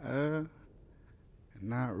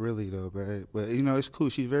 Not really though, but you know it's cool.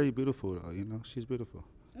 She's very beautiful though. You know she's beautiful.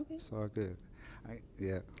 Okay. It's all good.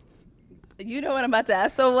 Yeah. You know what I'm about to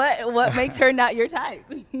ask. So what makes her not your type?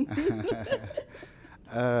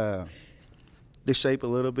 The shape a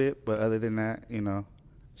little bit, but other than that, you know,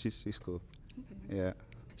 she's cool. Okay. Yeah.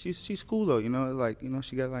 She's cool though, you know, like, you know,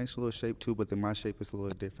 she got a nice little shape too, but then my shape is a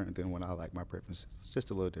little different than what I like, my preference. It's just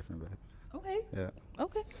a little different, but okay. Yeah.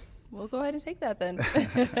 Okay. We'll go ahead and take that then.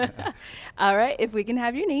 All right. If we can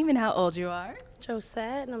have your name and how old you are.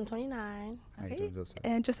 Josette, and I'm 29. Okay.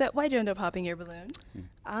 And Josette, why'd you end up popping your balloon?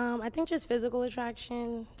 I think just physical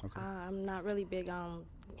attraction. I'm not really big on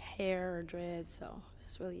hair or dreads, so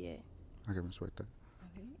that's really it. I can respect that.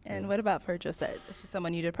 Okay. And what about for Josette? Is she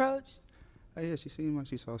someone you'd approach? Yeah, she seems like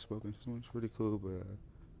she's soft-spoken. She's pretty cool, but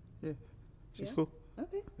yeah, she's cool.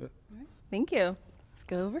 Okay. Yeah. All right. Thank you. Let's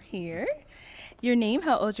go over here. Your name,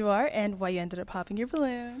 how old you are, and why you ended up popping your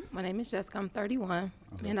balloon. My name is Jessica. I'm 31,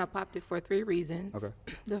 and I popped it for 3 reasons. Okay.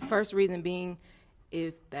 The first reason being,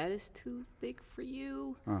 if that is too thick for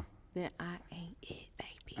you, then I ain't it,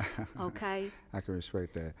 baby. Okay? I can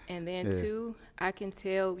respect that. And then 2, I can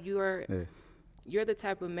tell you're the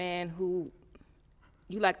type of man who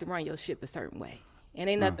you like to run your ship a certain way. And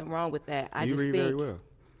ain't nothing wrong with that. I you just read think very well.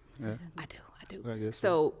 Yeah. I do. I guess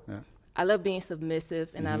So yeah. I love being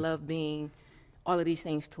submissive, and I love being all of these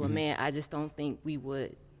things to a man. I just don't think we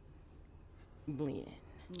would blend.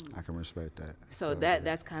 I can respect that. So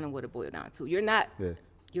that's kind of what it boiled down to. You're not.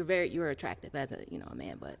 You're attractive as a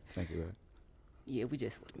man, but thank you. Yeah, we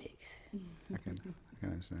just would mix. I can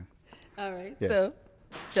understand. All right. Yes. So,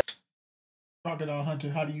 Crocodile Hunter,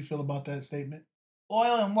 how do you feel about that statement?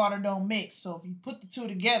 Oil and water don't mix, so if you put the two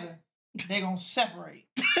together, they're gonna separate.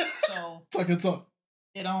 So talk.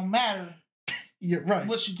 It don't matter. Yeah, right.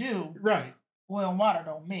 What you do, right? Oil and water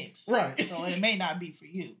don't mix, right? So it may not be for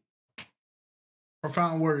you.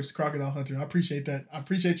 Profound words, Crocodile Hunter. I appreciate that. I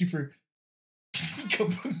appreciate you for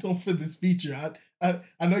coming on for this feature. I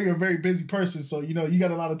know you're a very busy person, so you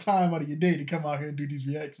got a lot of time out of your day to come out here and do these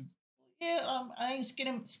reactions. Yeah, I ain't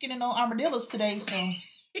skinning no armadillos today, so.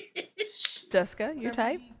 Jessica, your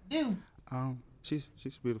type? Do. She's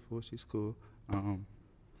beautiful. She's cool.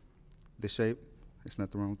 The shape, there's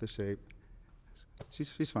nothing wrong with the shape.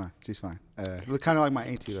 She's fine. She's fine. Look kind of like my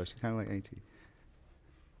auntie though. She's kind of like auntie.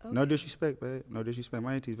 Okay. No disrespect, babe. No disrespect.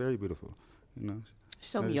 My auntie's very beautiful.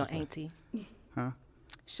 Show me your auntie. Huh?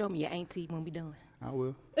 Show me your auntie when we done. I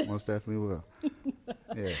will. Most definitely will.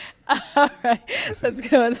 Yeah. All right. Let's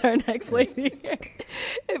go on to our next lady.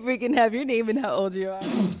 If we can have your name and how old you are.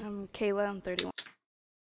 I'm Kayla. I'm 31.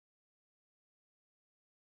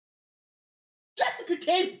 Jessica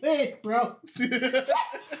came in, bro.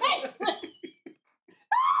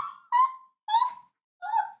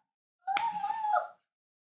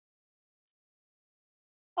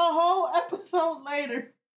 A whole episode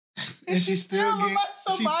later. And she still look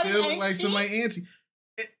like somebody auntie.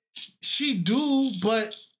 She do,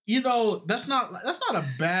 but that's not a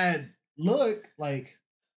bad look. Like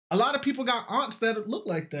a lot of people got aunts that look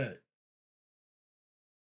like that.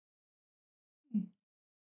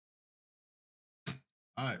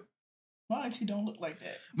 All right. My auntie don't look like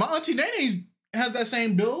that. My auntie Nene has that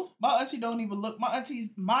same build. My auntie don't even look. My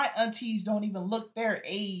aunties don't even look their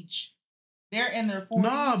age. They're in their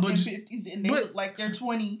 40s and 50s, and they look like they're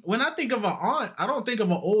 20. When I think of an aunt, I don't think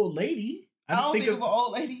of an old lady. I don't think of an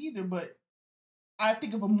old lady either, but I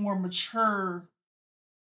think of a more mature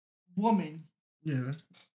woman. Yeah,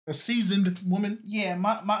 a seasoned woman. Yeah,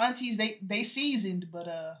 my aunties they seasoned, but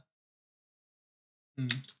they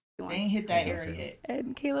ain't hit that area yet.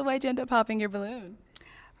 And Kayla, why'd you end up popping your balloon?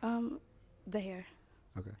 The hair.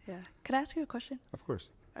 Okay. Yeah. Could I ask you a question? Of course.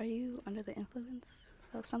 Are you under the influence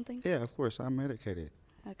of something? Yeah, of course. I'm medicated.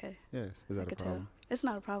 Okay. Yes. Is that a problem? It's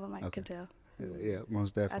not a problem. I can tell. Yeah,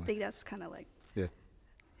 most definitely. I think that's kind of like. Yeah.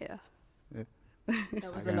 Yeah. Yeah.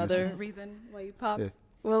 That was another reason why you popped. Yeah.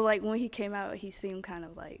 Well, like when he came out, he seemed kind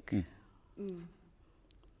of like. Okay.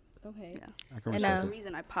 Yeah. I can and respect the that.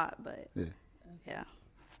 reason I popped, but. Yeah. Yeah.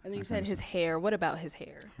 And then you said his hair. What about his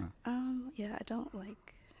hair? Yeah, I don't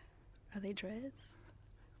like. Are they dreads?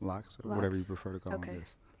 Locks or whatever you prefer to call them.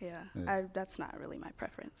 Yes. Yeah. That's not really my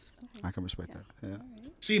preference. I can respect that. Yeah.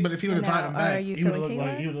 Right. See, but if he would have tied him back, he would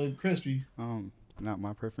have looked crispy. Not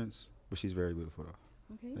my preference, but she's very beautiful though.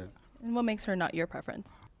 Okay. Yeah. And what makes her not your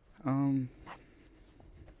preference?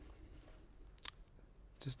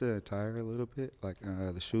 Just the attire a little bit, like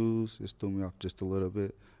the shoes just threw me off just a little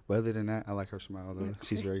bit. But other than that, I like her smile though.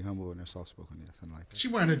 She's very humble and her soft spoken. Yes, I like that. She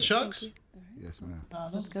wearing her Chucks? Yes, ma'am.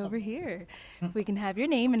 Let's go over here. If we can have your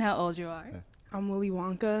name and how old you are. Yeah. I'm Willy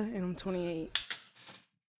Wonka and I'm 28.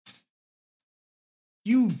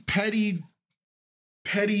 You petty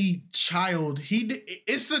child.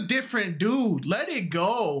 It's a different dude. Let it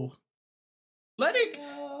go.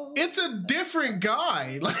 It's a different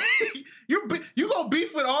guy. Like you gonna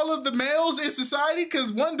beef with all of the males in society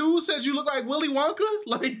because one dude said you look like Willy Wonka?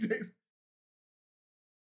 Like,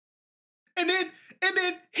 and And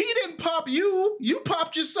then he didn't pop you. You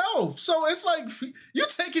popped yourself. So it's like you're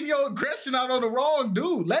taking your aggression out on the wrong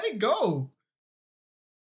dude. Let it go.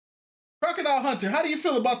 Crocodile Hunter, how do you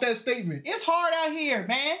feel about that statement? It's hard out here,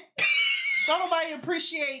 man. Don't nobody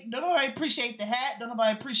appreciate the hat. Don't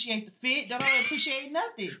nobody appreciate the fit. Don't nobody appreciate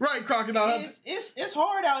nothing. Right, Crocodile Hunter. It's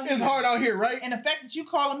hard out here. It's hard out here, right? And the fact that you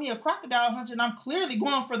calling me a crocodile hunter and I'm clearly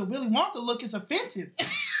going for the Willy Wonka look is offensive.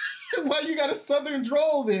 Why you got a southern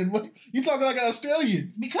drawl then? What, you talking like an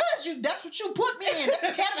Australian? Because that's what you put me in. That's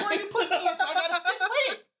the category you put me in, so I gotta stick with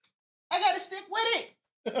it. I gotta stick with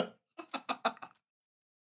it.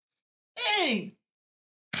 Dang.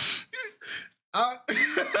 I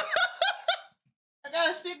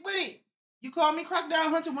gotta stick with it. You called me crocodile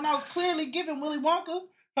hunter when I was clearly giving Willy Wonka.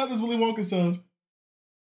 How does Willy Wonka sound?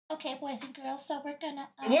 Okay, boys and girls, so we're gonna...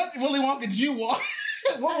 what Willy Wonka did you want?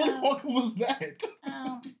 What Willy Wonka was that?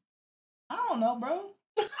 I don't know, bro.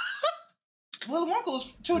 Willy Wonka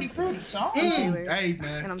was tutti frutti, so I don't know. Taylor. Hey,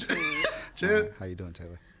 man. And I'm Taylor. Chill. How you doing,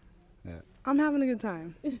 Taylor? Yeah. I'm having a good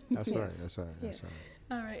time. That's Yes. right. That's right. That's right.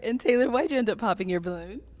 All right. And Taylor, why'd you end up popping your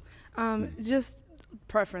balloon? Just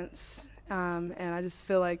preference. And I just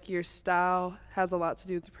feel like your style has a lot to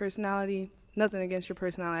do with your personality. Nothing against your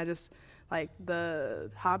personality. I just like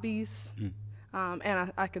the hobbies.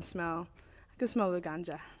 And I can smell the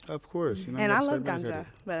ganja. Of course. You know, and I that's love everybody ganja,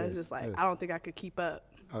 but it's just like, I don't think I could keep up.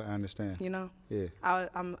 I understand. You know? Yeah.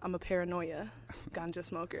 I'm a paranoia ganja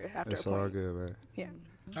smoker after It's a point. all good, man. Yeah.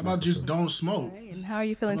 How about just don't smoke? Right, and how are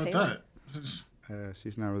you feeling, How Taylor? about that?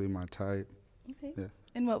 She's not really my type. Okay. Yeah.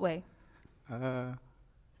 In what way?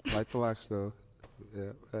 Like the locks though.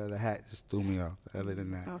 Yeah. The hat just threw me off. Other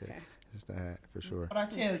than that, Okay. yeah, it's the hat for sure. But I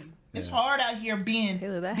tell you, it's hard out here being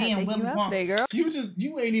Taylor, that being hat taking Willy you out Wonka. today, girl.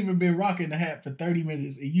 You ain't even been rocking the hat for 30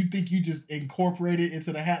 minutes and you think you just incorporated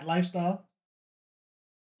into the hat lifestyle?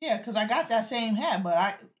 Yeah, because I got that same hat, but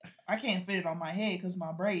I can't fit it on my head because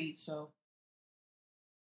my braids. So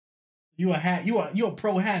You a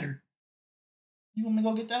pro hatter. you want me to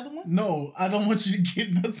go get the other one? No, I don't want you to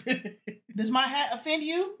get nothing. Does my hat offend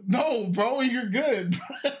you? No, bro, you're good.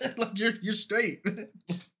 Like you're straight.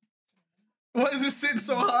 Why is it sitting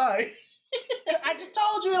so high? I just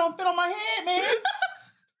told you it don't fit on my head, man.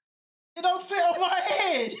 It don't fit on my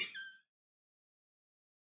head.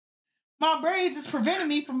 My braids is preventing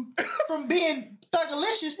me from being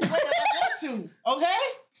thugalicious the way that I want to. Okay?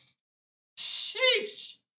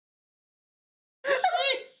 Sheesh.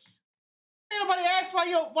 Sheesh. Ain't nobody ask why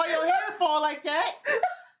your hair fall like that.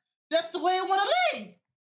 That's the way it wanna lay.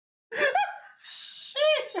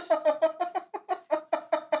 Sheesh.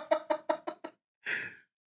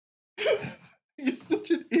 You're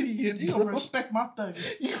such an idiot. You don't respect my thug.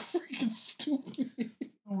 You're freaking stupid.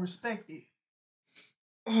 Don't respect it.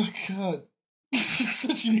 Oh God. You're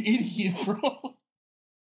such an idiot, bro.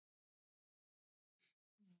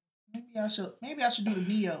 Maybe I should do the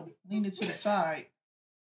Neo. Lean it to the side.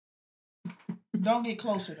 Don't get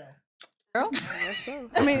closer though. Girl?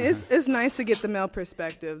 I mean, it's nice to get the male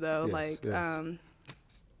perspective though. Yes,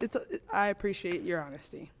 yes. I appreciate your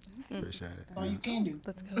honesty. Appreciate it. All you can do.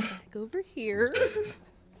 Let's go back over here.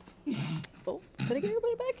 Oh, did I get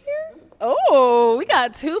everybody back here? Oh, we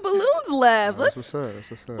got 2 balloons left. That's what's up.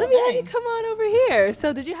 That's what's up. Let me have you come on over here.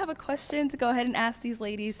 So did you have a question to go ahead and ask these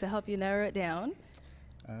ladies to help you narrow it down?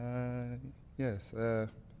 Yes.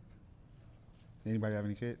 Anybody have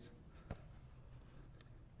any kids?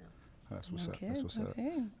 Oh, that's what's up. That's what's up.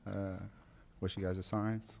 What's you guys'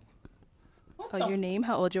 signs? Oh, your name,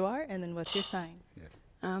 how old you are, and then what's your sign? Yeah.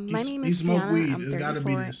 My name is Fiona. I'm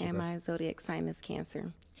 34, and my zodiac sign is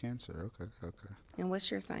Cancer. Cancer. Okay. And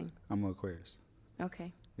what's your sign? I'm an Aquarius.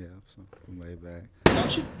 Okay. Yeah, so I'm laid back.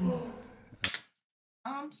 Don't you?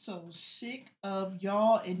 I'm so sick of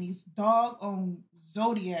y'all and these doggone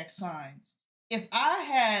zodiac signs. If I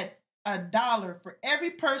had $1 for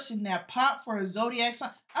every person that popped for a zodiac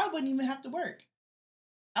sign, I wouldn't even have to work.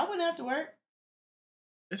 I wouldn't have to work.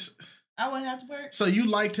 I wouldn't have to work. So you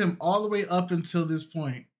liked him all the way up until this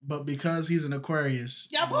point, but because he's an Aquarius.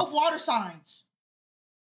 Y'all both water signs.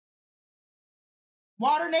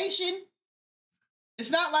 Water nation. It's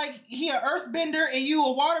not like he an earthbender and you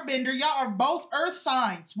a waterbender. Y'all are both earth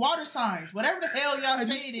signs, water signs, whatever the hell y'all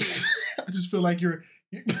say it is. I just feel like you're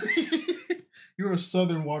a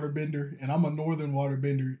southern waterbender and I'm a northern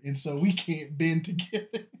waterbender, and so we can't bend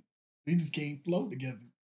together. We just can't flow together.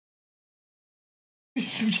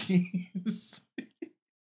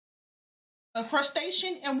 A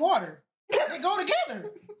crustacean and water. They go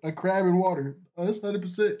together. A crab and water. Oh, that's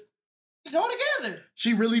 100%. They go together.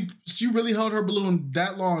 She really held her balloon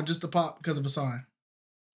that long just to pop because of a sign.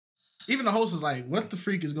 Even the host is like, what the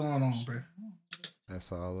freak is going on, bro?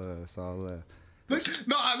 That's all love. That's all love. Look,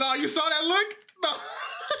 no, you saw that look? No.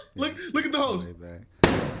 Look at the host.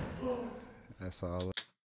 That's all love.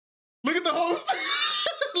 Look at the host.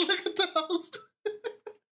 Look at the host.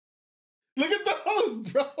 Look at the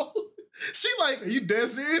host, bro. She like, are you dead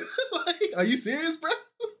serious? Like, are you serious, bro?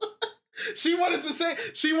 She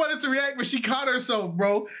wanted to react, but she caught herself,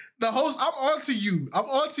 bro. The host, I'm on to you. I'm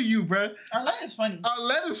on to you, bro. Arlette is funny.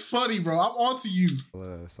 Arlette is funny, bro. I'm on to you.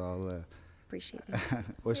 That's all love. Appreciate it.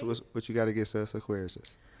 What you got against us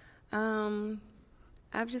Aquariuses?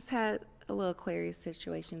 I've just had a little Aquarius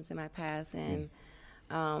situations in my past, and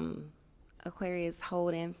Aquarius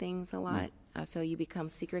hold in things a lot. I feel you become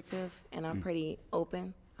secretive, and I'm pretty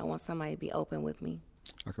open. I want somebody to be open with me.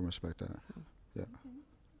 I can respect that. Yeah.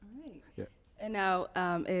 All right. Yeah. And now,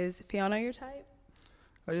 is Fiona your type?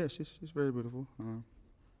 Oh yeah, she's very beautiful.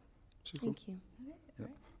 She's cool. Thank you. Yeah.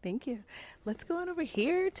 Thank you. Let's go on over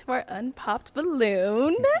here to our unpopped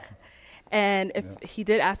balloon. And if he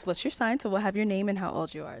did ask, what's your sign? So we'll have your name and how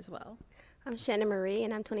old you are as well. I'm Shannon Marie,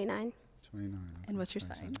 and I'm 29. 29. Okay. And what's your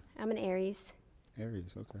sign? I'm an Aries.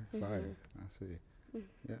 Aries, okay. Fire. I see.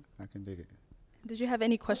 Yeah, I can dig it. Did you have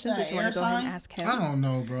any questions or do you want to go ahead and ask him? I don't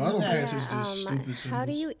know, bro. I don't pay attention to this stupid symbols. How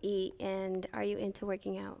do you eat, and are you into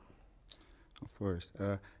working out? Of course.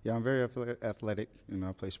 Yeah, I'm very athletic. You know,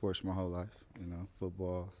 I play sports my whole life. You know,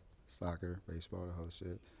 football, soccer, baseball, the whole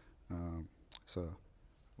shit. So,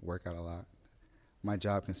 work out a lot. My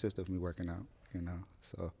job consists of me working out, you know.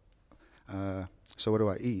 So what do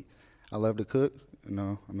I eat? I love to cook. You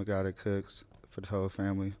know, I'm a guy that cooks for the whole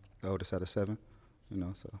family, the oldest out of 7, you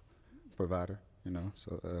know, so provider, you know.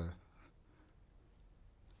 So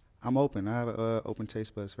I'm open. I have open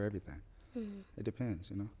taste buds for everything. It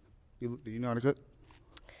depends, you know. Do you know how to cook?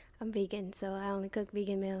 I'm vegan, so I only cook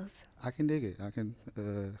vegan meals. I can dig it. I can,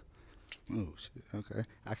 oh shit, okay.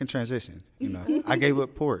 I can transition, you know. I gave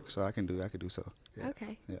up pork, so I can do so. Yeah.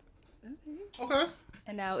 Okay. Yeah. Okay.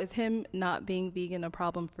 And now, is him not being vegan a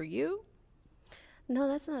problem for you? No,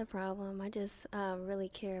 that's not a problem. I just really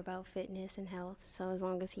care about fitness and health. So as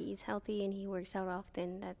long as he eats healthy and he works out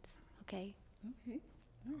often, that's okay. Okay.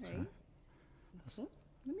 All right. So,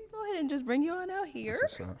 let me go ahead and just bring you on out here.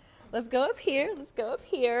 Let's go up here. Let's go up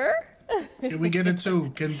here. Can we get a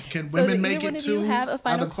 2? Can So women make it 2? Do you have a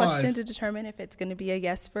final question 5? to determine if it's going to be a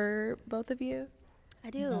yes for both of you? I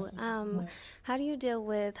do. How do you deal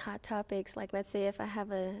with hot topics? Like, let's say if I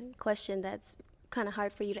have a question that's kind of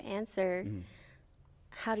hard for you to answer,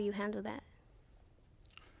 how do you handle that?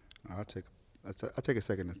 I take a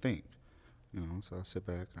second to think, you know. So I sit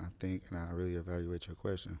back and I think and I really evaluate your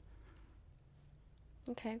question.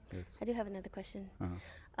 Okay. Yes. I do have another question.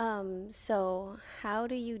 So how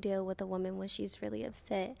do you deal with a woman when she's really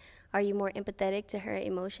upset? Are you more empathetic to her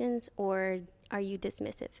emotions, or are you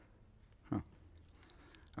dismissive?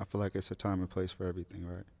 I feel like it's a time and place for everything,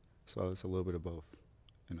 right? So it's a little bit of both,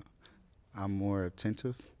 you know. I'm more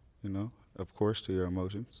attentive, you know, of course, to your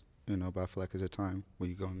emotions, you know, but I feel like it's a time where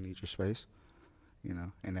you're going to need your space, you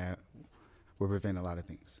know, and that will prevent a lot of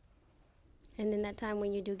things. And in that time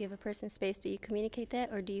when you do give a person space, do you communicate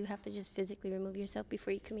that, or do you have to just physically remove yourself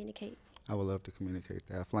before you communicate? I would love to communicate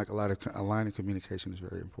that. I feel like a line of communication is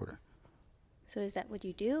very important. So is that what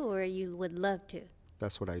you do, or you would love to?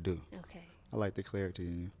 That's what I do. Okay. I like the clarity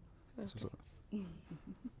in you. Okay.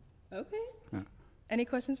 Okay. Yeah. Any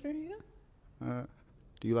questions for you?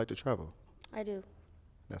 Do you like to travel? I do.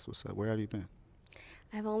 That's what's up. Where have you been?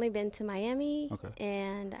 I've only been to Miami, Okay.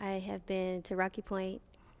 and I have been to Rocky Point.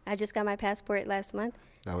 I just got my passport last month.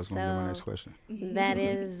 That was going to be my next question. That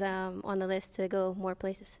is on the list to go more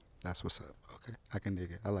places. That's what's up. Okay. I can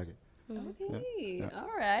dig it. I like it. Okay. Yeah.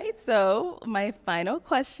 All right. So my final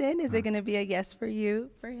question, is it going to be a yes for you,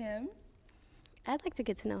 for him? I'd like to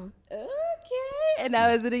get to know him. Okay. And now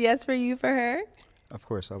is it a yes for you, for her? Of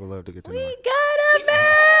course, I would love to get to know We her. got a match!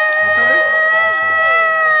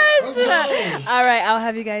 All right, I'll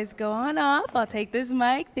have you guys go on off. I'll take this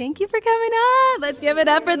mic. Thank you for coming on. Let's give it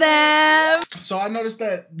up for them. So I noticed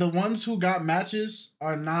that the ones who got matches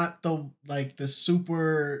are not the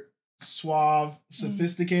super suave,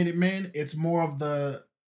 sophisticated men. It's more of the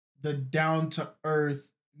down to earth,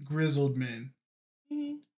 grizzled men.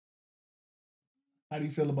 How do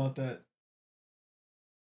you feel about that?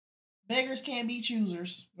 Beggars can't be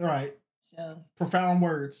choosers. All right. So profound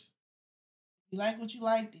words. If you like what you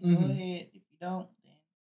like, then go ahead. If you don't, then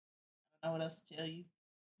I don't know what else to tell you.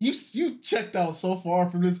 You checked out so far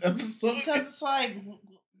from this episode. Because it's like,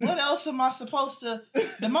 what else am I supposed to...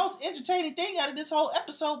 The most entertaining thing out of this whole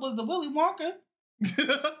episode was the Willy Wonka.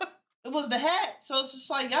 It was the hat. So it's just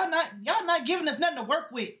like, y'all not giving us nothing to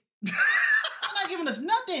work with. Y'all not giving us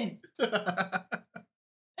nothing.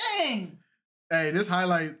 Dang. Hey, this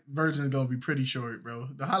highlight version is gonna be pretty short, bro.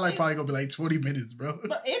 The highlight probably gonna be like 20 minutes, bro.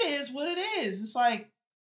 But it is what it is. It's like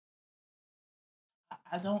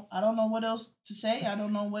I don't know what else to say. I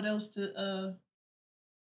don't know what else to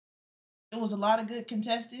it was a lot of good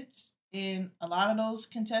contestants, and a lot of those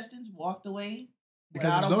contestants walked away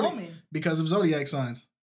without a woman. Because of zodiac signs.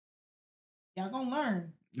 Y'all gonna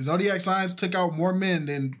learn. Zodiac signs took out more men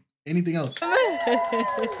than anything else.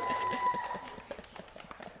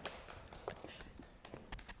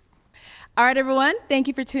 All right, everyone. Thank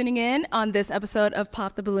you for tuning in on this episode of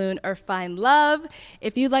Pop the Balloon or Find Love.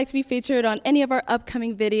 If you'd like to be featured on any of our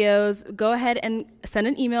upcoming videos, go ahead and send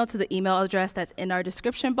an email to the email address that's in our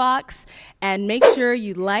description box. And make sure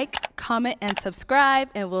you like, comment, and subscribe.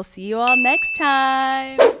 And we'll see you all next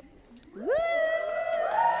time.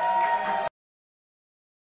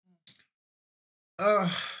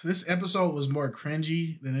 This episode was more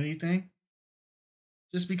cringy than anything.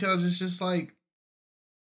 Just because it's just like,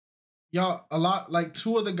 y'all, a lot, like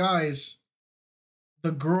two of the guys,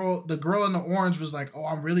 the girl in the orange was like, oh,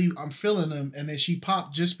 I'm feeling him. And then she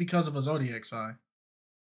popped just because of a zodiac sign.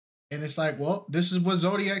 And it's like, well, this is what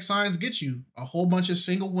zodiac signs get you. A whole bunch of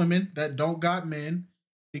single women that don't got men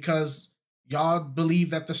because y'all believe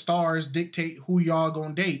that the stars dictate who y'all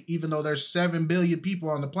gonna date, even though there's 7 billion people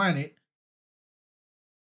on the planet.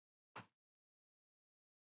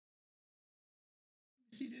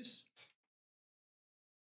 See this?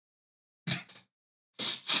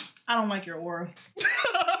 I don't like your aura.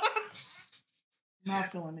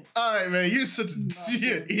 Not feeling it. All right, man. You're such an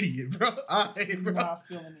idiot, bro. All right, bro. Not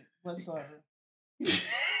feeling it whatsoever.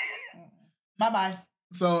 Bye-bye.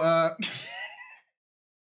 So,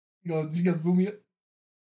 you gonna boom me up?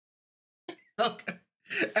 Okay.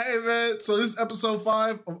 Hey, man. So this is episode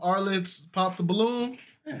 5 of Arlette's Pop the Balloon.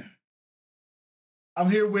 I'm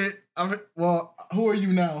here with, well, who are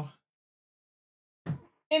you now?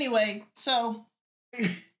 Anyway, so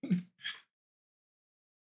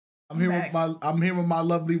I'm here with my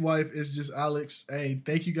lovely wife. It's just Alex. Hey,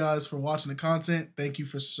 thank you guys for watching the content. Thank you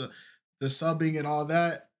for the subbing and all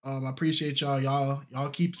that. I appreciate y'all. Y'all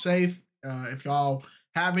keep safe. If y'all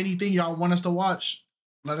have anything y'all want us to watch,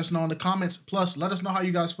 let us know in the comments. Plus, let us know how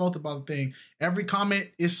you guys felt about the thing. Every comment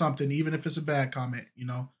is something, even if it's a bad comment. You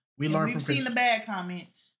know, we learn from. We've seen the bad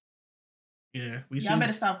comments. Yeah, y'all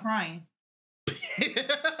better stop crying.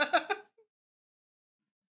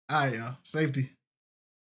 All right, y'all. Safety.